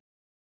sibling.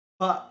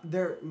 But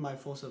they're my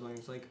full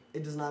siblings. Like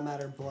it does not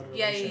matter blood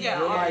Yeah, relation. Yeah,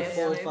 They're my obviously.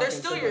 full They're fucking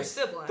still your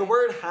sibling. sibling. The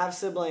word half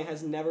sibling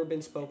has never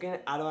been spoken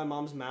out of my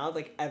mom's mouth,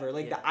 like ever.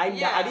 Like Yeah. I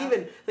Yeah. didn't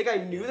even like I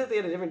knew that they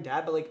had a different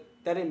dad, but like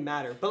that didn't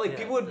matter. But like Yeah,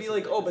 people would be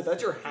like, that's- "Oh, but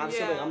that's your half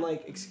sibling." Yeah. I'm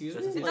like, "Excuse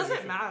me." It It Like,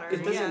 doesn't matter. It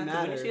doesn't yeah.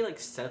 matter. When you say like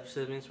step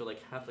siblings or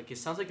like half, like it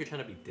sounds like you're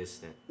trying to be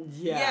distant.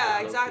 Yeah. Yeah,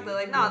 low-key. exactly.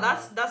 Like, nah,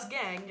 Yeah. that's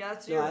gang. Yeah,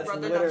 that's No, your that's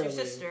brother, that's your literally-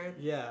 sister.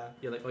 Yeah.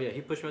 You're like, oh yeah,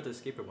 he pushed me out the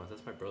skateboard once.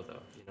 That's my bro though.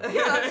 You know?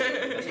 Yeah, That's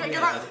that's, my-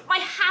 you're my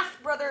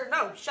half brother.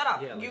 No, shut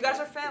up. Yeah, You like- guys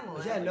are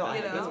family. Yeah, no, Like,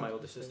 you that's know? my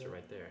older sister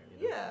right there.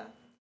 You know? Yeah.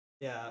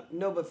 Yeah.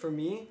 No, but for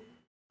me,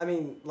 I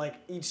mean, like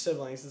each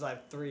sibling, since I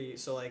have 3,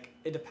 so like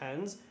it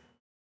depends.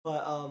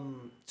 But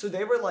so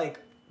they were like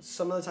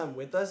some of the time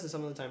with us and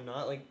some of the time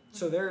not. Like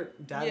so their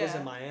dad was Yeah.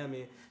 in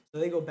Miami, so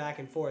they go back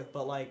and forth.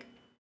 But like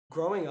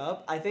growing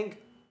up, I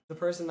think the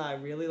person that I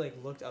really like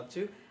looked up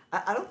to,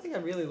 I don't think I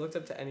really looked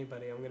up to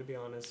anybody. I'm gonna be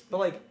honest. But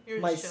like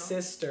You're my chill.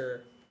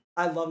 sister,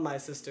 I love my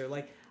sister.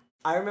 Like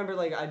I remember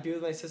like I'd be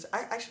with my sister.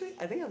 I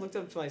think I looked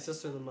up to my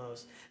sister the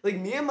most. Like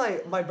me and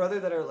my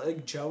brother that are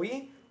like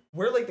Joey,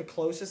 we're like the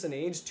closest in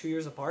age, 2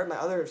 years apart. My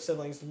other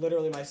siblings,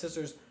 literally my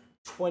sister's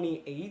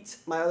 28.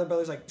 My other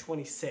brother's like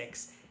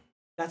 26.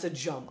 That's a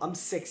jump. I'm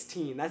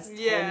 16. That's 10,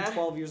 Yeah.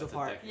 12 years That's a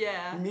apart. decade.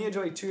 Yeah. Me and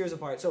Joey 2 years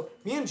apart. So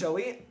me and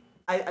Joey,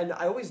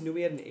 I always knew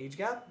we had an age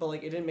gap, but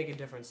like it didn't make a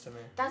difference to me.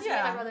 That's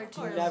Yeah, my brother of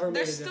too. course. Never made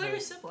They're a still your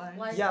difference. sibling.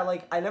 Like- Yeah,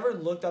 like I never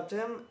looked up to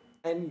him,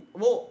 and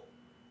well,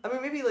 I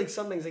mean maybe like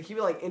some things like he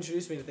would like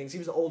introduce me to things. He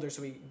was older,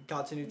 so we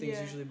got to know things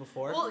Yeah. usually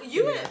before. Well,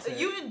 Maybe that's it.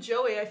 you and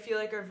Joey, I feel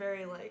like are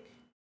very like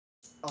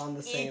On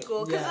the same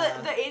equal because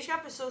yeah. the age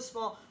gap is so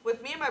small.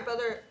 With me and my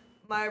brother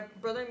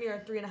and me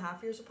are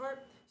 3.5 years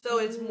apart, so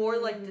it's more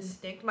like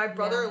distinct. My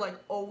brother Yeah. like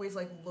always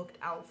like looked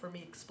out for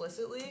me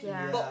explicitly,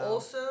 Yeah. but Yeah.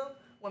 also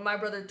when my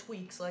brother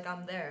tweaks, like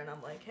I'm there and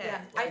I'm like, hey,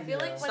 Yeah, like, I feel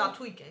Yeah. like when stop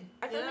tweaking.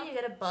 I feel you like when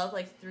you get above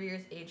like 3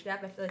 years age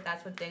gap, I feel like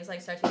that's when things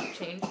like start to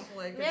change.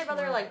 Like, Me and my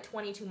brother are like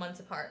 22 months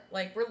apart.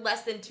 Like we're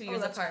less than 2 Oh,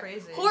 years that's apart.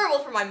 crazy. Horrible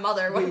for my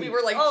mother when we Wait.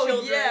 were like oh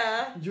children.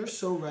 yeah. You're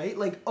so right.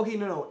 Like, okay,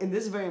 no, and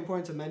this is very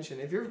important to mention.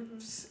 If your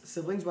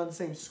siblings went to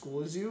the same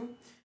school as you,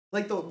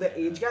 like the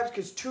age gaps,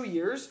 because 2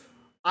 years,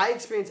 I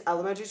experienced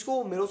elementary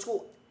school, middle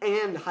school,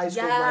 and high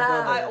school with my Yeah.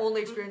 brother. I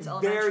only experienced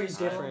elementary Very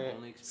school. different.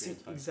 only See,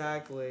 experienced high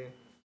school. exactly.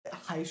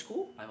 High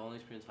school? I've only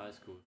experienced high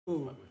school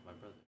Ooh. with my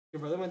brother. Your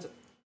brother went to.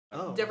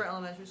 Oh. Different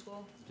elementary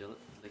school.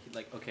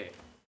 Like okay.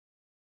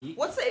 He,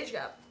 What's the age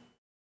gap?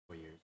 4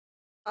 years.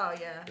 Oh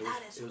yeah. It was,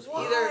 That is it was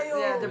wild. four- Either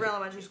yeah, It different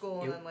elementary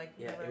school and it- then like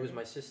Yeah, different- it was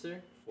my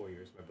sister, 4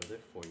 years. My brother,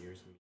 4 years.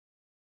 And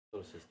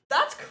little sister.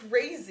 That's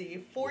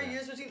crazy. 4 Yeah.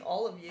 years between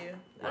all of you.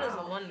 That is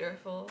Wow.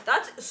 wonderful.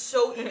 That's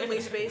so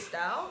evenly spaced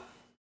out.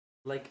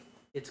 Like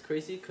it's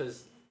crazy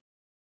because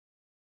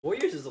 4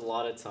 years is a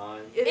lot of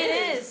time, It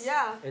is.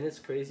 Yeah. and it's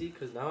crazy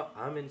because now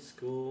I'm in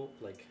school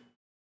like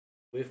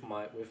with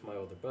my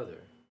older brother.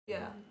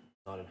 Yeah.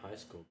 Not in high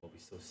school, but we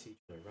still see each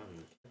other around on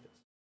the campus.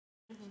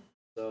 Mhm.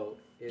 So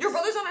it's, Your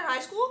brother's not in high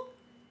school?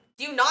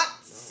 Do you not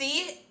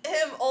see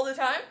him all the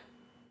time?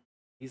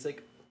 he's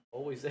like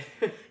always there.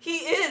 He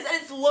is,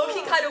 and it's low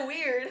key kind of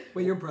weird.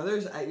 Wait, your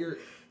brother's at your.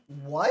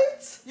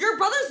 What? Your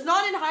brother's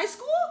not in high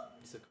school?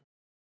 He's like,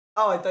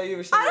 Oh, I thought you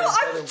were saying. I don't. your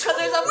I'm brother- Because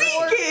there's a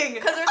tweaking.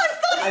 Because there's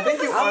I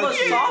think you I'm are a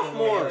tweaking.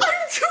 sophomore. I'm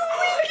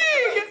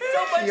tweaking. so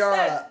much sense.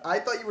 Kiara, I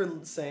thought you were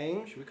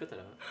saying. should we cut that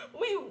out?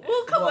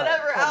 We'll cut What?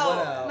 whatever Cut out.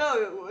 what out?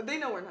 No, they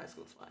know we're in high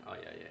school. It's fine. Oh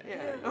yeah.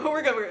 Yeah.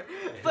 We're good. We're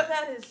good. But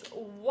that is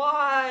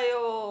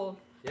wild.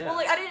 Yeah. Well,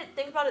 like I didn't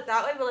think about it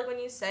that way, but like when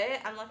you say it,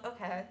 I'm like,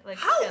 okay. Like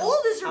How chill. old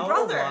is your How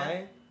brother? old am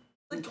I?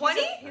 Like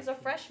 20? He's a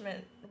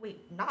freshman.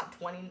 Wait, not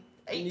 20.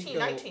 18, Nico.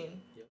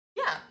 19. Yep.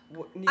 Yeah.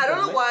 What, I don't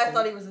know Nico, why I when-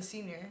 thought he was a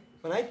senior.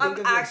 When I think I'm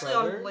of actually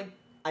your brother, on like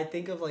I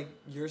think of like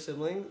your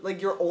siblings,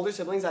 like your older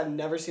siblings I've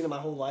never seen in my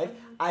whole life.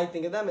 I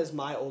think of them as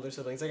my older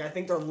siblings. Like I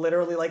think they're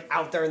literally like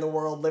out there in the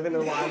world, living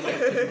their lives,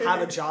 like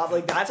have a job.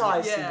 Like that's how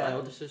I see My them.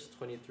 oldest is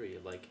 23.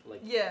 Like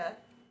Yeah.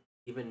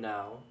 even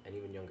now and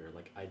even younger.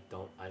 Like I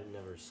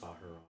never saw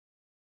her.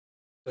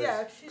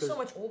 Yeah, she's so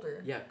much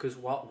older. Yeah, cause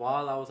while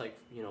I was like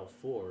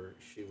 4,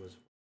 she was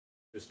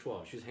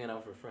 12. She was hanging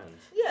out with her friends.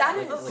 Yeah, That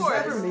of is- Does course.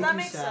 that ever make That you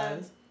makes sad?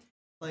 sense.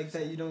 Like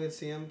that you don't get to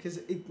see them, because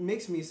it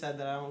makes me sad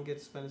that I don't get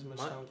to spend as much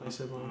time with my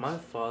siblings. My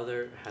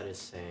father had a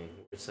saying.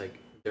 It's like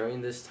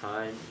during this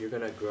time you're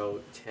gonna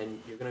grow 10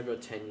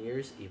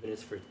 years, even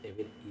if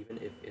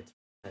it's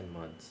 10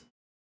 months.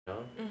 You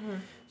know. Mm-hmm.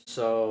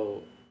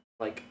 So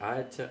like I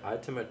had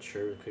to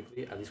mature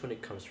quickly, at least when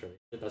it comes to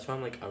relationship. That's why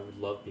I'm like I would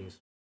love being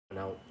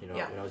when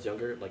I was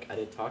younger. Like I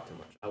didn't talk too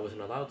much. I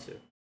wasn't allowed to.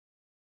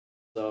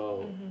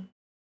 So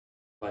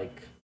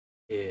like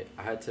I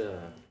had to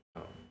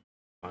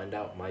find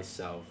out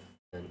myself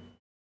and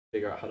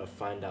figure out how to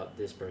find out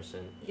this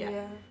person.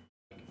 Yeah.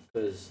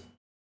 Because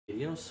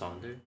you know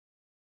Sonder?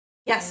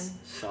 Yes.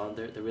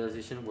 Sonder, the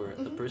realization where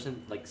the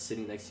person like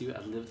sitting next to you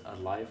had lived a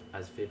life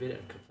as vivid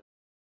and complex.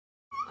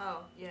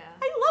 Oh, yeah.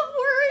 I love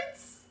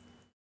words.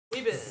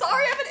 We've been.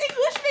 Sorry, I'm an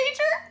English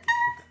major.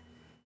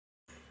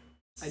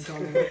 I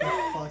don't know what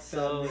the fuck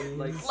So, that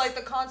means. Like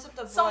the concept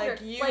of Sonder,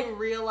 like you like-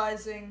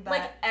 realizing that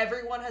like-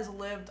 everyone has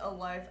lived a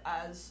life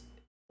as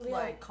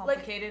like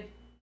complicated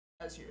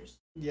as yours.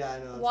 Yeah, I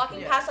know. that's Walking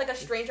pretty- past like a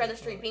stranger on the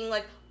street, being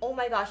like, "Oh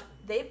my gosh,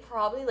 they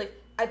probably like."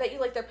 I bet you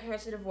like their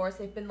parents are divorced.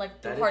 They've been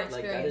like through hard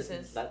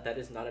experiences. That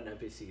is not an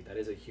NPC. That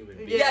is a human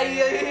being. Yeah.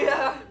 Yeah. You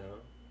know.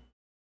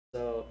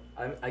 So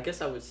I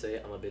guess I would say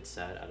I'm a bit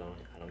sad. I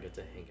don't get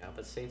to hang out.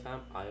 But at the same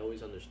time, I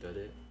always understood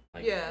it.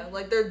 Like, Yeah,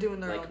 like they're doing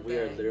their own like thing. we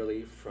are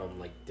literally from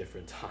like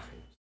different times.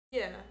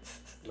 Yeah.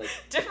 Like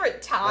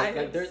Different times.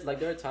 like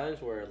there are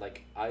times where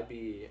like I would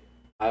be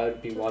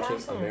watching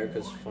 2001.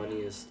 America's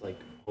Funniest like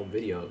home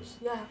videos.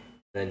 Yeah.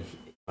 Then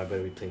my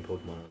brother would be playing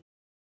Pokemon.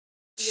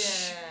 Yeah.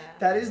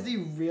 That is the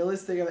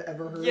realest thing I've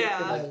ever heard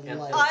Yeah. in my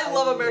life. I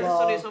love America's love-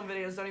 Funniest Home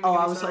Videos. Don't even. Oh, get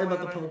I me was started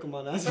talking on about the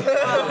my- Pokemon. That's And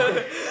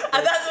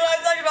that's what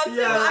I'm talking about too.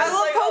 Yeah. I was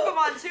love like,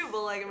 oh. Pokemon too,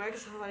 but like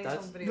America's Funniest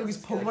That's- Home Videos. because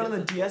is Pokemon on the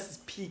guess- DS is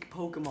peak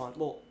Pokemon.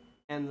 Well,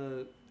 and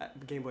the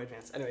Game Boy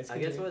Advance. Anyways, I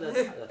guess continue.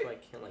 that's why I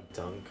can't like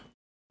dunk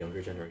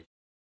younger generation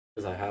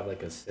because I have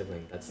like a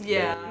sibling that's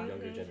Yeah. literally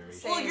younger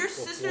generation. Well, your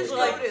Same. sister's Well,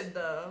 like- loaded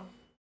though.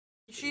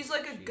 She's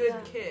like a She's good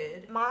loaded.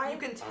 kid. My- You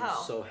can I'm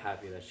tell. so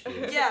happy that she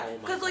is. Yeah, Oh my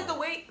because like God.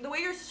 the way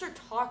your sister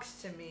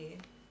talks to me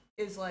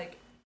is like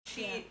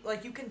she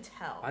like you can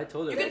tell. I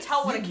told her You can that-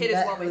 tell when a You kid is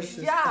met well her behaved.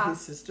 sis- Yeah.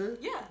 His sister?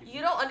 Yeah.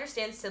 You don't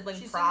understand sibling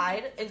She's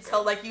pride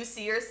until like you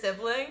see your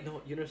sibling.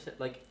 No, you understand?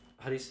 Like,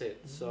 how do you say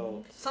it?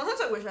 So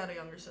Sometimes I wish I had a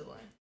younger sibling.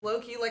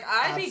 Low key, like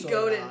I'd be Absolutely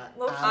goaded. not.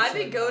 Low-key, I'd be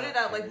Absolutely goaded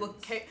not. at like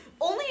look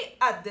only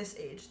at this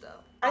age though.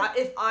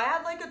 If I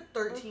had like a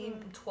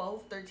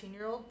 12,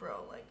 13-year-old,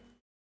 bro, like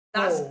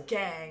that's Bro.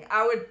 gang.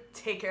 I would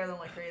take care of them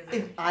like crazy.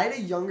 If I had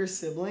a younger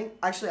sibling,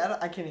 actually,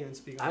 I can't even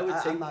speak. On I it. would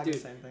I'm take- not dude,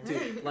 gonna say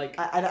anything. dude, like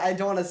I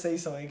don't want to say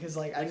something because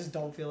like I just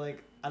don't feel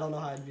like I don't know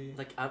how I'd be.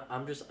 like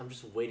I'm just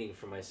waiting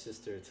for my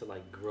sister to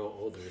like grow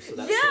older so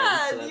that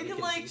Yeah, so that you we can,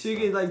 do like- She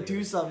could like something.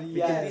 do something. We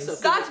can do Yes.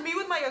 something. That's me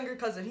with my younger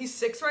cousin. He's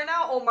 6 right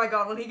now. Oh my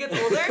god, when he gets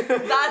older,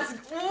 that's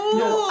ooh.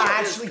 No,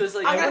 actually, 'Cause,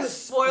 like, I'm I gonna wanna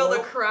spoil the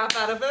crap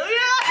out of him.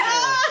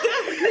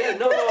 Yeah. Yeah,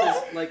 no,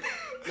 'cause,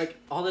 like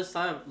all this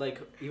time, like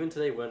even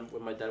today when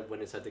my dad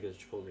went inside to get a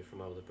Chipotle for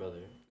my older brother.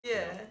 you know,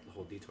 Yeah. the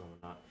whole detour and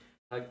whatnot.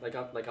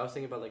 I was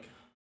thinking about like.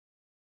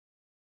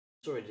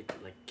 Sorry to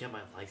like get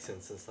my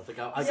license and stuff. Like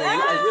I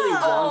really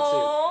want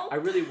Aw. to. I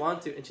really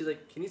want to. And she's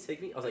like, "Can you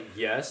take me?" I was like,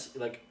 "Yes."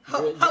 Like,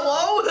 Hello?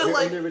 you're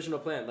Like in the original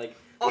plan. Like,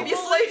 obviously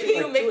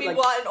You like, make two- me like-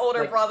 want an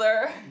older like-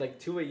 brother. like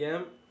 2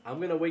 a.m. I'm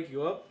gonna wake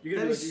you up. You're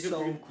gonna That be is like,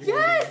 so you're cool.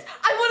 Yes,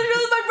 I want to do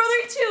it with my brother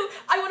too.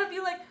 I want to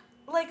be like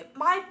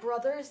my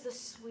brother is the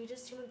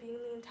sweetest human being in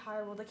the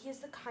entire world. Like he has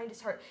the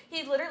kindest heart.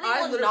 He literally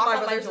will knock my on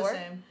my brother's the door.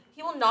 same.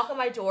 He will knock on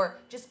my door,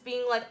 just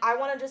being like, I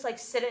want to just like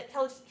sit it.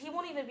 He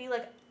won't even be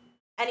like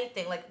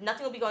anything. Like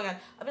nothing will be going on.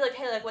 I'll be like,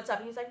 hey, like what's up?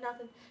 And he's like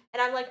nothing.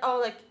 And I'm like, oh,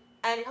 like,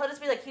 and he'll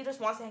just be like, he just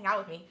wants to hang out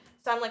with me.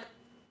 So I'm like,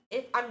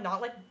 if I'm not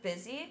like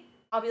busy,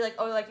 I'll be like,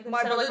 oh, like you can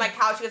My sit on like my brother-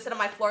 couch. You can sit on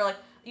my floor. Like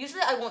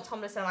usually I won't tell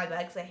him to sit on my bed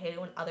because I hate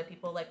it when other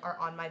people like are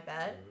on my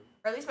bed.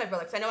 Or at least my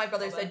brother, because I know my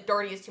brother's the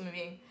dirtiest human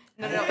being.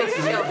 No, it's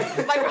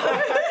chill. My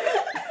brother.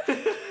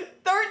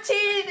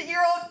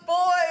 13-year-old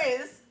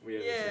boys.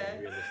 We Yeah.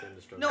 understand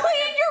the struggle. No,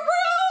 Clean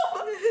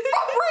your room!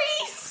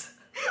 Febreze!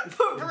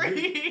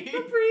 Febreze.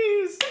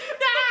 Febreze!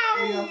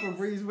 We Now! got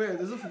Febreze where?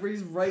 There's a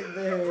Febreze right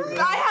there. bro.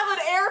 I have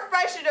an air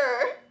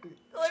freshener!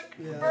 Like,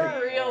 Yeah.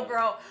 for real,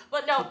 bro.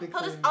 But no, Keep it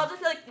I'll clean. just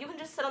be like, you can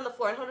just sit on the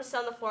floor, and he'll just sit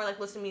on the floor and, like,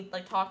 listen to me,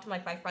 like, talk to,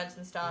 like, my friends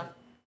and stuff.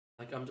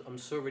 Like I'm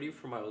so ready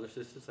for my older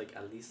sisters. Like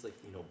at least like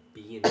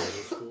be in middle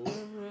school.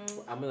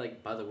 Mm-hmm. I'm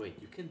like, by the way,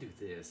 you can do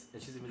this,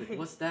 and she's gonna be like,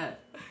 what's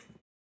that?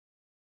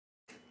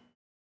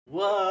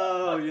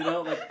 Whoa, like,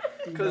 No,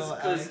 actually.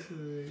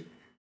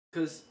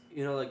 cause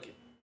like,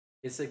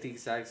 it's like the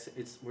exact.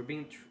 We're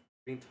being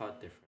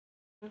taught different.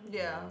 Mm-hmm. You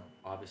Yeah. know?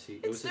 Obviously, it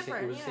It's was the same. It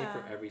different, was the same for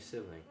yeah. every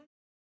sibling,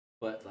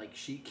 but like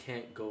she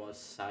can't go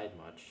outside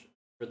much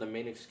for the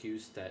main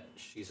excuse that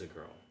she's a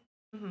girl.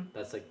 Mm-hmm.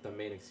 That's like the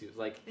main excuse.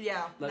 Like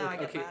Yeah. like No, I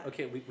get okay, that.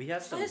 okay, we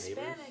have It's some the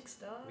neighbors.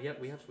 Hispanics, dog.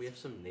 We have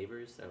some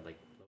neighbors that are like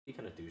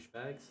kind of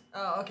douchebags.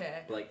 Oh,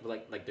 okay.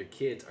 Like their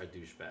kids are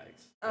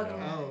douchebags. You Okay.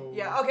 know? Oh.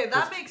 Yeah. Okay,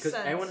 that makes sense.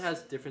 Because everyone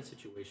has different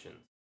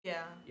situations,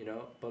 Yeah. you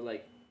know. But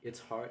like it's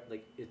hard.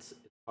 Like it's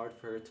hard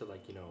for her to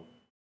like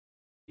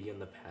be on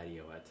the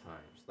patio at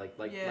times.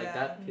 Like Yeah.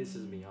 that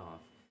pisses me off.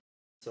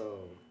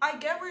 So I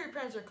get where your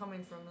parents are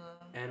coming from,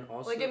 though. and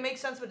also Like it makes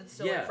sense, but it's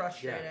still Yeah, like,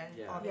 frustrating.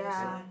 yeah. Obviously.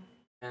 Yeah.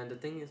 and the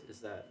thing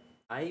is that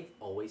I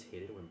always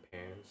hated when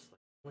parents like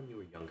when you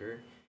were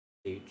younger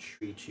they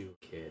treat you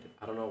a kid.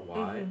 I don't know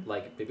why. Mhm.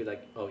 Like they'd be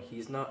like, oh,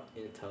 he's not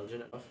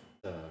intelligent enough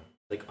to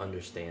like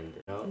understand.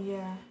 You know.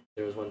 Yeah.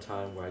 There was one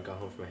time where I got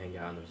home from a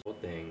hangout and there was a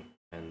whole thing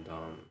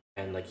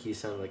and like he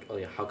sounded like, oh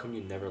yeah, how come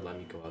you never let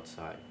me go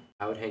outside?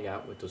 I would hang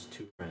out with those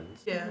two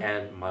friends. Yeah.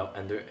 And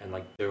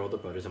like their older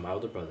brothers and my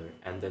older brother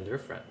and then their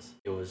friends.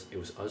 It was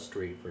us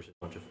three versus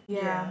a bunch of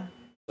Yeah.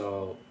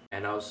 so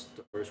and I was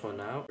the first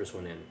one out, first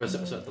one in.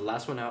 So the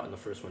last one out and the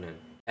first one in.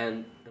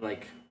 And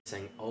like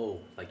saying, oh,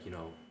 like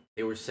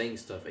they were saying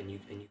stuff and you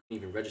couldn't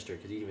even register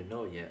because you didn't even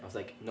know it yet. I was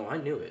like, no, I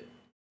knew it.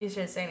 You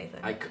shouldn't say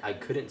anything. I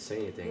couldn't say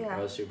anything. Yeah.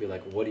 Or else you'd be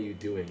like, what are you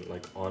doing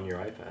like on your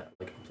iPad?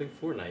 Like I'm playing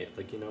Fortnite.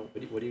 Like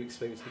what do you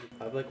expect me to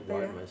do? I've like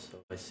wired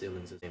myself, my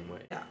siblings the same way.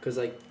 Yeah. Cause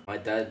like my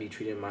dad be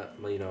treating my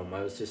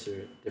my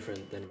sister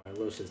different than my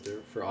little sister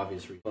for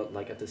obvious reasons. But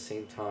like at the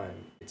same time,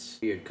 it's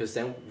weird. Cause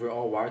then we're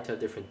all wired to have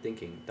different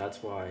thinking.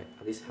 That's why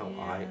at least how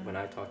when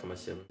I talk to my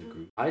siblings in a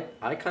group,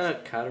 I kind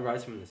of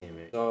categorize them in the same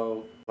age.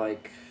 So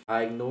like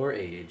I ignore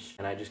age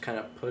and I just kind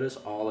of put us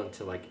all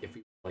into like if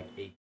we like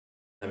 8.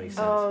 That makes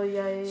sense. Oh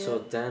yeah. So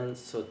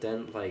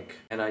then like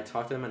and I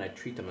talk to them and I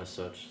treat them as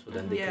such. So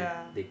then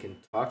they can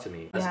talk to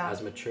me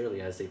as maturely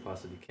as they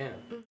possibly can.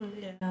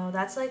 Mm-hmm. Yeah. No,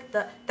 that's like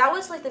that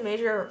was like the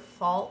major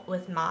fault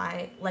with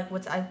my like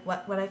what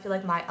I feel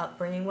like my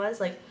upbringing was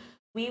like.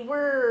 Me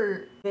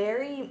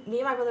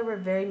and my brother were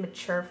very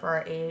mature for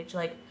our age.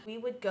 Like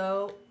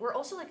we're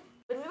also like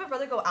when me and my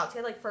brother go out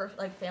together like for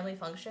like family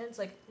functions,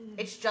 like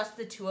it's just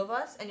the two of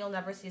us and you'll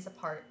never see us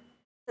apart.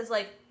 Cause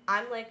like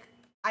I'm like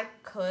I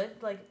could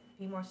like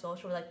be more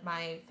social with like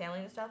my family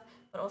and stuff,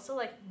 but also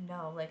like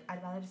no, like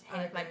I'd rather just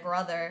hang with my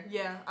brother.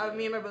 Yeah.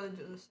 Me and my brother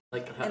do this.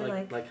 Like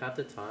And, like half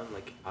the time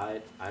like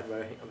I'd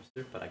rather hang out with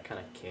my sister, but I kind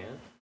of can't.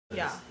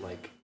 Yeah.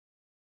 Like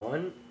I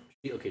already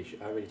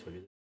told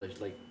you this.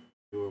 Like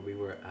we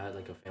were at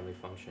like a family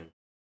function,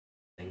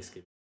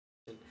 Thanksgiving,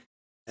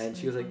 and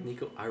she was like,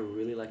 Nico, I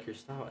really like your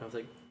style, and I was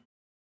like,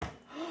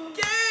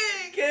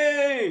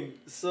 gang.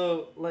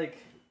 So like.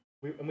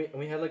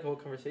 We had like a whole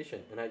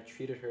conversation, and I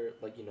treated her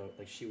like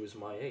like she was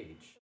my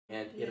age,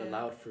 and it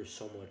allowed for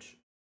so much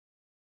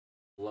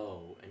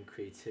flow and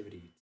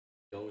creativity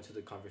to go into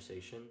the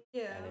conversation,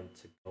 and then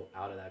to go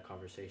out of that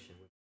conversation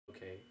with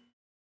okay,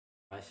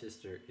 my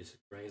sister is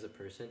growing as a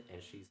person,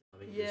 and she's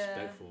loving,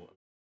 respectful,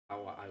 how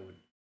I would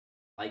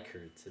like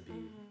her to be,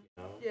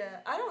 Yeah,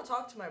 I don't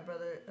talk to my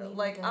brother. Me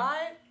Like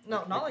neither.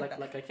 not like that.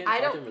 Like I can't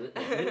talk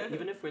to her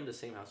even if we're in the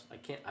same house.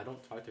 I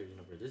don't talk to her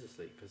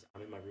religiously because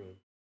I'm in my room.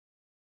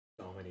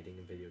 Dominating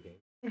in video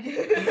games.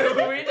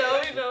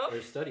 we know.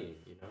 Or studying,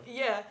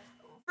 Yeah.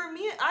 For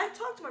me, I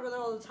talk to my brother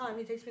all the time.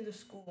 He takes me to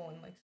school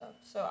and like stuff.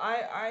 So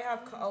I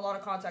have a lot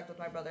of contact with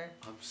my brother.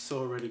 I'm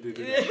so ready to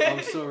do that.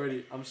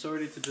 I'm so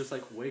ready to just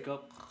like wake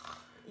up.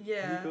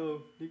 Yeah.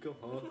 Nico,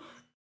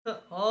 huh?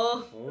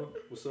 Oh. Huh?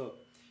 What's up?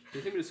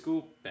 You take me to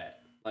school?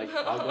 Bet. Like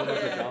I'll go in my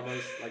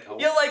pajamas. Like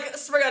you'll like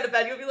spring out of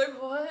bed. You'll be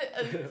like, what?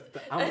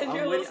 And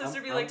your little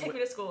sister be like, take me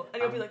to school,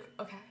 and you'll be like,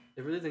 okay.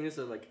 The really thing is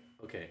that like,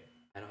 okay,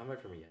 I don't have my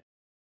permit yet.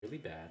 Really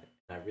bad,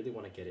 and I really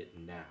want to get it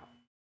now.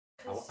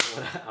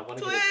 I want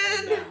to get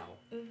it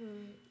now.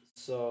 Mm-hmm.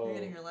 So you're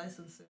getting your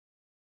license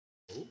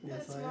soon.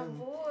 Yes, That's I my am.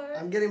 boy.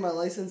 I'm getting my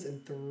license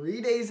in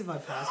 3 days if I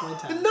pass my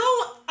test. No,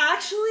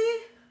 actually.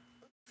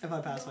 If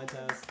I pass my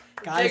test,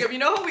 guys. Jacob, you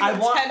know how we I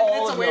live want 10 all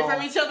minutes of away y'all.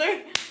 from each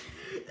other?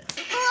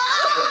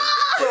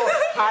 So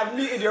have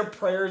me in your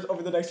prayers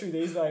over the next 3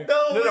 days. Like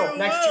no,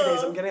 next 2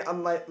 days. I'm getting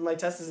my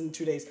test is in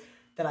 2 days.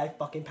 That I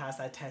fucking pass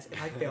that test.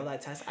 If I fail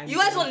that test, I'm you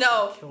guys will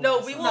know. No,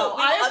 we will. No,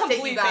 I have update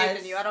complete you guys. faith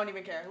in you. I don't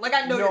even care. Like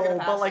I know you're gonna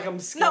pass. but like it. I'm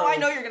scared. No, I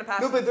know you're gonna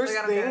pass. No, but it. there's Like,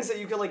 I don't things care.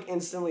 that you could like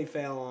instantly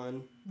fail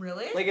on.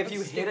 Really? Like if That's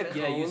you hit a stupid.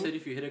 cone. yeah, you said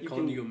if you hit a you cone,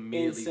 can you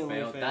immediately instantly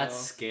fail. fail. That's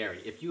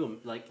scary. If you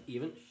like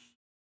even,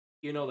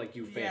 like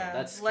you fail. Yeah,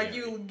 That's scary. like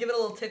you give it a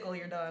little tickle,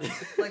 you're done.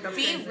 Like that's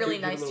Be crazy. really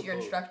Give it a nice to little your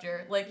poke.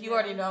 instructor. Like you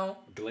already know.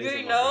 Glaze You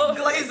them know, up,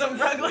 bro. glaze them,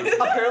 bro. Glaze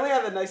them. Apparently, I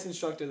have a nice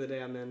instructor the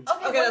day I'm in.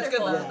 Okay, that's good.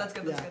 wonderful. Then. That's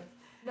good. That's Yeah. good.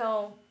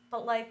 No,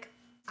 but like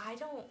I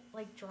don't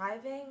like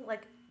driving.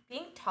 Like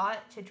being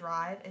taught to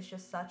drive is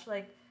just such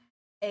like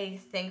a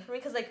thing for me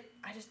because like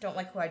I just don't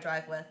like who I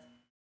drive with.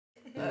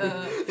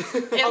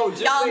 Oh,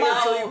 just y'all wait know-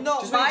 until you, no,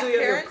 just wait my until you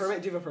have your parents-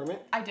 permit. Do you have a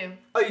permit? I do.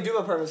 Oh, you do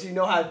have a permit, so you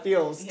know how it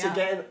feels Yeah. to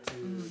get.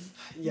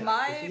 Yeah.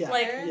 My yeah.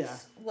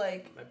 parents, yeah.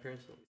 like, My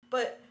parents.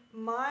 but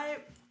my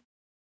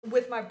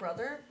with my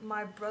brother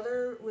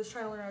was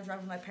trying to learn how to drive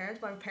with my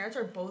parents. My parents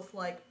are both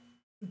like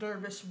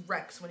nervous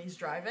wrecks when he's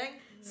driving.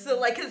 So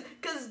like,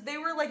 cause they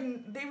were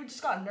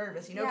just got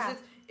nervous, you know. Yeah. Cause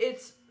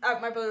it's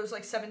my brother was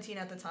like 17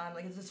 at the time.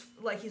 Like it's just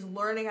like he's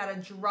learning how to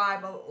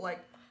drive a like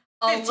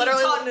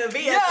 15-ton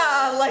vehicle.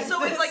 Yeah, like so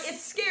this. it's like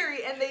it's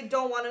scary, and they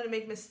don't want him to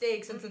make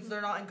mistakes. And since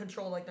they're not in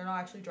control, like they're not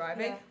actually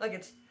driving, like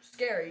it's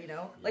scary, you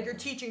know. Like you're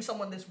teaching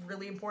someone this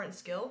really important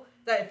skill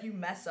that if you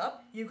mess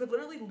up, you could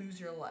literally lose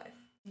your life.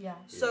 Yeah.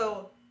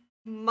 So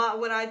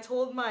when I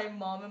told my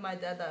mom and my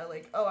dad that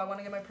like, oh, I want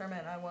to get my permit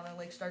and I want to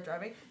like start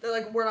driving, they're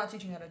like, we're not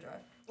teaching you how to drive.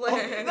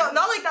 Like, no,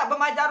 not like that. But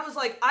my dad was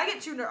like, I can't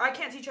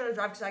teach you how to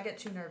drive because I get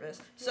too nervous.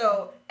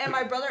 So, and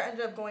my brother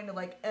ended up going to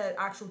like an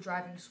actual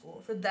driving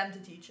school for them to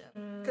teach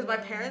him because my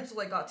parents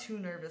like got too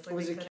nervous.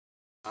 Like,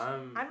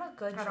 I'm a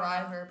good I don't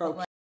driver, Bro, but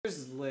like, this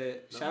is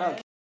lit. No, Shout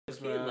out.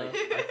 like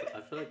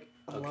I feel like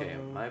I love okay,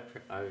 them. I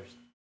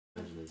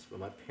mentioned this, but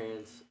my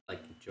parents like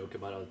joke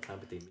about it all the time,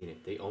 but they mean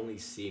it. They only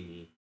see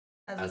me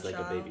as like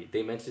a baby.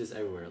 They mention this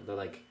everywhere. They're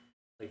like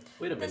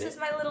wait a minute. this is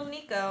my little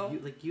Nico.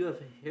 You have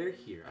hair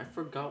here. I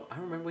forgot. I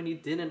remember when you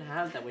didn't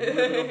have that when you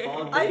were a little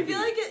bald baby. I feel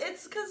like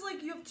it's because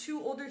like you have 2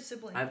 older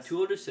siblings. I have 2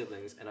 older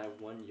siblings and I have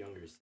 1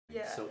 younger sibling.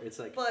 Yeah. So it's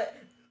like. But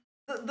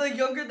the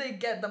younger they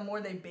get, the more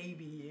they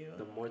baby you.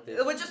 The more they.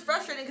 Which is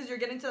frustrating because you're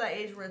getting to that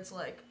age where it's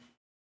like.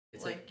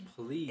 It's like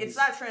please. It's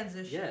that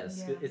transition.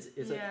 Yes. Yeah.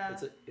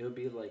 It's like it would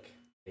be like,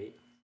 hey,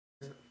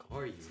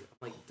 where are you?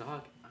 I'm like,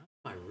 dog, I'm in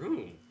my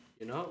room.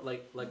 You know,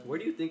 like where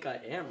do you think I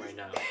am right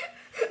now?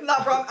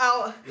 Nah, bro, I'm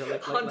out Yeah,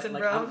 hunting,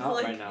 bro. I'm out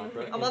like, right now,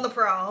 bro. I'm on the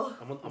prowl.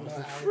 I'm on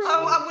the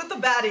I'm with the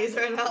baddies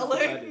right now. With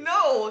the Like, baddies.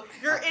 no,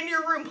 you're in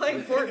your room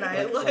playing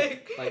Fortnite.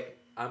 like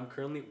I'm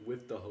currently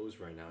with the hose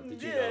right now.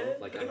 Did you Yeah, know?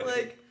 Like I'm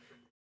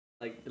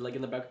like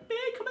in the back. Hey,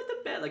 come at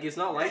the bed. Like it's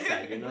not like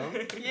that, you know.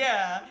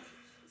 Yeah.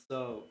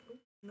 So.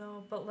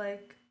 No, but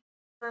like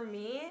for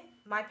me,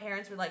 my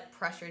parents were like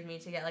pressured me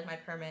to get like my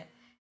permit,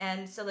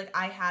 and so like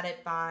I had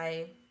it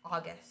by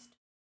August.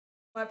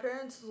 My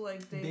parents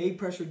like They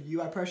pressured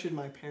you. I pressured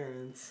my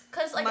parents.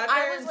 Cause like My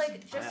I was parents-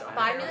 like just I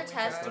buy me don't the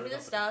test, drive. give me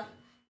the stuff,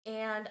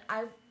 and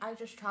I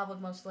just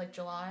traveled most of like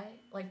July,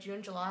 like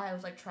June, July. I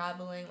was like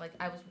traveling, like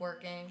I was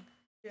working,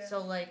 Yeah. so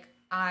like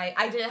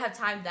I didn't have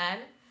time then,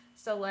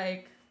 so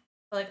like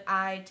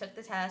I took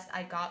the test.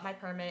 I got my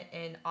permit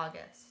in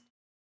August.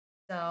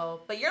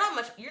 So, but you're not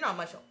much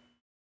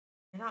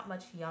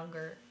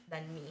younger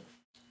than me.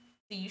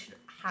 So you should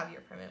have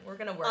your permit. We're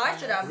gonna work. I on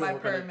should this. have my We're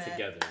working on it permit.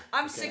 together.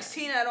 I'm Okay.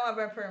 16. I don't have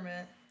my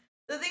permit.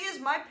 The thing is,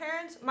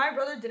 my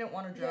brother didn't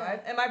want to drive,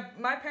 and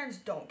my parents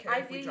don't care I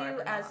if we view drive you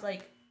or as not.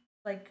 like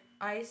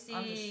I I'm just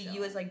see you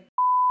chilling. as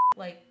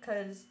like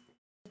cause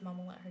his mom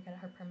will let her get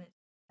her permit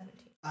at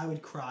 17. I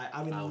would cry.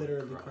 I would I would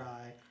literally cry.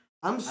 cry.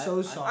 I'm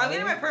so sorry. I'm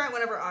getting my permit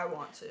whenever I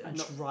want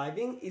to.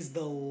 Driving is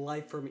the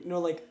life for me. You know,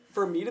 like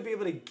for me to be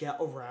able to get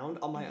around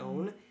on my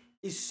own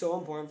is so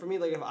important for me.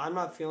 Like if I'm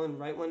not feeling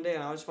right one day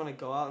and I just want to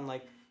go out and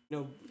like, you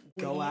know,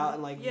 go out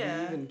and like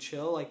Yeah. leave and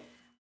chill, like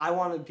I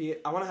want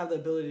to have the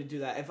ability to do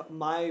that. If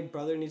my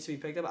brother needs to be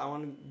picked up, I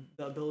want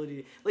the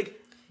ability like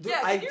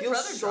Yeah, I can your feel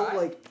brother so drive?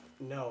 like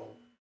no.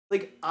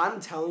 Like I'm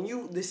telling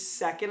you, the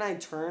second I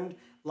turned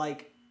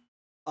like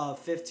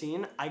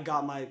 15, I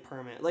got my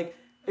permit. Like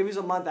it was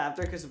a month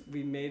after because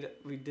we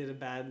did a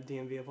bad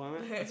DMV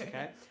appointment. That's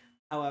okay.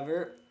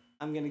 However,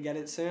 I'm gonna get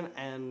it soon,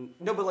 and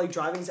no, but like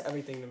driving's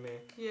everything to me.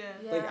 Yeah.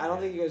 Like I don't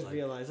think you guys Like-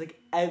 realize like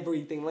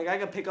everything. Like I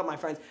can pick up my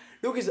friends.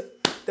 No, because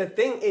the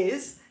thing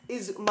is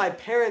my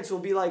parents will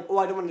be like, oh,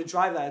 I don't want to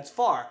drive that. It's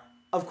far.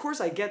 Of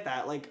course, I get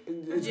that. Like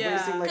it's Yeah.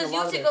 wasting like a Because you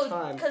lot have of to their go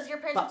time. because your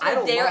parents But have I to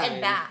go don't there mind.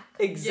 and back.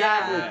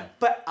 Exactly. Yeah.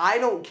 But I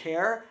don't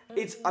care.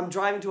 It's I'm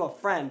driving to a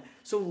friend.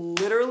 So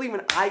literally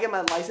when I get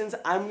my license,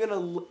 I'm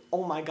gonna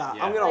oh my god,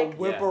 I'm Yeah. gonna Like-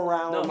 whip Yeah.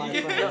 around No, with my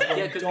yeah, friends. no, Like,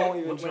 yeah, 'cause don't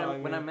even when try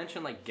when I me.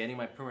 mentioned like getting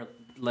my permit,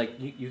 like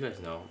you guys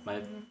know,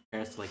 my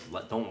parents like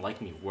don't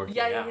like me working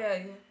Yeah, out.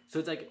 yeah. So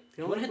it's like They you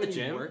don't want to like hit the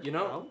when gym, work you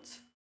know? out?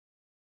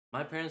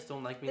 My parents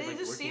don't like me They like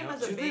just working see him out.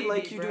 as a Do baby, they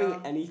like you bro.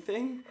 doing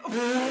anything? So,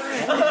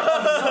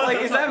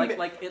 like is that like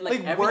like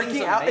everything's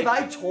working out? If I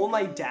amazing. told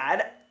my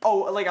dad, oh,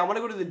 like I want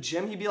to go to the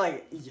gym, he'd be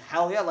like,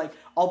 hell yeah, like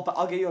I'll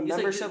get you a He's like-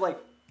 membership. Like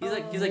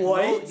He's like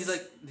What? no,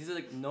 he's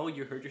like no,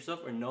 you hurt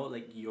yourself, or no,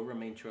 like you'll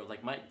remain true.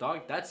 Like my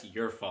dog, that's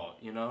your fault,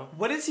 you know.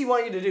 what does he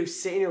want you to do?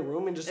 Sit in your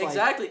room and just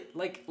Exactly,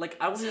 like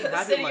I wasn't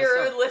happy Sit with here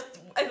myself.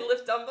 and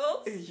lift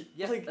dumbbells. like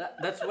Yeah, like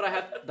that's what I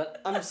have. That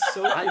I'm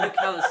so I do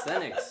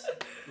calisthenics.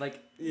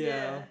 Like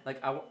yeah.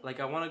 I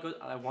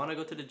want to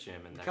go to the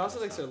gym and that.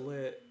 Calisthenics are kind of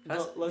lit.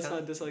 Calis- Let's cal-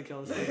 not dislike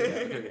stuff.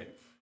 calisthenics. Okay.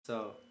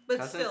 So But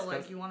calisthenics- still,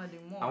 like you want to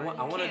do more. I want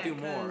You to can't, do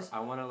more. 'cause I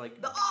want to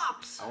like The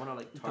ops. I want to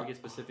like target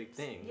specific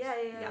things. Yeah.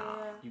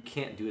 You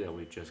can't do that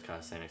with just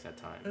calisthenics at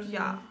times.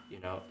 Yeah. You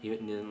know,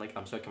 even then, like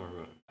I'm stuck in my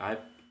room. I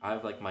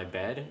have like my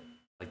bed,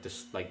 like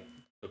this, like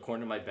the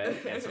corner of my bed,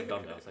 and some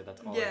dumbbells. Like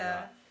that's all I Yeah.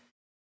 got.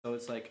 So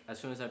it's like as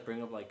soon as I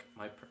bring up like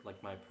my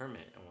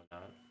permit and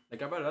whatnot,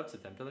 Like I brought it up to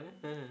them. They're like,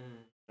 you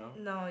know?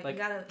 No, Like,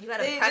 you gotta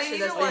They pressure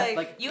need those to, things.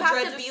 like, You have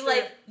to be register.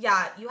 like,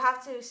 yeah, you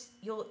have to.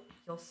 You'll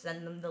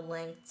send them the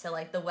link to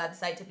like the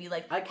website to be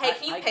like, hey,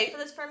 can you pay for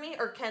this for me,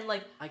 or can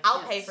like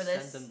I'll pay for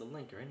this. Send them the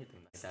link or anything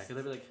like that. Cause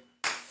they'll be like,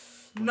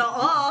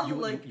 Nuh-uh, you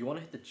like- want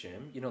to hit the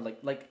gym? You know,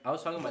 like I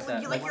was talking about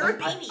that. like you're a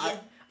baby.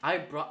 I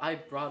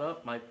brought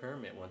up my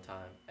permit one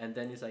time, and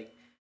then he's like,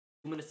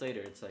 2 minutes later,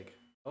 it's like,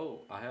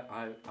 oh,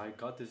 I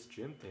got this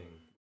gym thing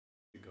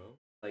to go.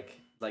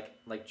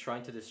 Like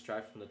trying to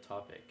distract from the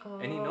topic,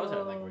 and he knows I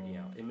like working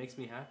out. It makes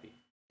me happy.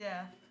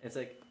 Yeah. It's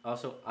like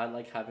also I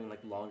like having like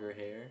longer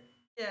hair.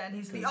 Yeah, and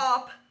he's the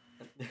op.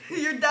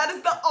 Your dad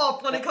is the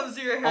op when it comes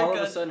to your haircut. All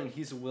of a sudden,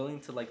 he's willing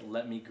to like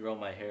let me grow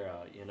my hair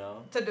out. You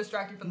know. To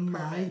distract you from the My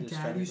permit.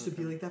 dad used to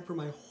be like that for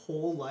my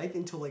whole life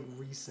until like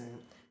recent.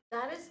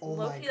 That is Oh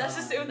low my key. That's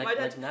the God. same with my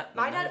dad.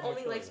 My dad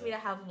only likes likes me to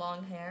have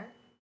long hair,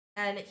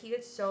 and he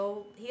gets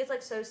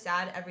like so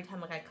sad every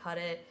time like I cut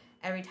it.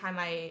 Every time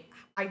I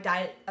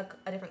dye it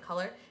a different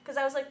color, because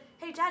I was like,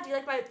 hey dad, do you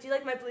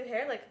like my blue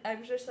hair? Like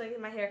I'm just like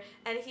in my hair,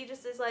 and he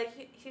just is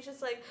like he's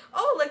just like,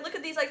 oh, like look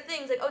at these like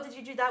things, like, oh, did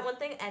you do that one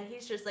thing? And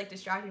he's just like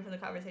distracting from the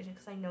conversation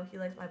because I know he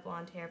likes my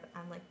blonde hair, but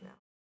I'm like,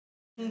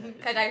 no. Can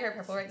I dye your hair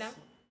purple right now?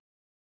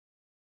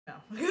 No.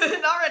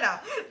 Not right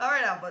now. Not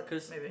right now, but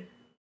 'Cause maybe.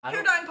 I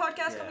Hair don't- dyeing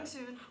podcast yeah. coming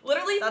soon.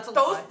 Literally, That's a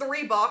those lie.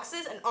 3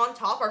 boxes and on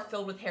top are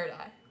filled with hair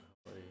dye.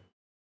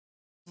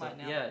 So, Might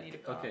now yeah. need a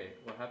car. Okay.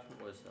 What happened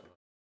was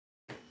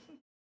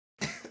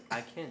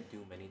I can't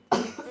do many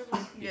things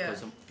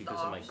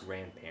because of my Dogs.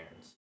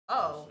 grandparents.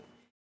 Oh.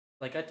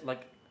 mostly.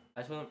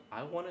 I told them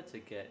I wanted to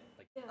get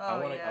like Yeah. I Oh,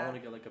 want to yeah.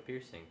 get like a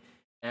piercing,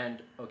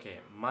 and okay,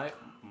 my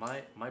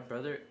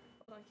brother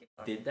Hold on, keep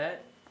talking. did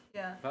that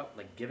Yeah. without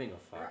like giving a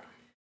fuck,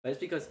 but it's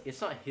because it's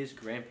not his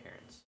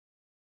grandparents.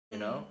 You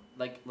know,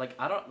 Mm-hmm. like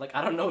I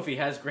don't know if he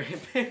has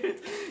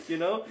grandparents. You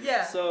know.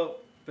 Yeah. So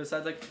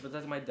besides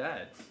my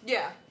dad.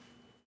 Yeah.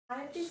 I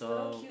have these So-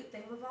 little cute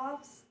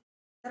thingamabobs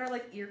that are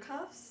like ear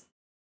cuffs.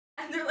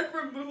 And they're like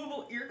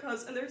removable ear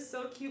cuffs, and they're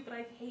so cute, but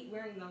I hate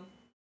wearing them.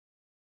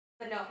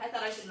 But no, I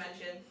thought I should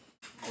mention.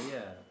 But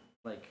yeah,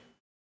 like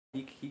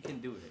he can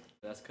do it.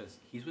 That's because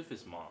he's with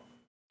his mom.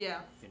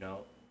 Yeah. You know.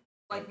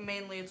 Like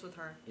mainly it's with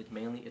her. It's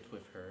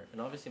with her, and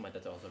obviously my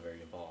dad's also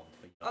very involved.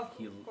 But you know,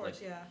 he Of course,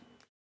 like, yeah.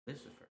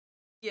 lives with her,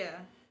 Yeah.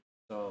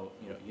 so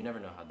you know you never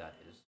know how that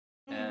is.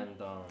 Mhm. And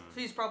So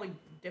he's probably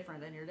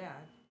different than your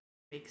dad.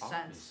 Makes sense.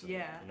 obviously,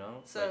 Yeah. you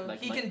know. So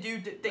like, he can do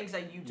things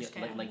that you just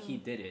yeah, can't. like he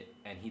did it,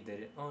 and he did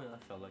it. Oh yeah, I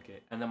felt like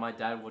it. And then my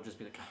dad will just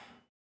be like,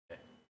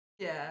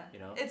 Yeah. you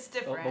know. It's But,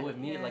 different. but with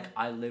me, yeah. like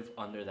I live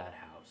under that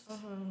house,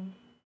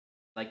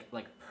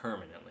 like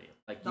permanently.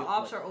 Like the you,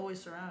 ops like, are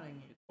always surrounding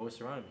you. always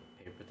surrounding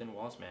me. Paper thin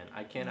walls, man.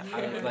 I can't.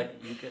 I don't,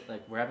 like you get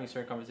like we're having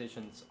certain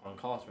conversations on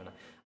calls right now.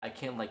 I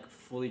can't like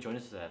fully join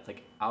into that.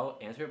 Like I'll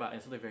answer, but I'll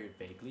answer like very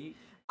vaguely.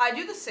 I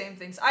do the same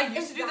things. I used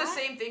Is to do the that-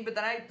 same thing, but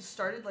then I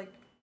started like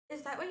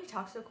Is that why you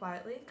talk so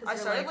quietly? I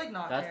started like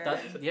not That's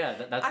caring. that's yeah.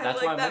 That's I that's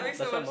like why that I makes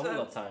that's so why I much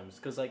mumble at sense. times,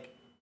 cause like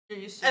You're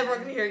used to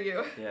Everyone can hear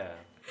you. yeah.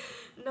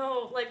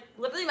 No, like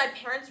literally, my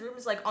parents' room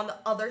is like on the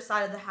other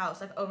side of the house,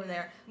 like over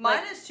there. Mine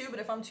Like, is too, but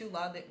if I'm too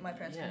loud, my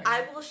parents Yeah. can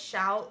hear I will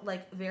shout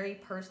like very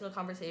personal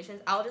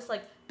conversations.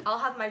 I'll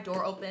have my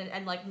door open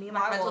and like me and my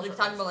My friends will walls be are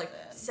talking about also like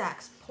bad.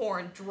 sex,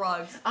 porn,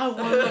 drugs. I want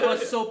to talk about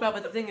so bad,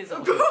 but the thing is,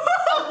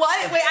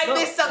 What? Wait, I No,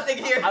 missed something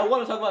here. I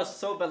want to talk about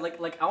so bad.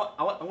 Like I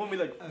want to be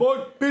like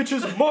fuck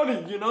bitches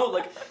money, you know,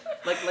 like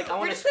I We're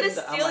want to just gonna scream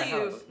that out steal my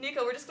you, house.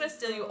 Nico. We're just gonna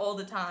steal you all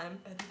the time.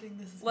 Editing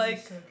this is Like-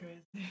 so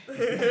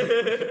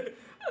crazy.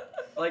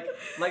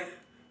 Like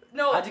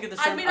No, I just get the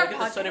I sudden, made I our get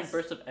the sudden podcast.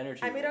 burst of energy.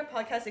 I made our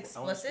podcast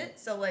explicit,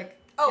 so like,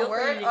 Oh, feel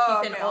word. free to keep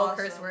Oh, in okay, all awesome.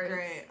 curse words.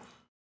 Great.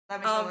 That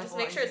makes my life Just a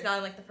make lot sure it's easier. not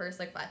in like the first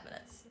like 5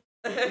 minutes.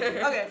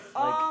 Okay.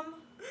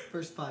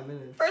 First 5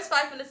 minutes. First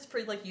 5 minutes is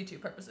for like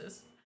YouTube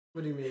purposes.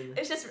 What do you mean?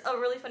 It's just a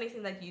really funny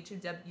thing that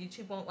YouTube did.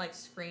 YouTube won't like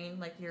screen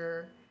like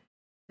your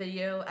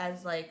video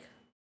as like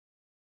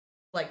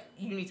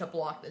you need to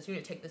block this, you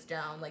need to take this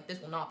down, like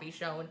this will not be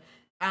shown.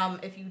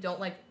 If you don't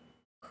like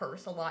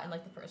curse a lot in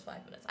like the first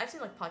 5 minutes. I've seen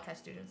like podcast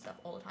student stuff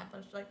all the time, but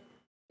it's like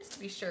just to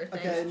be sure. Okay,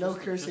 Things. no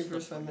Just- cursing just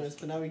first the- 5 minutes,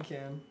 but now we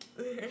can.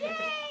 Yeah.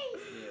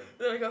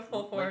 Then we go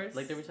full force.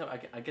 Like every time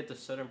I get the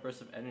sudden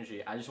burst of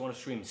energy, I just want to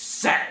scream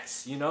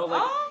sex, you know,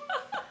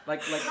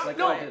 like no,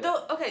 how I did.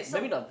 okay, so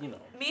Maybe not, you know.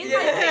 me and Yeah.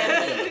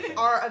 my family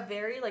are a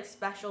very like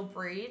special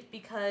breed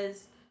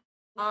because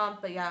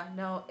but yeah,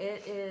 no,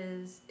 it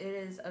is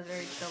a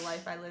very chill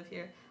life I live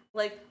here.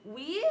 Like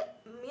me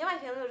and my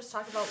family will just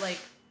talk about like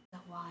the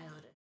wild.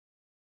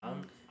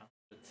 I'm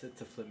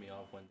to flip me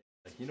off one day.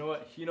 Like you know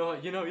what?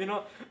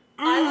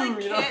 I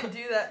like you know? can't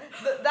do that.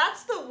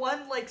 That's the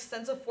one like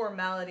sense of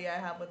formality I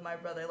have with my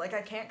brother. Like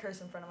I can't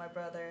curse in front of my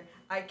brother.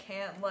 I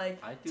can't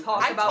like I do-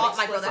 talk I about taught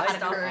my explicit brother how to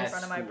stuff in curse.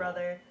 front of my At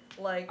brother.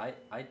 Like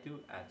I do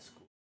at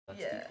school. That's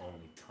Yeah. the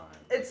only time.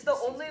 it's like,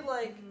 the he only sees me.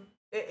 like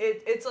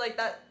it's like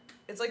that.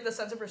 It's like the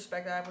sense of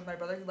respect that I have with my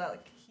brother. That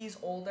like he's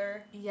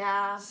older,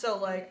 Yeah. so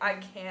like I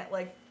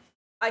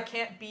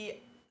can't be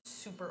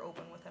super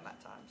open with him at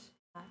times.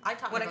 I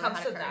taught When my it brother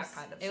comes how to that curse.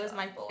 kind of it was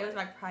stuff,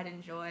 my pride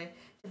and joy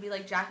to be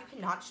like, Jack, you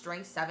cannot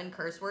string 7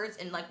 curse words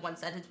in like one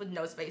sentence with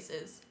no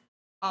spaces.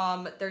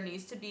 There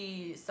needs to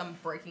be some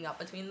breaking up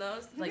between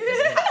those. Like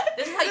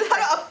this is how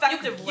you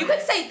effectively. you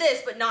could say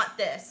this but not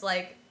this.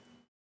 Like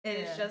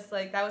it's Yeah. just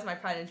like that was my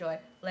pride and joy.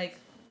 Like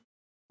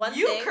one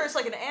You thing. curse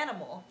like an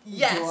animal.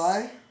 Yes. Do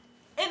I?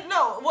 And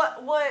no,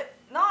 what?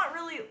 Not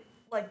really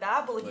like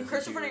that, but like you Like,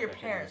 curse did in front of you your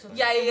recognize parents. that? Which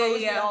Yeah.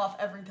 throws me off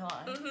every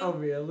time. Mhm. Oh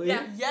really?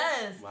 Yeah.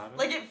 Yes. What happened?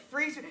 Like it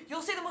freaks me.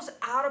 You'll say the most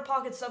out of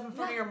pocket stuff in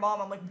front of your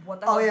mom. I'm like,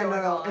 what the Oh hell's yeah,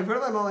 going no. on? In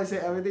front of my mom, I say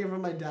everything. In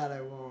front of my dad,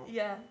 I won't.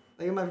 Yeah.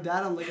 Like in my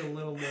dad, I'm like a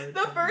little more.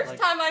 The first Like-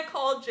 time I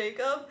called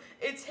Jacob,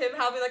 it's him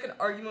having like an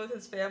argument with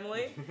his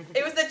family.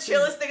 It was the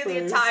chillest thing in the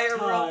First entire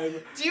world.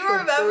 time. Do you The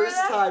remember first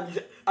that? time,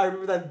 I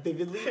remember that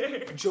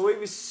vividly. Joey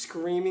was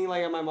screaming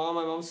like at my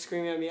mom's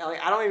screaming at me.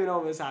 Like I don't even know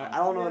what was happening. I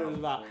don't know what it was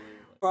about.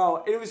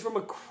 Bro, it was from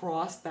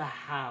across the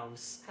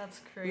house.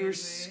 That's We were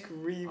crazy.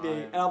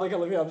 screaming. And I'm like,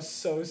 Olivia, I'm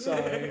so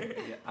sorry.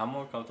 Yeah, I'm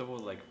more comfortable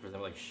like for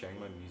example like sharing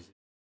my music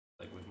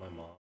like with my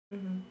mom.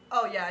 Mm-hmm.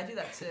 Oh yeah, I do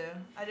that too.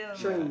 I do.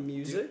 Sharing Yeah.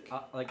 music? Dude,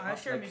 like I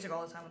share like, music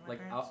all the time with my Like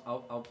parents.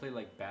 I'll play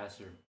like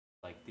Bastard,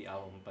 like the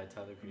album by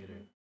Tyler the Creator,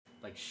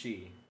 like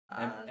She,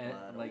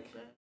 and like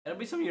it'll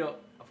be some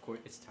of course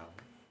it's Tyler,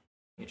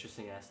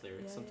 interesting ass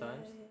lyrics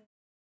sometimes,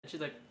 and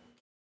she's like,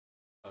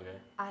 okay.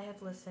 I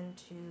have listened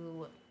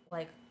to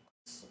like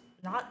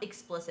not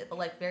explicit but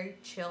like very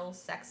chill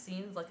sex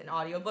scenes like in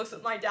audiobooks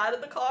with my dad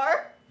in the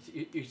car.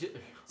 You just,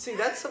 See,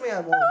 that's something I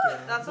won't do.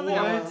 That's something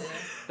I won't What? do.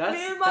 that's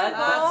Me and my that's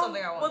mom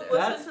something I won't would do.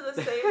 listen to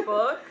the same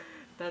book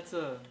that's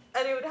a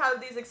and it would have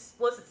these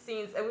explicit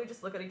scenes and we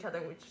just look at each other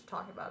and we just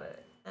talk about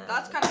it. And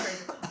That's kind of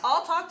crazy.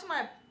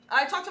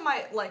 I talk to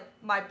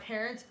my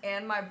parents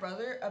and my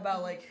brother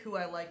about like who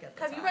I like at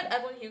the Have time. you read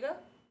Evelyn Hugo?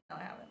 No,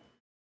 I haven't.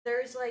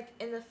 There's like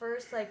in the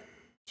first like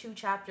 2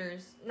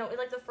 chapters, no, in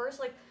like the first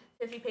like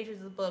 50 pages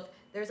of the book,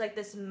 there's like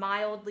this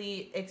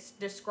mildly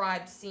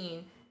described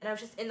scene, and I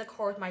was just in the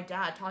car with my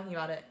dad talking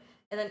about it,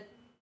 and then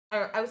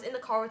I was in the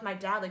car with my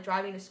dad like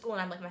driving to school,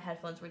 and I'm like my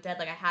headphones were dead,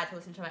 like I had to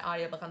listen to my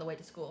audiobook on the way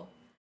to school,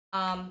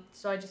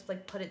 so I just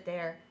like put it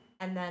there,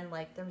 and then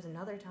like there was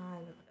another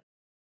time.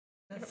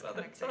 That's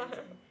Another kinda crazy.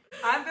 time.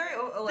 I'm very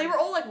They were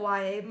all like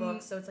YA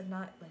books, so it's like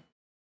not like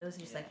it was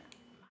just like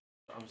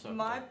I'm sorry.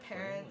 my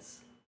parents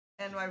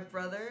and my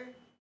brother.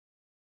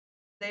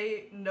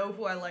 They know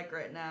who I like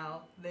right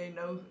now. They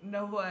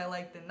know who I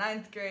liked in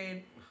 9th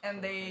grade,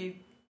 and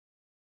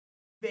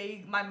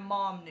my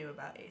mom knew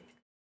about 8th grade.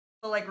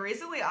 But like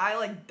recently, I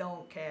like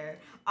don't care.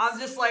 I'm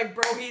just like,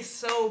 bro, he's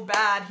so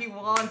bad. He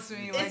wants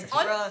me. Like, It's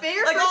bruh.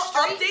 unfair Like for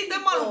I'll straight update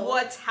them people. on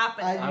what's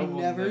happening. I I've will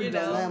never never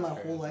done know. that in my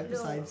whole life No.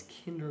 besides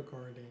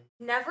kindergarten.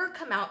 never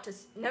come out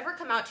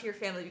to your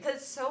family because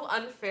it's so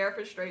unfair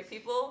for straight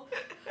people.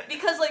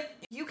 Because like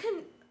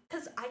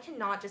because I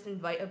cannot just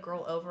invite a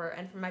girl over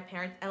and for my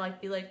parents and like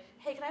be like,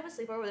 hey, can I have a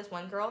sleepover with this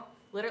one girl?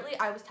 Literally,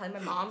 I was telling my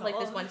mom like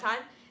this one time,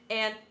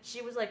 and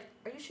she was like,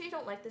 are you sure you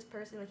don't like this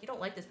person? Like you don't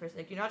like this person.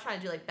 Like you're not trying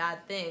to do like bad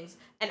things.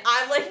 And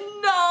I'm like,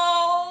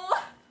 no.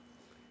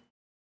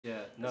 Yeah,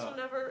 It'll no.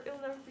 never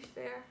be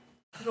fair.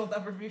 It'll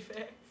never be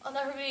fair. I'll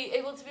never be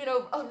able to be in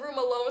a room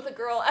alone with a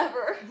girl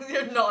ever.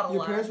 You're not allowed.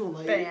 Your parents won't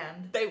let you?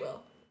 Banned. They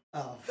will.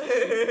 Oh.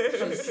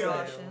 Just saying.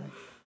 Joshing.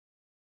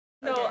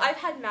 No, Okay. I've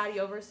had Maddie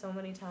over so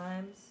many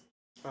times.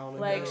 I don't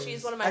know Like, who that she's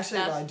is. one of my Actually,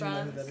 best I do know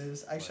who friends. that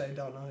is. Actually, I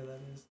don't know who that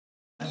is.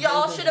 I've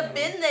Y'all heard should that have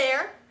name. been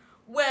there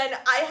when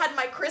I had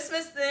my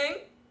Christmas thing.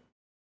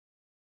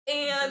 I'm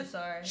And so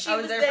sorry. she I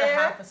was was there there.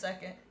 for half a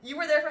second. you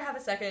were there for half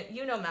a second.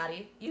 You know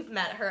Maddie. You've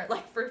met her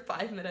like for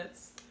 5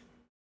 minutes.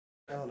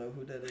 I don't know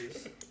who that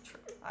is.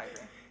 I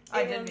agree.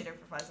 I did And- meet her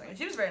for 5 seconds.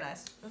 She was very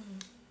nice.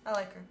 I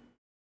like her.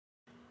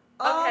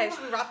 Okay,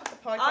 should we wrap up the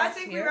podcast I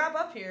think here? we wrap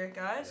up here,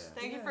 guys.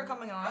 Yeah. Thank you for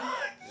coming on. It's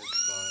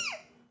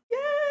fine.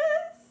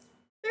 Yes!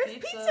 There's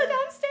Pizza. pizza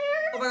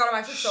downstairs! Oh my god, I'm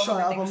actually so Shut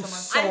hungry. up, I'm Thank you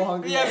so much. so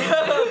hungry. Yeah,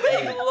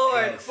 thank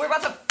Lord. Yes. We're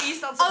about to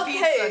feast on some Okay,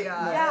 pizza,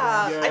 guys.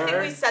 yeah. I think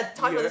we Yeah.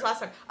 talked about this last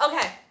time.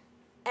 Okay,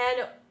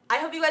 and I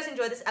hope you guys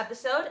enjoyed this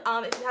episode.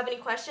 If you have any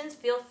questions,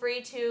 feel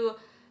free to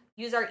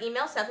use our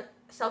email,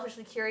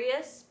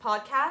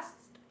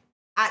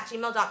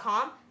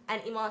 selfishlycuriouspodcast@gmail.com,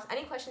 and email us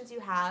any questions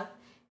you have.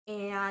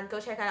 And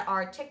go check out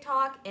our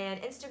TikTok and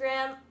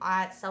Instagram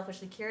at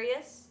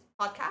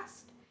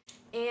selfishlycuriouspodcast.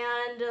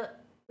 And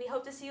we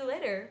hope to see you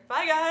later.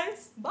 Bye,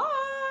 guys.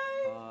 Bye.